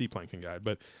 scientists through the Sea Plankton Guide.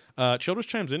 But Childress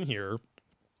chimes in here.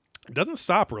 It doesn't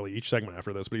stop really each segment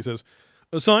after this, but he says,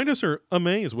 scientists are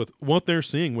amazed with what they're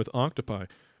seeing with octopi.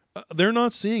 They're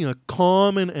not seeing a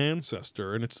common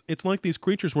ancestor, and it's like these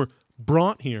creatures were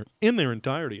brought here in their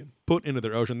entirety and put into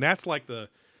their ocean. That's like the...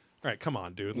 All right, come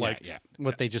on, dude.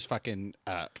 What they just fucking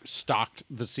stocked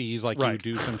the seas like you would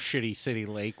do some shitty city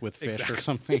lake with fish or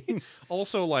something.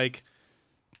 Also, like,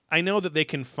 I know that they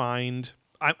can find...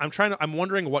 I'm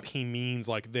wondering what he means,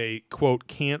 like they, quote,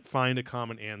 can't find a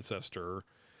common ancestor.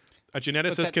 A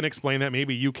geneticist can explain that.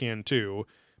 Maybe you can, too.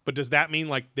 But does that mean,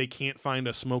 like, they can't find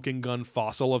a smoking gun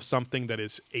fossil of something that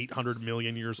is 800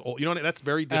 million years old? You know what I mean? That's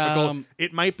very difficult.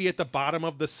 It might be at the bottom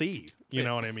of the sea. You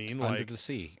know what I mean? Under the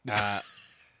sea. Well,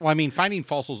 I mean, finding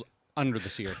fossils under the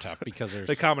sea are tough because there's...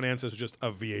 The common ancestor is just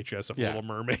a VHS of Little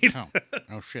Mermaid.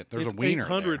 Oh, shit. There's it's a wiener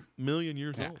 800 there. million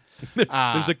years old.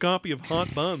 There's a copy of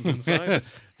Hot Buns inside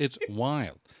it. It's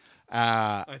wild.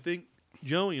 I think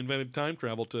Joey invented time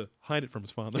travel to hide it from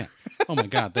his father. Yeah. Oh, my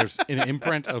God. There's an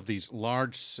imprint of these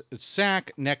large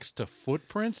sack next to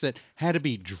footprints that had to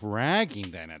be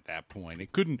dragging then at that point.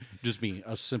 It couldn't just be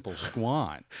a simple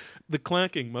squat. The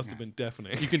clacking must have been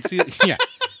deafening. You can see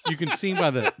you can see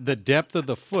by the depth of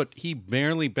the foot, he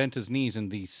barely bent his knees,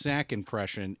 and the sack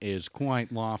impression is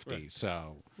quite lofty. Right.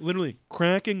 So literally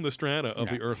cracking the strata of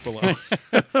the earth below.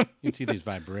 You can see these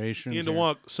vibrations. He had to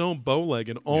walk so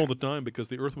bow-legged all the time because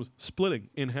the earth was splitting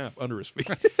in half under his feet.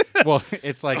 Well,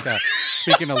 it's like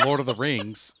speaking of Lord of the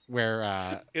Rings,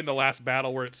 where in the last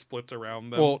battle where it splits around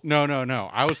them. Well, no.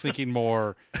 I was thinking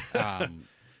more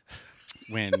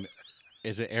when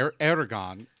is it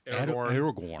Aragorn?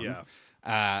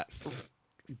 Yeah.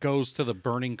 Goes to the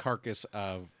burning carcass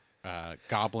of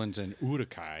goblins and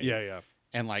Uruk-hai. Yeah.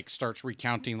 And like starts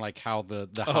recounting like how the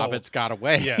hobbits got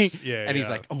away. Yes, yeah. And he's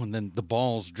like, oh, and then the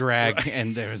balls drag,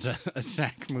 and there's a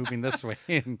sack moving this way.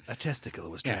 And a testicle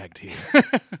was dragged here.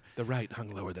 The right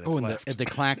hung lower than its left. And the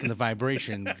clack and the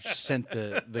vibration sent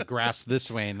the grass this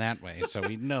way and that way. So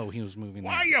we know he was moving.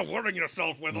 Why are you worrying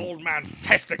yourself with old man's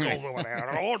testicles over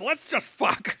there? Oh, let's just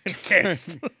fuck and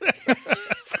kiss.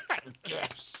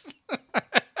 Kiss.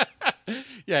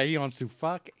 Yeah, he wants to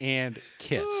fuck and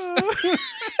kiss.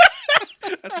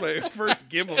 That's my first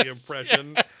Gimli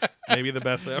impression. Maybe the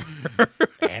best ever.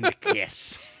 And a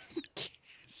kiss.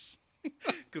 Kiss.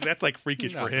 Because that's like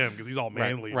freakish for him, because he's all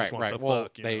manly. Right, just wants to well,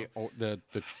 fuck.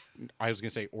 I was going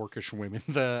to say orcish women.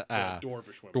 The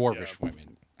dwarvish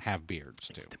women have beards,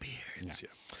 too. It's the beards,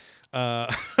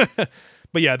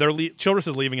 but yeah, Childress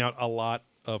is leaving out a lot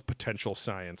of potential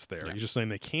science there. Yeah. He's just saying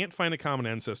they can't find a common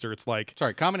ancestor. It's like...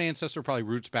 Sorry, common ancestor probably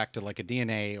roots back to like a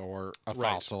DNA or a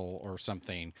fossil or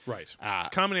something. Right.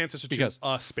 Common ancestor to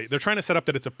us. They're trying to set up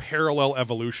that it's a parallel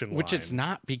evolution line. Which it's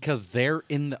not, because they're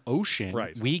in the ocean.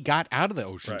 Right. We got out of the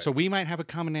ocean. Right. So we might have a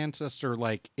common ancestor,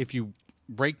 like if you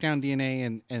break down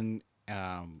DNA and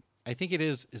I think it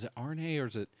is it RNA or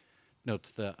is it... No,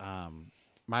 it's the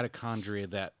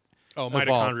mitochondria that... Oh,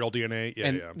 mitochondrial DNA?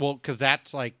 Yeah. Well, because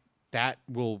that's like... That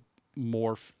will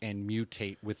morph and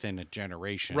mutate within a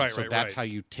generation. Right, so that's how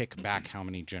you tick back how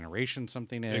many generations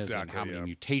something is and how many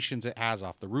mutations it has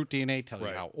off the root DNA, tell you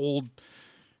how old,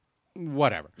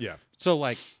 whatever. Yeah. So,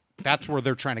 like, that's where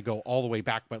they're trying to go all the way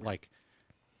back. But, like,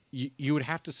 you would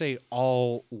have to say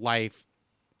all life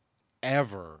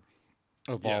ever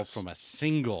evolved from a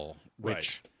single,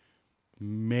 which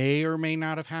may or may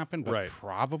not have happened, but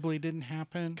probably didn't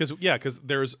happen. Because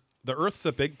there's the Earth's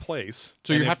a big place.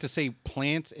 So you have to say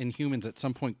plants and humans at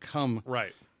some point come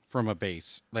from a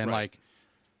base. And like,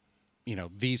 you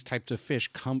know, these types of fish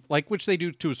come, like, which they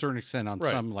do to a certain extent on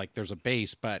some, like there's a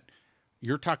base, but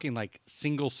you're talking like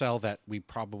single cell that we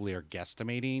probably are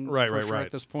guesstimating for sure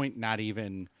at this point. Not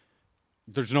even,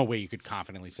 there's no way you could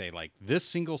confidently say like this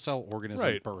single cell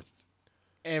organism birthed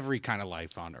every kind of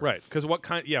life on Earth. Right. Because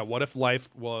what if life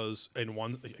was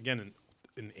in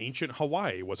ancient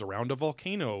Hawaii was around a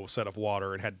volcano set of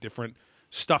water and had different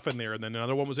stuff in there, and then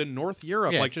another one was in North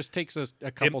Europe. Yeah, like, it just takes a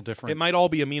couple different. It might all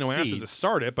be amino acids to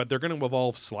start it, but they're going to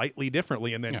evolve slightly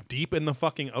differently. And then deep in the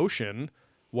fucking ocean,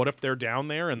 what if they're down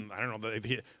there and I don't know,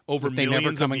 over they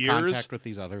millions never come of in years, contact with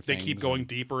these other they things keep going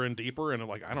deeper and deeper, and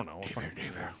like I don't know,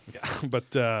 deeper. Yeah,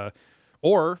 but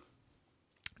or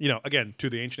you know, again, to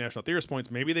the ancient national theorist points,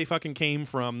 maybe they fucking came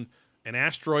from an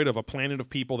asteroid of a planet of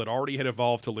people that already had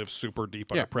evolved to live super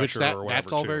deep under pressure or whatever.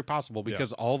 That's all very possible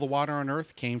because all the water on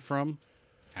Earth came from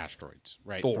asteroids,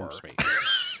 right? Thor. From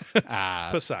space.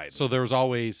 Poseidon. So there's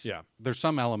always there's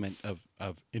some element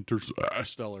of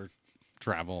interstellar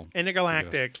travel.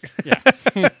 Intergalactic. Yeah.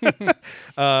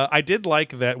 I did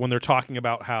like that when they're talking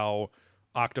about how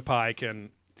octopi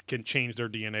can change their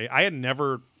DNA. I had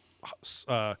never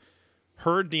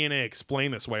heard DNA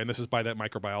explained this way, and this is by that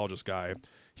microbiologist guy.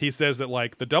 He says that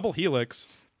like the double helix,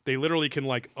 they literally can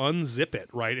like unzip it,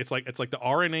 right? It's like the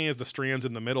RNA is the strands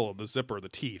in the middle of the zipper, the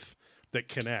teeth that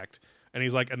connect. And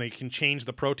he's like, and they can change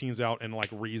the proteins out and like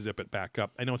re-zip it back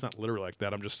up. I know it's not literally like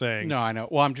that. I'm just saying. No, I know.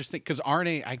 Well, I'm just thinking because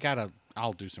RNA,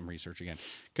 I'll do some research again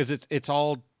because it's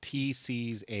all T,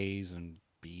 C's, A's, and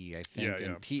B, I think. Yeah,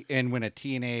 and T, and when a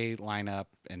T and A line up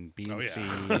and B and C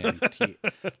and T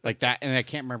like that, and I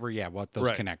can't remember what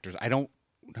those connectors. I don't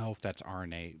know if that's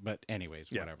RNA, but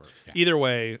anyways, whatever. Yeah. Either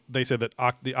way, they said that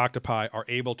the octopi are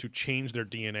able to change their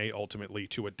DNA ultimately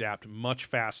to adapt much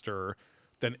faster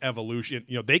than evolution.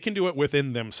 You know, they can do it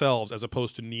within themselves as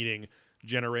opposed to needing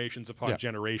generations upon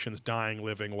generations, dying,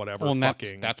 living, whatever. Well,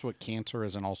 and that's what cancer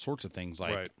is and all sorts of things,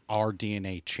 like our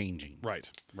DNA changing. Right.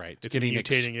 It's getting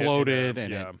exploded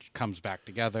and it comes back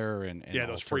together. And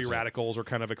those free radicals are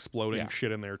kind of exploding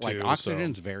shit in there too. Like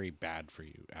oxygen's very bad for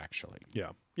you, actually. Yeah.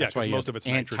 Yeah, because most of it's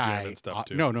nitrogen and stuff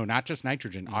too. No, not just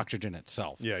nitrogen, oxygen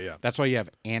itself. Yeah. That's why you have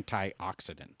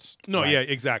antioxidants. No, yeah,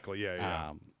 exactly.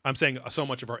 Yeah. I'm saying so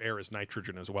much of our air is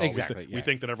nitrogen as well. Exactly. We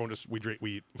think that everyone we drink,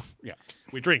 we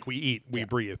eat, we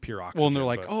breathe pure oxygen. Well, and they're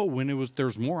like, when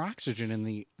there's more oxygen in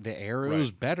the air, it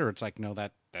was better. It's like, no,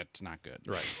 that's not good.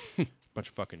 Right. Bunch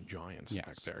of fucking giants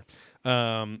back there.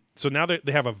 So now they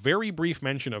have a very brief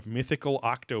mention of mythical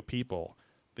octo people.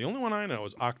 The only one I know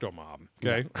is Octomob.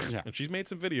 Okay, and she's made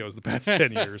some videos the past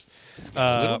 10 years.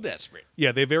 A little desperate.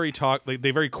 Yeah, they very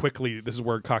quickly. This is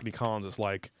where Cockney Collins is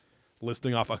like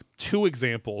listing off 2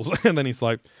 examples, and then he's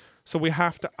like, "So we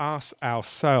have to ask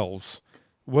ourselves: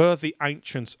 were the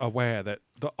ancients aware that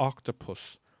the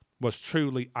octopus was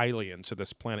truly alien to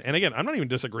this planet?" And again, I'm not even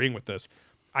disagreeing with this.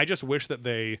 I just wish that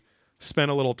they spent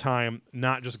a little time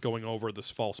not just going over this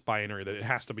false binary that it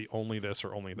has to be only this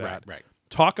or only that. Right.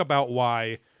 Talk about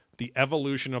why the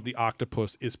evolution of the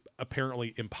octopus is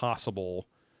apparently impossible.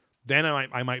 Then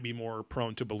I might be more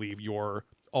prone to believe your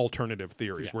alternative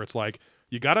theories, where it's like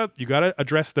you gotta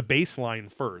address the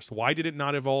baseline first. Why did it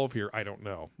not evolve here? I don't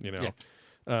know. You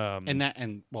know,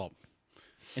 and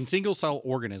single cell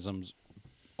organisms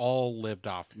all lived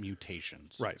off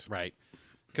mutations. Right.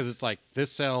 Because it's like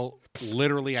this cell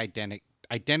literally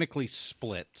identically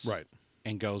splits. Right.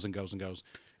 And goes and goes and goes,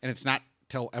 and it's not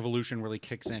till evolution really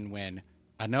kicks in when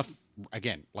enough,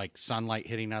 again, like sunlight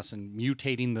hitting us and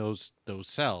mutating those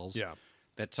cells,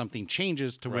 that something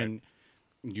changes to when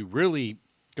you really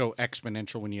go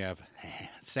exponential when you have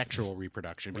sexual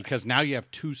reproduction, because now you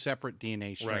have 2 separate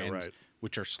DNA strands,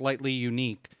 which are slightly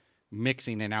unique,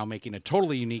 mixing and now making a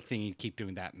totally unique thing. You keep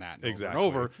doing that and that and over and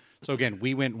over. So again,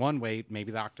 we went one way,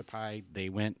 maybe the octopi, they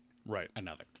went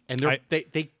another. And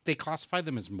they classify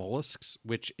them as mollusks,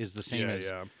 which is the same as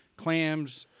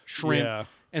clams, shrimp,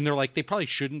 and they're like, they probably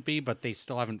shouldn't be, but they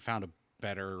still haven't found a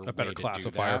better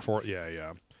classifier for it.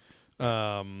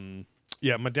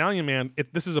 Medallion Man,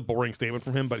 this is a boring statement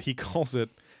from him, but he goes,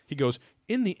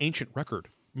 in the ancient record,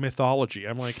 mythology.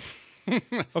 I'm like,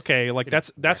 okay, like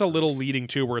that's a little leading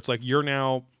to where it's like you're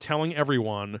now telling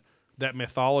everyone that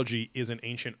mythology is an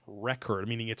ancient record,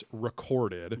 meaning it's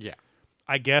recorded. Yeah.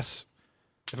 I guess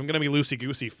if I'm going to be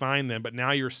loosey-goosey, fine then, but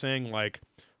now you're saying like,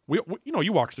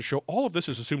 you watch the show, all of this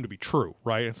is assumed to be true,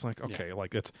 right? It's like, okay,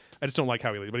 like I just don't like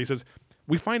how he leads. But he says,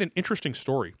 we find an interesting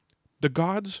story. The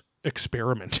gods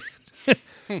experiment.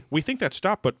 We think that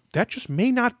stopped, but that just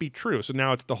may not be true. So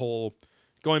now it's the whole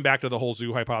going back to the whole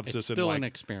zoo hypothesis. It's still and an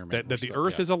experiment. That the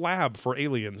Earth is a lab for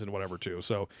aliens and whatever too.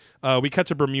 So we cut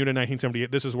to Bermuda in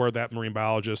 1978. This is where that marine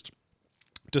biologist,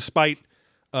 despite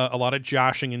a lot of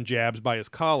joshing and jabs by his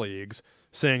colleagues,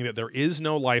 saying that there is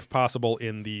no life possible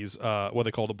in these what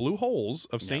they call the blue holes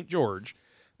of St. George.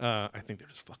 I think they're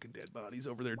just fucking dead bodies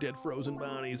over there, dead frozen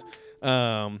bodies.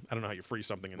 I don't know how you freeze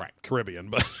something in the Caribbean,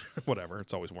 but whatever.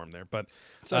 It's always warm there. But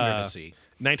it's under the sea.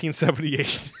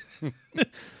 1978.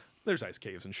 There's ice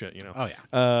caves and shit, you know. Oh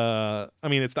yeah. I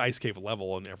mean, it's the ice cave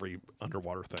level in every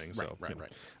underwater thing. So,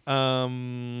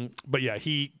 Right. But yeah,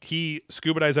 he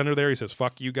scuba dives under there. He says,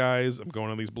 "Fuck you guys. I'm going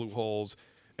to these blue holes,"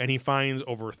 and he finds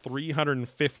over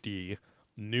 350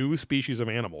 new species of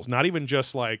animals. Not even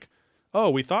just like,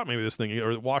 oh, we thought maybe this thing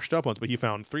or washed up once, but he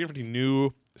found 350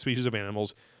 new species of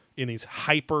animals in these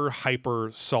hyper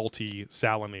salty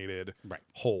salinated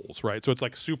holes. Right. So it's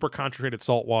like super concentrated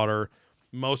salt water.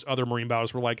 Most other marine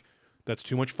biologists were like, that's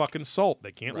too much fucking salt.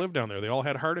 They can't live down there. They all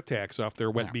had heart attacks off their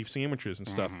wet beef sandwiches and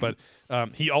stuff. But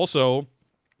he also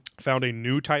found a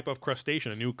new type of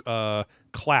crustacean, a new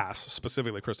class,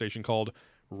 specifically crustacean called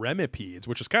remipedes,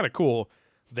 which is kind of cool.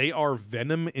 They are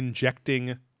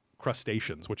venom-injecting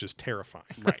crustaceans, which is terrifying.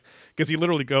 Right. Because he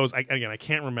literally goes, I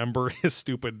can't remember his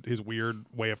weird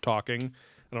way of talking.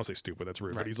 I don't say stupid. That's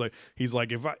rude. But he's like, he was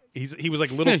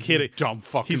like a little kid. Dumb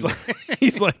fucking.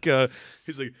 He's like,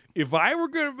 if I were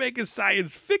gonna make a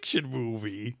science fiction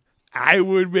movie, I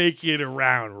would make it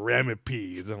around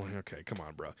remipedes. I'm like, okay, come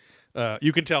on, bro.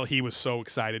 You can tell he was so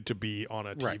excited to be on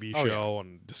a TV show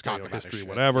on Discovery History,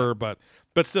 whatever. But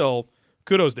still,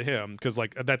 kudos to him because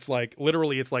like that's like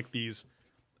literally it's like these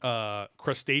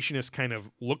crustaceous kind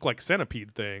of look like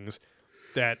centipede things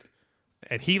that,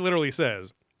 and he literally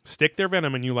says, stick their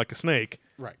venom in you like a snake,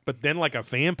 but then like a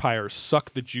vampire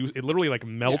suck the juice. It literally like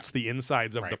melts the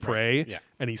insides of the prey,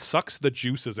 and he sucks the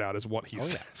juices out is what he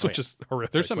says, which is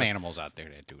horrific. There's some animals out there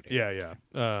that do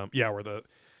that. Yeah, where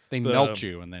they melt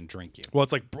you and then drink you. Well,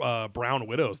 it's like brown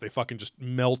widows. They fucking just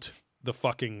melt the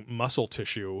fucking muscle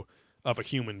tissue of a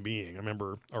human being. I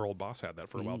remember our old boss had that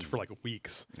for a while, for like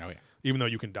weeks. Oh yeah. Even though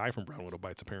you can die from brown widow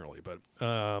bites apparently, but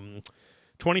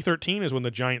 2013 is when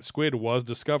the giant squid was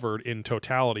discovered in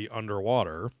totality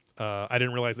underwater. I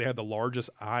didn't realize they had the largest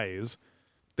eyes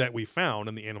that we found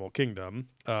in the animal kingdom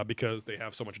because they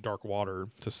have so much dark water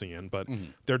to see in, but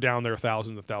they're down there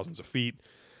thousands and thousands of feet.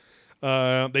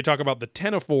 They talk about the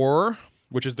ctenophore,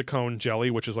 which is the cone jelly,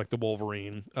 which is like the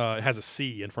Wolverine. It has a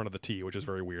C in front of the T, which is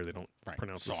very weird. They don't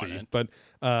pronounce the C. But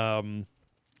so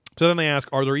then they ask,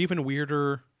 are there even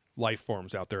weirder life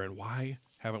forms out there, and why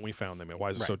haven't we found them? And why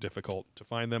is it so difficult to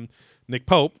find them? Nick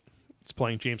Pope is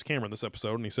playing James Cameron this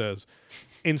episode, and he says,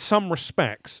 in some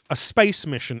respects, a space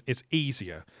mission is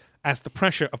easier, as the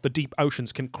pressure of the deep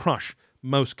oceans can crush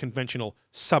most conventional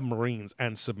submarines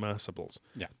and submersibles.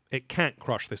 Yeah. It can't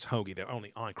crush this hoagie, though.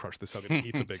 Only I crush this hoagie that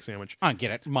eats a big sandwich. I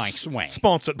get it. Mike Swain.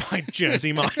 Sponsored by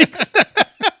Jersey Mike's.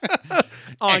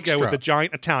 I go with the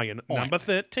giant Italian, number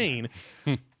 13.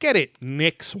 Get it,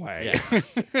 Nick Sway.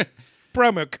 Yeah.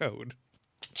 Promo code.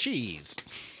 Cheese.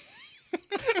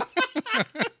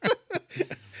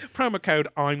 Promo code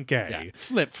I'm gay. Yeah.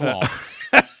 Flip-flop.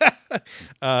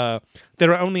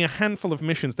 There are only a handful of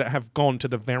missions that have gone to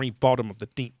the very bottom of the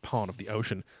deep part of the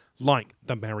ocean, like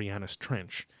the Marianas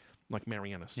Trench, like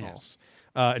Mariana sauce. Yes.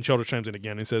 And Shelter chimes in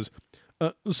again and says,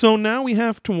 so now we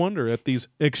have to wonder at these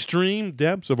extreme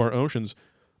depths of our oceans,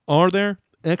 are there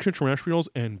extraterrestrials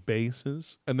and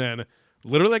bases? And then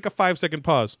literally like a 5-second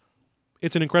pause.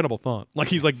 It's an incredible thought. Like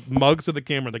he's like mugs to the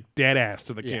camera, like dead ass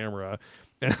to the camera.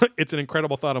 And it's an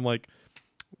incredible thought. I'm like,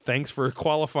 thanks for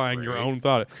qualifying your own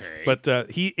thought. Okay. But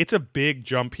it's a big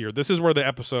jump here. This is where the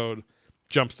episode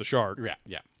jumps the shark.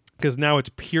 Yeah. Because now it's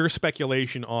pure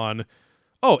speculation on,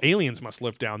 oh, aliens must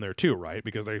live down there too, right?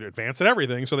 Because they advance at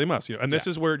everything, so they must. You know. And this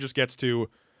is where it just gets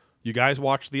to, you guys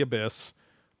watched The Abyss,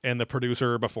 and the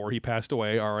producer, before he passed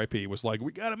away, R.I.P., was like,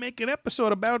 we got to make an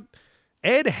episode about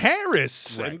Ed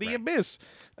Harris and The Abyss.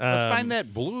 Let's find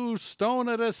that blue stone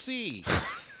of the sea.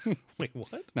 Wait,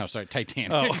 what? No, sorry,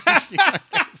 Titanic. Oh.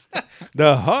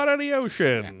 The heart of the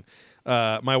ocean.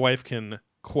 Yeah. My wife can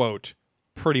quote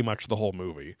pretty much the whole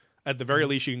movie. At the very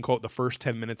least, she can quote the first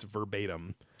 10 minutes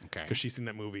verbatim. Okay. Because she's seen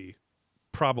that movie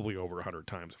probably over 100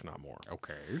 times, if not more.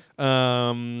 Okay.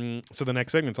 So the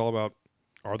next segment's all about,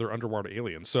 are there underwater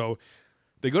aliens? So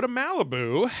they go to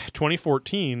Malibu,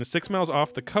 2014, 6 miles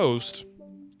off the coast.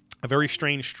 A very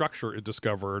strange structure is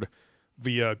discovered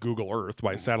via Google Earth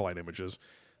by satellite images.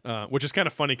 which is kind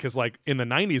of funny because like in the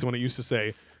 90s when it used to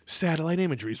say satellite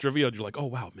imagery is revealed, you're like, oh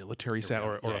wow, military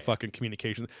satellite or a fucking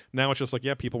communication. Now it's just like,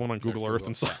 yeah, people went on Google Earth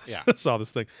and saw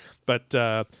this thing. But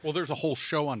well, there's a whole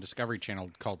show on Discovery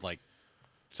Channel called like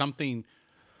something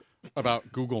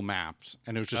about Google Maps,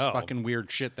 and it was just fucking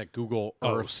weird shit that Google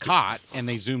Earth caught, and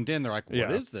they zoomed in. They're like,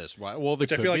 "What is this?" Why? Well, I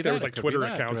feel like there was like Twitter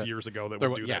accounts years ago that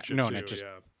would do that shit too. And it just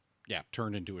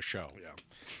turned into a show.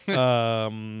 Yeah.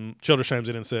 Childress chimes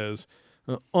in and says,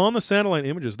 on the satellite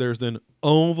images, there's an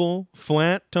oval,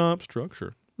 flat-top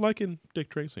structure, like in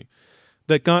Dick Tracy,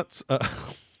 that got some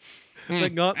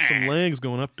legs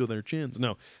going up to their chins.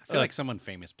 No, I feel like someone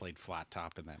famous played flat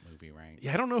top in that movie, right?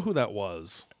 Yeah, I don't know who that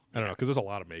was. I don't know, because there's a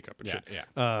lot of makeup and shit.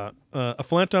 Yeah. A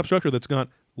flat-top structure that's got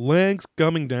legs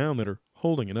coming down that are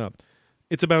holding it up.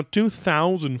 It's about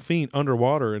 2,000 feet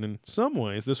underwater, and in some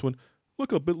ways, this would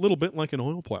look little bit like an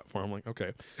oil platform. Like,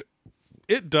 okay.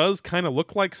 It does kind of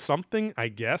look like something, I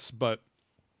guess, but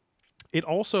it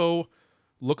also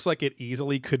looks like it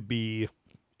easily could be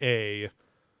the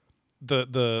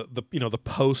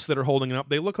posts that are holding it up.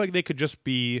 They look like they could just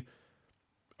be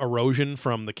erosion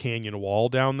from the canyon wall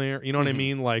down there. You know what I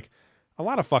mean? Like, a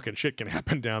lot of fucking shit can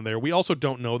happen down there. We also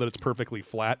don't know that it's perfectly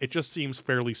flat. It just seems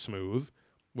fairly smooth,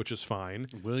 which is fine.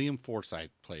 William Forsythe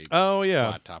played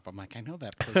flat top. I'm like, I know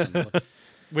that person.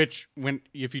 Which,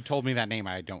 if you told me that name,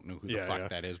 I don't know who the fuck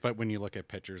that is. But when you look at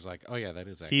pictures, like, oh yeah, that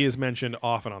is that he is mentioned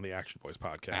often on the Action Boys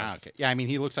podcast. Ah, okay. Yeah, I mean,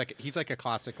 he's like a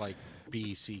classic like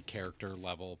B/C character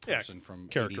level person from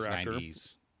 80s, actor.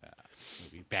 90s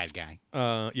movie. Bad guy.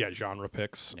 Genre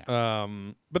picks. Yeah.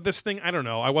 But this thing, I don't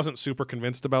know. I wasn't super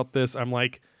convinced about this. I'm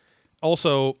like,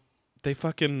 also, they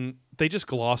just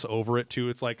gloss over it too.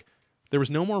 It's like there was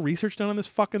no more research done on this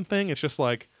fucking thing. It's just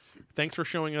like, thanks for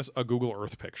showing us a Google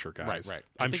Earth picture, guys. Right.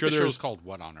 I'm sure the there's show's called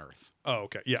What on Earth. Oh,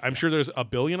 okay. Yeah, I'm sure there's a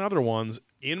billion other ones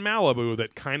in Malibu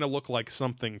that kind of look like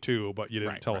something too, but you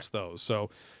didn't tell us those. So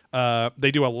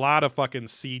they do a lot of fucking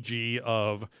CG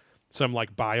of some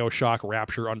like BioShock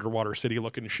Rapture underwater city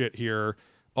looking shit here.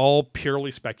 All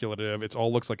purely speculative. It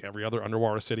all looks like every other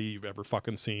underwater city you've ever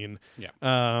fucking seen.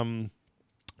 Yeah.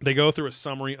 They go through a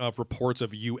summary of reports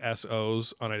of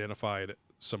USOs, unidentified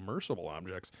submersible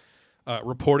objects,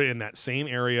 reported in that same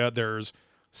area. There's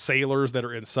sailors that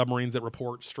are in submarines that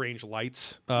report strange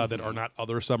lights that are not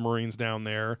other submarines down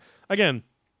there. Again,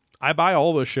 I buy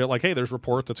all this shit. Like, hey, there's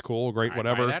reports. That's cool. Great,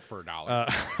 whatever. Buy that for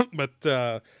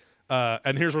 $1.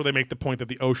 And here's where they make the point that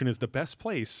the ocean is the best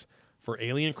place for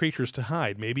alien creatures to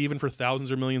hide, maybe even for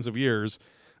thousands or millions of years.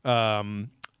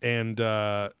 And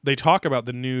they talk about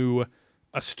the new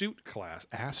Astute class,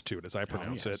 Astute as I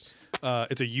pronounce it.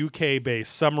 It's a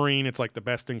UK-based submarine. It's like the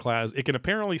best in class. It can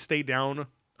apparently stay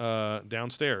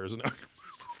downstairs,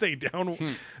 stay down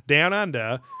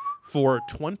under for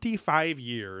 25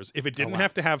 years. If it didn't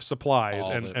have to have supplies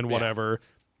and whatever,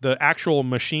 the actual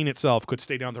machine itself could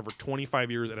stay down there for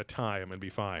 25 years at a time and be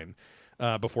fine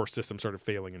before systems started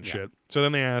failing and shit. So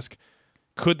then they ask,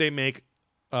 could they make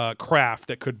craft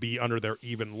that could be under there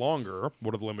even longer?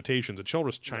 What are the limitations? And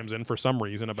Childress chimes in for some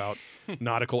reason about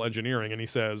nautical engineering, and he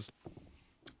says,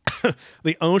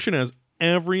 the ocean has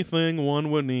everything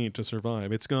one would need to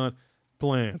survive. It's got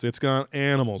plants. It's got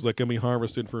animals that can be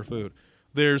harvested for food.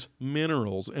 There's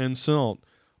minerals and salt.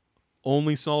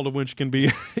 Only salt of which can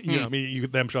be, I mean,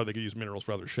 I'm sure they could use minerals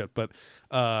for other shit. But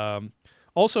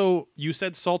also, you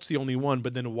said salt's the only one,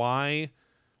 but then why,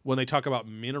 when they talk about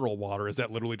mineral water, is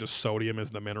that literally just sodium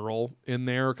is the mineral in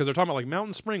there? Because they're talking about like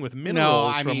Mountain Spring with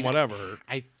minerals from whatever.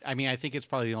 I mean, I think it's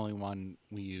probably the only one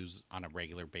we use on a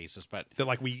regular basis, but that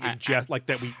like we ingest, like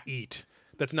that we eat.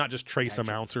 That's not just trace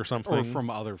amounts or something, or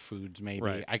from other foods, maybe.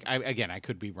 Right. I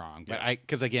could be wrong, but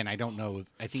because again, I don't know.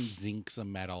 I think zinc's a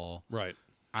metal. Right.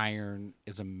 Iron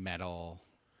is a metal,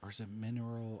 or is it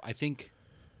mineral? I think.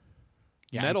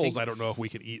 Yeah, metals, I don't know if we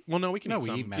can eat. Well, no, we can eat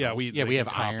some. Eat metals. We have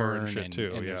copper iron and shit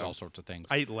too. And there's all sorts of things.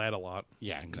 I eat lead a lot.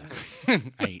 Yeah,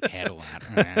 exactly. I eat head a lot.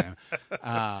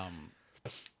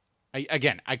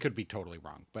 I could be totally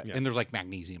wrong, but and there's like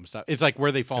magnesium stuff. It's like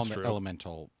where they fall in the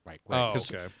elemental, right? Oh,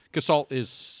 okay. Because salt is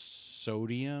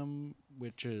sodium,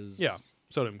 which is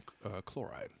sodium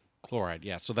chloride. Chloride,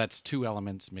 yeah. So that's two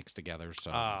elements mixed together.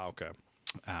 So okay.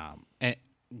 And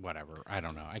whatever, I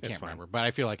don't know. I can't remember, but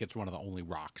I feel like it's one of the only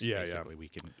rocks basically we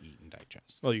can eat and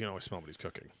digest. Well, you can always smell what he's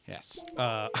cooking. Yes.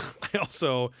 I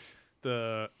also,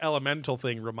 the elemental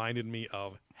thing reminded me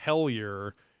of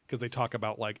Hellier, because they talk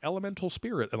about like elemental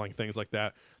spirit and like things like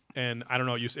that. And I don't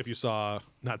know if you saw,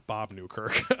 not Bob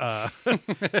Newkirk,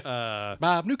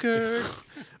 Bob Newkirk,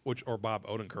 or Bob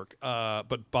Odenkirk,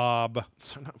 but Bob.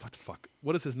 What the fuck?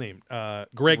 What is his name?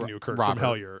 Greg Newkirk from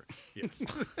Hellier. Yes.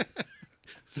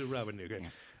 So Robin Newkirk.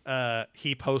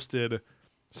 he posted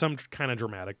some kind of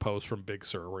dramatic post from Big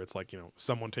Sur where it's like,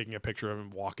 someone taking a picture of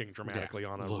him walking dramatically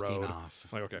on a road. Off.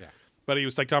 Like, okay. Yeah. But he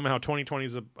was like talking about how 2020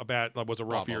 is was a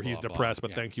rough Blah, year. blah, He's blah, depressed, blah.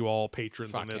 but thank you all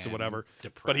patrons on this or whatever.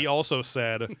 But he Depressed. also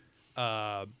said,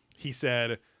 he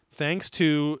said, thanks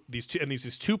to these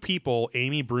two people,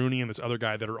 Amy Bruni and this other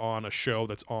guy that are on a show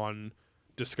that's on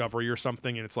Discovery or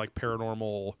something, and it's like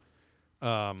paranormal.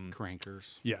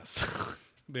 Crankers. Yes,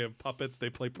 they have puppets. They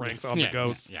play pranks on the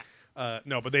ghosts. Yeah.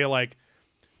 No, but they like.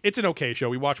 It's an okay show.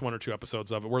 We watched 1 or 2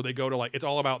 episodes of it where they go to like it's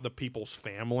all about the people's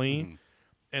family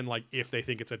and like if they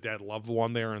think it's a dead loved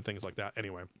one there and things like that.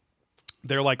 Anyway,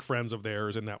 they're like friends of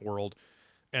theirs in that world,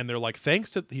 and they're like thanks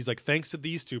to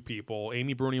these two people,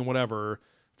 Amy Bruni and whatever,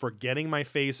 for getting my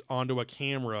face onto a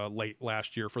camera late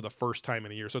last year for the first time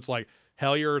in a year. So it's like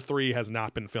Hellier 3 has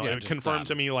not been filming. It confirmed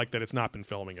to me like that it's not been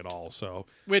filming at all. So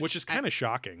which is kind of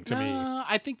shocking to me.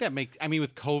 I think that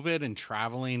with COVID and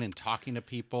traveling and talking to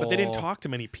people. But they didn't talk to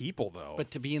many people though.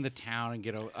 But to be in the town and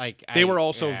they were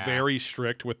also very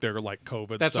strict with their like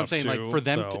COVID That's stuff what I'm saying. too, like for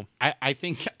them, so. I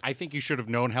think you should have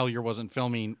known Hellier wasn't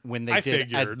filming when they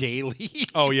did a daily.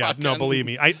 Oh yeah, no, believe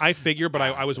me, I figured, but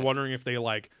I was wondering if they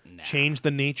like changed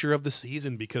the nature of the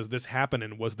season because this happened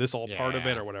and was this all part of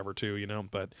it or whatever too,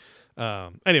 But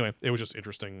anyway, it was just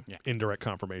interesting indirect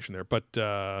confirmation there. But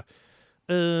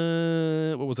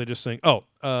what was I just saying?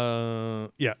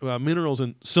 Minerals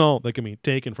and salt that can be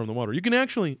taken from the water. You can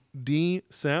actually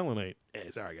desalinate.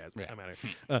 Sorry guys, I'm out of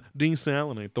here.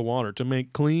 Desalinate the water to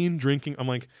make clean drinking. I'm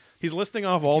like, he's listing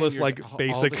off all this like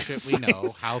basic all the shit we know,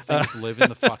 how things live in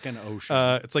the fucking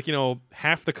ocean. It's like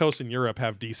half the coasts in Europe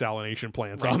have desalination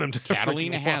plants on them.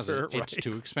 Catalina has it. It's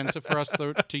too expensive for us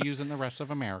to use in the rest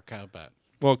of America, but.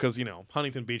 Well, because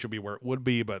Huntington Beach would be where it would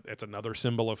be, but it's another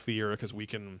symbol of fear because we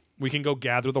can go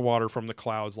gather the water from the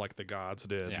clouds like the gods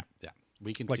did. Yeah.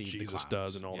 We can like see Jesus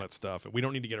does and all that stuff. And we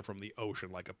don't need to get it from the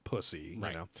ocean like a pussy,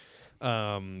 right.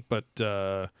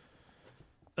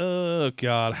 Oh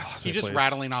God, you're just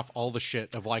rattling off all the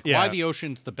shit of why the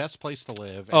ocean's the best place to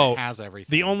live and it has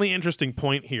everything. The only interesting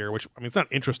point here, which it's not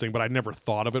interesting, but I'd never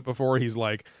thought of it before. He's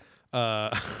like,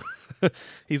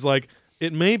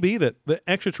 it may be that the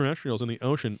extraterrestrials in the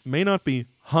ocean may not be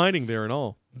hiding there at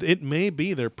all. It may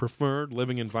be their preferred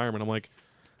living environment. I'm like,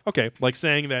 okay, like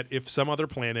saying that if some other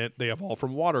planet they evolved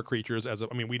from water creatures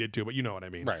we did too, but you know what I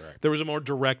mean. Right. There was a more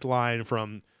direct line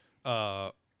from,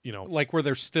 like where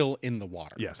they're still in the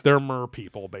water. Yes, they're mer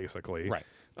people basically. Right.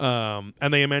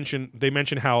 And they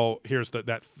mention how here's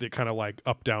the kind of like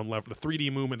up down left the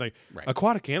 3D movement.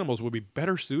 Aquatic animals would be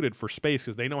better suited for space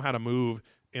because they know how to move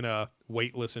in a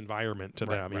weightless environment to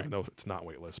them, even though it's not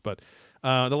weightless. But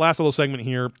the last little segment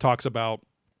here talks about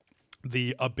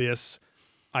the abyss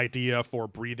idea for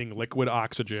breathing liquid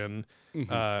oxygen,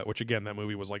 which again, that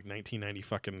movie was like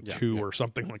 1992 or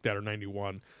something like that, or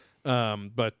 91.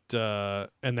 And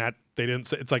that they didn't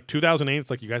say, it's like 2008. It's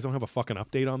like, you guys don't have a fucking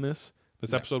update on this.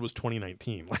 This episode was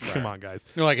 2019. Like, come on, guys.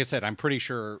 No, like I said, I'm pretty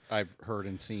sure I've heard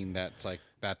and seen that it's like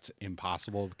that's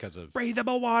impossible because of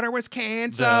breathable water was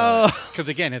canceled. Because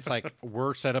again, it's like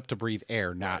we're set up to breathe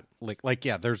air, not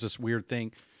there's this weird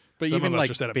thing. But some even of us like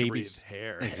are set up babies, to breathe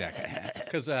hair. Exactly.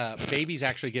 Because babies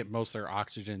actually get most of their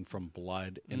oxygen from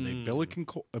blood in the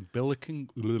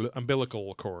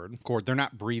umbilical cord. They're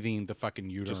not breathing the fucking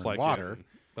uterine just like water.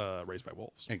 Raised by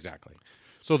Wolves. Exactly.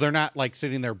 So they're not like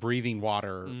sitting there breathing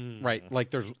water, right? Like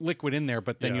there's liquid in there,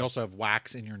 but then you also have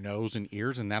wax in your nose and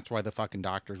ears, and that's why the fucking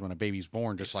doctors, when a baby's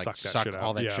born, just like suck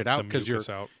all that shit out because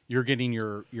you're getting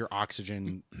your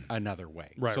oxygen another way.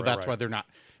 Right. So that's why they're not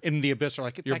in the abyss. Are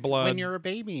like it's your like blood, when you're a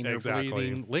baby and you're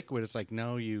breathing liquid. It's like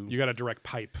no, you got a direct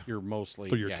pipe. You're mostly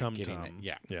through your tum.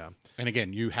 Yeah. And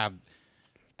again, you have.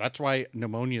 That's why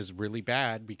pneumonia is really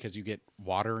bad because you get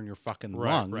water in your fucking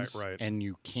lungs, and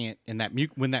you can't. And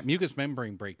when that mucous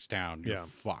membrane breaks down, you're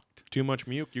fucked. Too much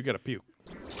muke, you get a puke.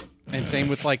 And same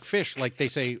with like fish. Like they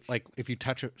say, like if you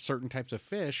touch certain types of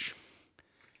fish,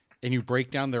 and you break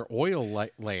down their oil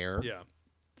layer,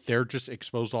 they're just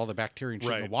exposed to all the bacteria and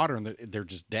shit in the water, and they're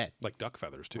just dead. Like duck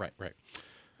feathers too. Right.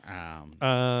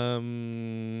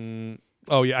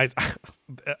 Oh yeah.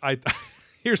 I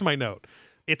here's my note.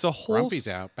 It's a whole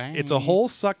out. Bang. It's a whole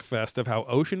suck fest of how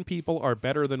ocean people are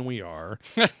better than we are,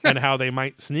 and how they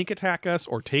might sneak attack us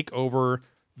or take over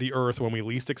the Earth when we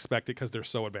least expect it because they're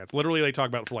so advanced. Literally, they talk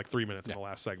about it for like 3 minutes in the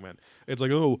last segment. It's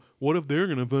like, oh, what if they're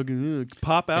gonna fucking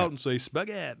pop out and say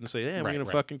spaghetti and say, we're gonna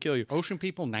fucking kill you? Ocean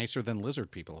people nicer than lizard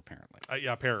people, apparently.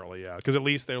 Apparently, because at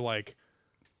least they're like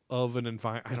of an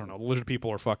environment. I don't know. The lizard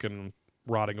people are fucking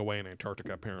rotting away in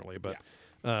Antarctica, apparently, but.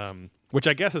 Which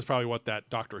I guess is probably what that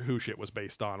Doctor Who shit was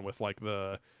based on, with like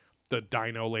the the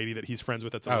dino lady that he's friends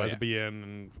with that's a lesbian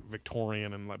and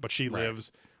Victorian, and but she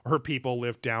lives. Her people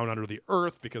live down under the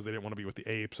earth because they didn't want to be with the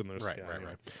apes. And there's right.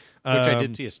 Which I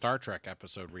did see a Star Trek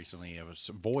episode recently. It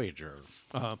was Voyager,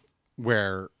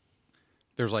 where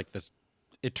there's like this.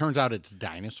 It turns out it's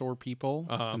dinosaur people,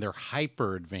 and they're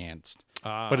hyper advanced.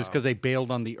 But it's because they bailed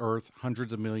on the Earth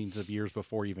hundreds of millions of years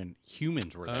before even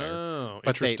humans were there. Oh,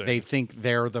 but they think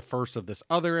they're the first of this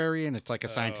other area, and it's like a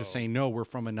scientist saying, no, we're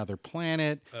from another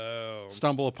planet.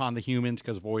 Stumble upon the humans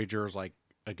because Voyager is like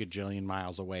a gajillion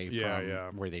miles away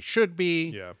from where they should be.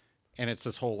 Yeah. And it's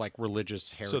this whole like religious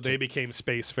heritage. So they became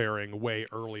spacefaring way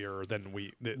earlier than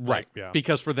we. Right.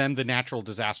 Because for them, the natural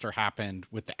disaster happened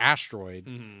with the asteroid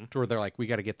to where they're like, we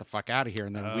got to get the fuck out of here.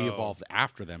 And then we evolved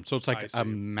after them. So it's like a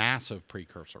massive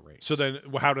precursor race. So then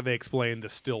how do they explain the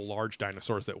still large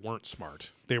dinosaurs that weren't smart?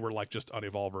 They were like just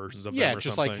unevolved versions of them or something? Yeah,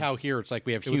 just like how here it's like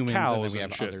we have humans and then we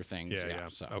have other things. Yeah.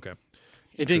 So. Okay.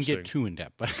 It didn't get too in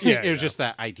depth, but it was just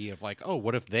that idea of like, oh,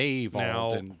 what if they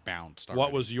evolved and bounced? Already?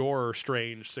 What was your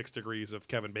strange 6 degrees of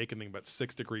Kevin Bacon thing, but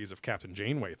 6 degrees of Captain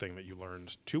Janeway thing that you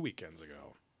learned 2 weekends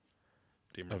ago?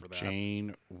 Do you remember that?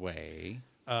 Janeway.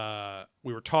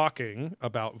 We were talking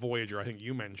about Voyager. I think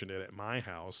you mentioned it at my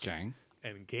house. Okay.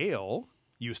 And Gail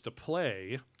used to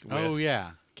play with... Oh,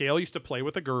 yeah. Gail used to play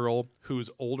with a girl whose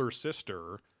older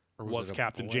sister... was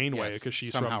Captain Janeway because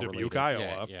she's from Dubuque,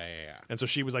 Iowa. Yeah. And so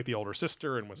she was like the older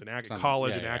sister and was in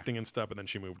college and acting and stuff, and then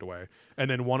she moved away. And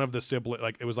then one of the siblings,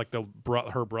 like it was like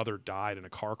her brother died in a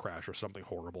car crash or something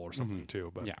horrible or something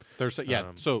too. But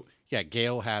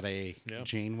Gail had a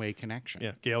Janeway connection.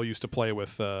 Yeah, Gail used to play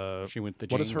with. She went the.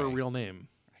 What is her real name?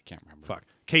 I can't remember. Fuck,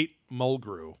 Kate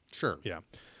Mulgrew. Sure. Yeah.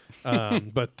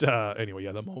 But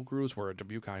anyway, the Mulgrews were a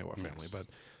Dubuque, Iowa family, but.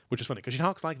 Which is funny because she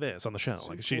talks like this on the show.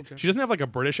 Like she doesn't have like a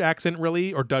British accent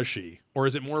really, or does she? Or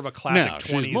is it more of a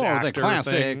classic 20s she's more actor the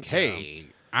classic. Thing? Hey,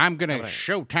 I'm gonna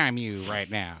Showtime you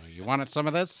right now. You wanted some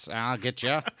of this? I'll get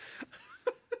you.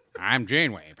 I'm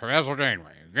Janeway, Professor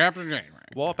Janeway, Captain Janeway.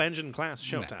 Warp Engine class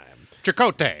Showtime.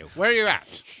 Chakotay, where are you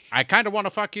at? I kind of want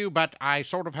to fuck you, but I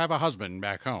sort of have a husband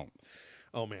back home.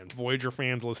 Oh man, Voyager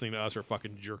fans listening to us are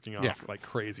fucking jerking off like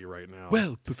crazy right now.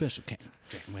 Well, Professor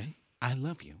Janeway, I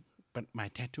love you. But my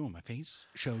tattoo on my face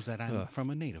shows that I'm from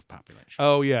a native population.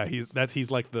 Oh yeah,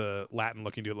 he's like the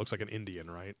Latin-looking dude. Looks like an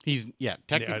Indian, right? He's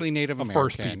technically Native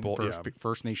American,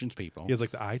 First Nations people. He has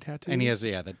like the eye tattoo, and he has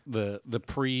the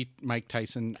pre Mike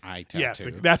Tyson eye tattoo.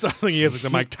 Yes, that's the thing. He has like the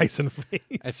Mike Tyson face.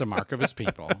 It's a mark of his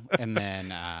people. And then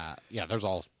there's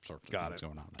all sorts of things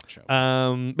going on in that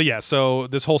show. But yeah, so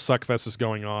this whole suckfest is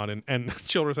going on, and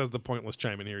Childress has the pointless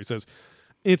chime in here. He says,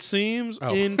 "It seems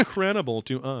incredible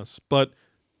to us, but."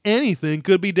 Anything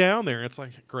could be down there. It's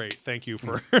like, great, thank you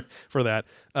for for that.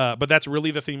 But that's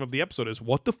really the theme of the episode is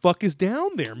what the fuck is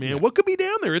down there, man? Yeah. What could be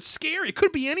down there? It's scary. It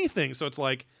could be anything. So it's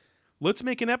like, let's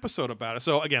make an episode about it.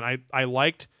 So again, I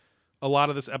liked a lot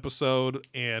of this episode,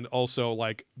 and also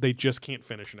like they just can't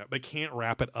finish it. They can't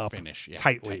wrap it up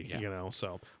tightly, you know.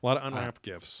 So a lot of unwrapped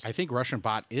gifts. I think Russian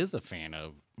Bot is a fan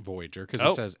of Voyager because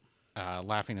he says,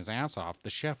 laughing his ass off, the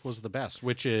chef was the best,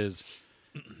 which is.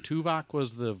 Tuvok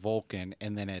was the Vulcan,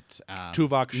 and then it's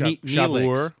Tuvok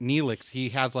Shabur. Neelix, he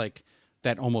has like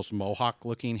that almost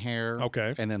mohawk-looking hair,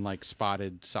 and then like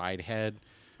spotted side head,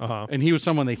 and he was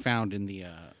someone they found in the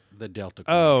Delta.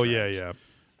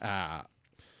 Yeah.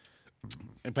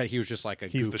 But he was just like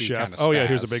he's goofy the chef. Kind of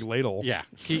here's a big ladle. Yeah,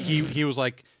 he was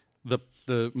like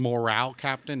the morale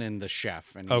captain and the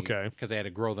chef, and because they had to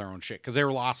grow their own shit because they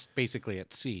were lost basically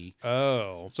at sea.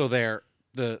 So they're.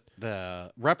 The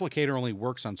replicator only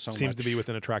works on so much. Seems to be with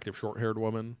an attractive short-haired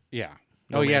woman. Yeah.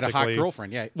 Oh, he had a hot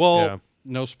girlfriend. Yeah. Well,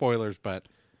 no spoilers, but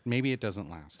maybe it doesn't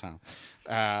last,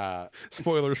 huh?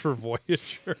 Spoilers for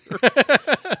Voyager.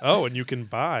 And you can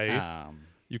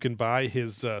buy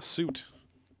his suit.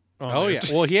 Yeah.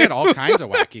 Well, he had all kinds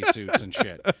of wacky suits and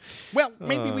shit. Well,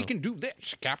 maybe we can do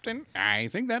this, Captain. I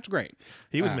think that's great.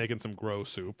 He was making some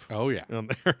gross soup. Oh, yeah. On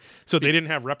there. So they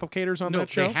didn't have replicators on that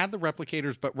show? They had the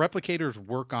replicators, but replicators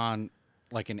work on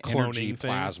like an energy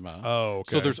plasma. Oh,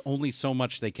 okay. So there's only so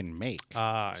much they can make.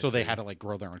 So they had to like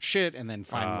grow their own shit and then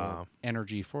find more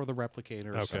energy for the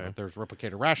replicators. Okay. So there's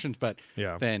replicator rations, but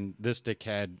then this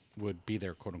dickhead would be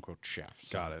their quote-unquote chef.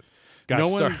 So. Got it. No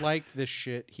one liked this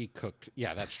shit he cooked.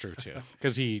 Yeah, that's true too.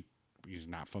 Because he's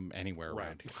not from anywhere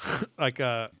around here. Like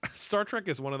Star Trek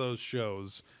is one of those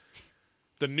shows,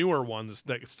 the newer ones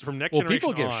that from Next Generation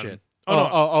people give on. Shit. What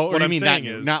I I'm mean saying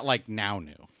that is not like now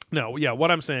new. No, yeah.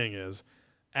 What I'm saying is,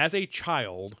 as a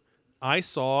child, I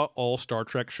saw all Star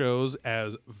Trek shows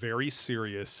as very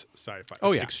serious sci-fi.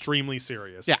 Oh, yeah. Extremely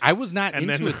serious. Yeah, I was not And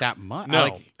into then- it that much.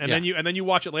 No. Then you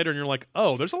watch it later and you're like,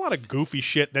 oh, there's a lot of goofy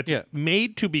shit that's Yeah.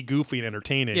 made to be goofy and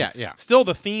entertaining. Yeah, yeah. Still,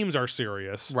 the themes are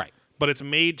serious. Right. But it's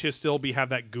made to still have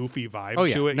that goofy vibe Oh,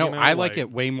 yeah. to it. No, you know? I like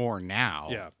it way more now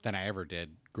Yeah. than I ever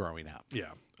did growing up.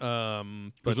 Yeah.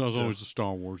 Because But I was always a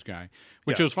Star Wars guy.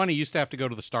 Which Yeah. was funny. You used to have to go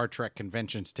to the Star Trek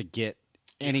conventions to get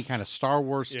any kind of Star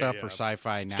Wars Yeah, stuff yeah. or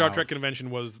sci-fi. Now Star Trek Convention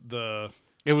was the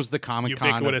it was the Comic Con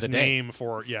of ubiquitous the day. name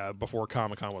for before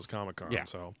Comic-Con was Comic-Con. Yeah.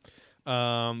 So,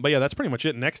 but yeah, that's pretty much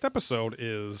it. Next episode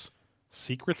is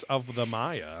Secrets of the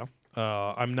Maya.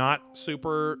 I'm not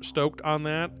super stoked on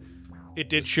that. It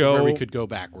did show Where we could go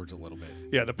backwards a little bit.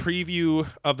 Yeah, the preview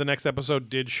of the next episode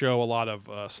did show a lot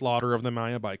of slaughter of the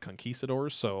Maya by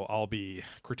conquistadors, so I'll be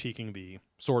critiquing the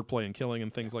swordplay and killing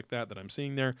and things like that I'm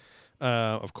seeing there.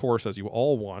 Of course, as you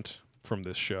all want from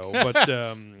this show. But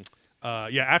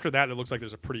yeah, after that, it looks like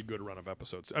there's a pretty good run of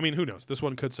episodes. I mean, who knows? This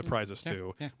one could surprise us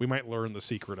too. yeah. We might learn the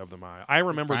secret of the Maya. I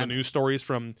remember the Find it. news stories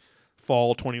from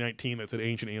fall 2019 that said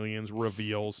Ancient Aliens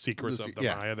reveals secrets The of se- the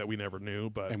yeah. Maya that we never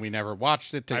knew, but And we never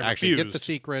watched it to I actually get the refused.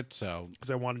 secret. So because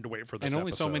I wanted to wait for this and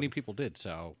only so episode. many people did.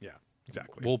 So Yeah,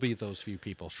 exactly. we'll be those few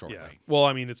people shortly. Yeah. Well,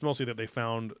 I mean, it's mostly that they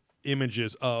found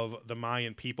images of the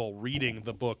Mayan people reading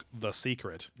the book The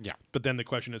Secret. Yeah. But then the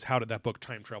question is, how did that book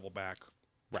time travel back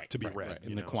Right. to be right, read? right, you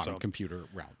in the know, quantum so- computer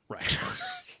realm. Right.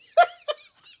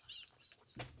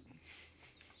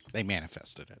 They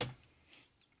manifested it.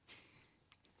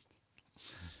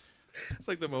 It's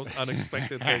like the most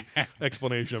unexpected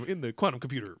explanation of in the quantum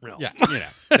computer realm. Yeah, you know,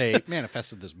 they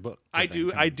manifested this book. to I then do.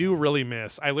 come I in. do really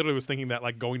miss. I literally was thinking that,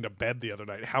 like, going to bed the other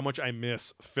night, how much I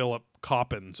miss Philip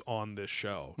Coppens on this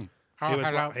show.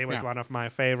 He was one of my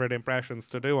favorite impressions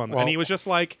to do on, Well- and he was just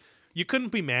like, you couldn't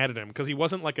be mad at him because he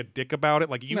wasn't like a dick about it.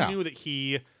 Like, you No. knew that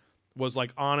he was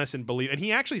like honest and and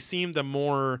he actually seemed the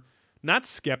more not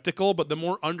skeptical, but the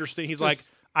more understanding. He's like,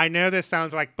 I know this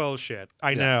sounds like bullshit.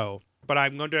 I know. But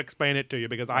I'm going to explain it to you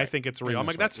because I think it's real. I'm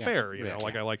like, that's fair, you know,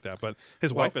 like I like that. But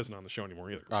his wife isn't on the show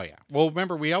anymore either. Oh yeah. Well,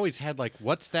 remember we always had like,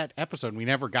 what's that episode? We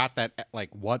never got that. Like,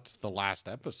 what's the last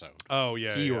episode? Oh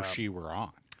yeah, he yeah. or she were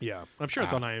on. Yeah, I'm sure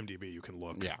it's on IMDb. You can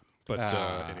look. Yeah. But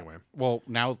anyway, Well,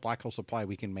 now with Black Hole Supply,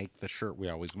 we can make the shirt we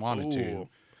always wanted to, Ooh.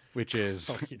 which is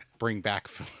bring back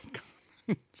Philip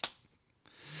Collins.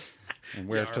 And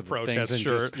wear Yeah, it our to the protest things and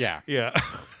shirt. just, yeah. yeah.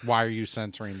 Why are you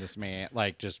censoring this man?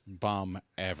 Like, just bum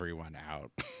everyone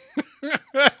out.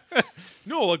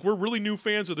 No, like we're really new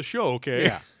fans of the show. Okay.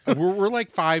 Yeah. we're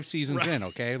like 5 seasons in,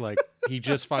 okay? Like, he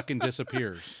just fucking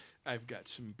disappears. I've got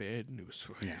some bad news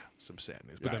for you. Yeah. Some sad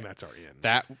news, but then that's already in.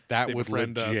 That They would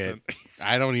befriend us legit. and-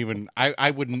 I don't even. I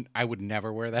would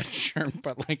never wear that shirt.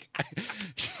 But like,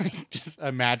 just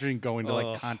imagine going to Ugh.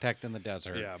 like Contact in the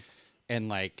Desert. Yeah. And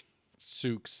like,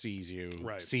 Sook sees you,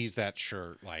 Right. sees that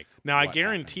shirt. Like, Now, I what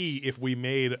guarantee if we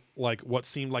made like what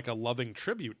seemed like a loving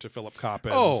tribute to Philip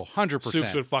Coppens, Oh, 100%.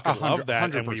 Soups would fucking love that,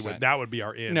 and 100%. that would be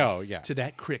our in. No, yeah. to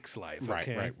that Crick's life. Right,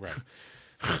 okay? right.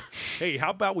 Hey, how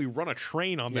about we run a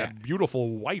train on Yeah. that beautiful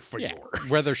wife of Yeah, yours?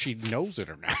 whether she knows it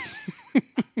or not.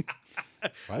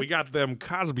 What? We got them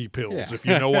Cosby pills, Yeah. if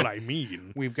you know what I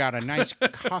mean. We've got a nice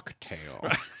cocktail.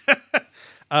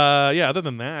 Yeah, other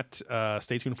than that,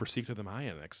 stay tuned for Secrets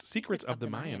of the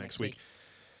Maya next week.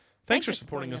 Thanks for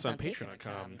supporting us on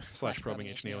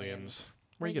patreon.com/probingancientaliens,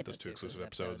 where you get those 2 exclusive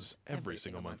episodes every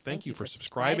single month. Thank you for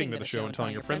subscribing to the show and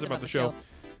telling your friends about the show.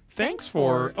 Thanks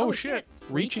for,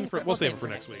 reaching for, we'll save it for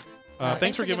next week.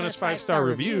 Thanks for giving us 5-star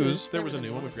reviews. There was a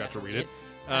new one, we forgot to read it,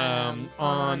 on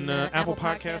Apple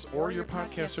Podcasts or your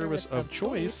podcast service of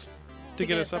choice to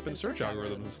get us up in search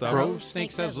algorithms and stuff. Bro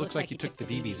Snake says looks like you took the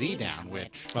DBZ down,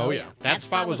 which Oh, yeah. that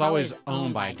spot was always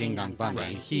owned by Ding Dong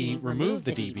Bundy. He removed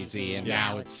the DBZ and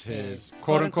now it's his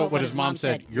quote unquote what his mom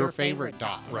said, your favorite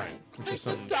dog. Right. Which is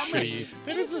some Dumbest- shitty,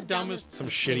 That is the dumbest. some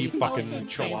shitty fucking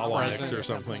Chihuahua mix present. or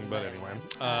something. But anyway.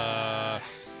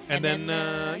 And then,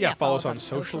 follow us on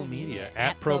social media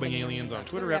at Probing Aliens on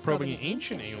Twitter, at Probing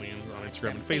Ancient Aliens on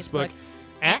Instagram and Facebook,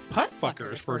 at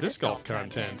Puttfuckers for disc golf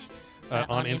content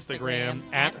on Instagram,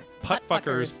 at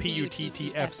Puttfuckers,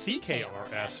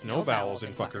 PUTTFCKRS, no vowels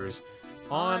in fuckers,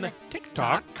 on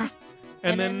TikTok.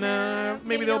 And then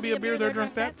maybe there'll be a beer there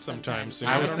drunk that sometime soon.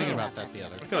 I was don't thinking know. about that the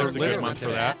other. feel like it's a good literally month for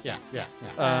today. that. Yeah.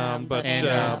 But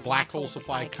And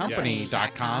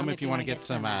blackholesupplycompany.com if you want to get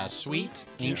some sweet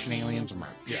Ancient Yes. Aliens merch.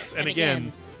 yes, and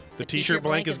again, the T-shirt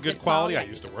blank is good quality. I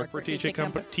used to work for a T-shirt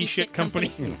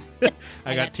company.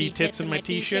 I got T-tits in my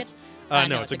T-shirts.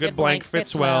 No, it's a good blank,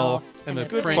 fits well, and a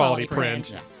good quality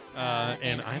print. Yeah.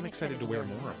 And I'm excited to wear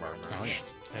more of our merch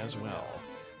as well.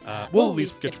 We'll at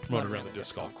least get you promoted around the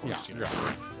disc golf course. Yeah. You know.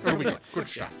 It'll be good. Good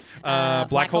stuff.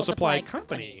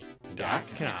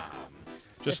 BlackHoleSupplyCompany.com.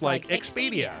 Just like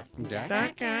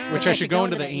Expedia.com. Which I should go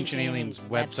into the Ancient Aliens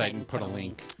website and put a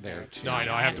link there too. No, I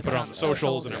know. I have to put it on the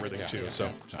socials and everything too.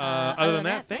 So, other than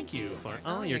that, thank you for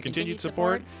all your continued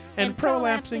support and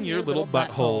prolapsing your little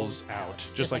buttholes out,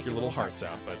 just like your little hearts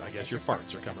out. But I guess your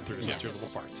farts are coming through to get your little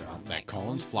farts out. That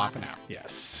colon's flopping out.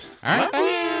 Yes. All right.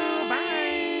 Bye.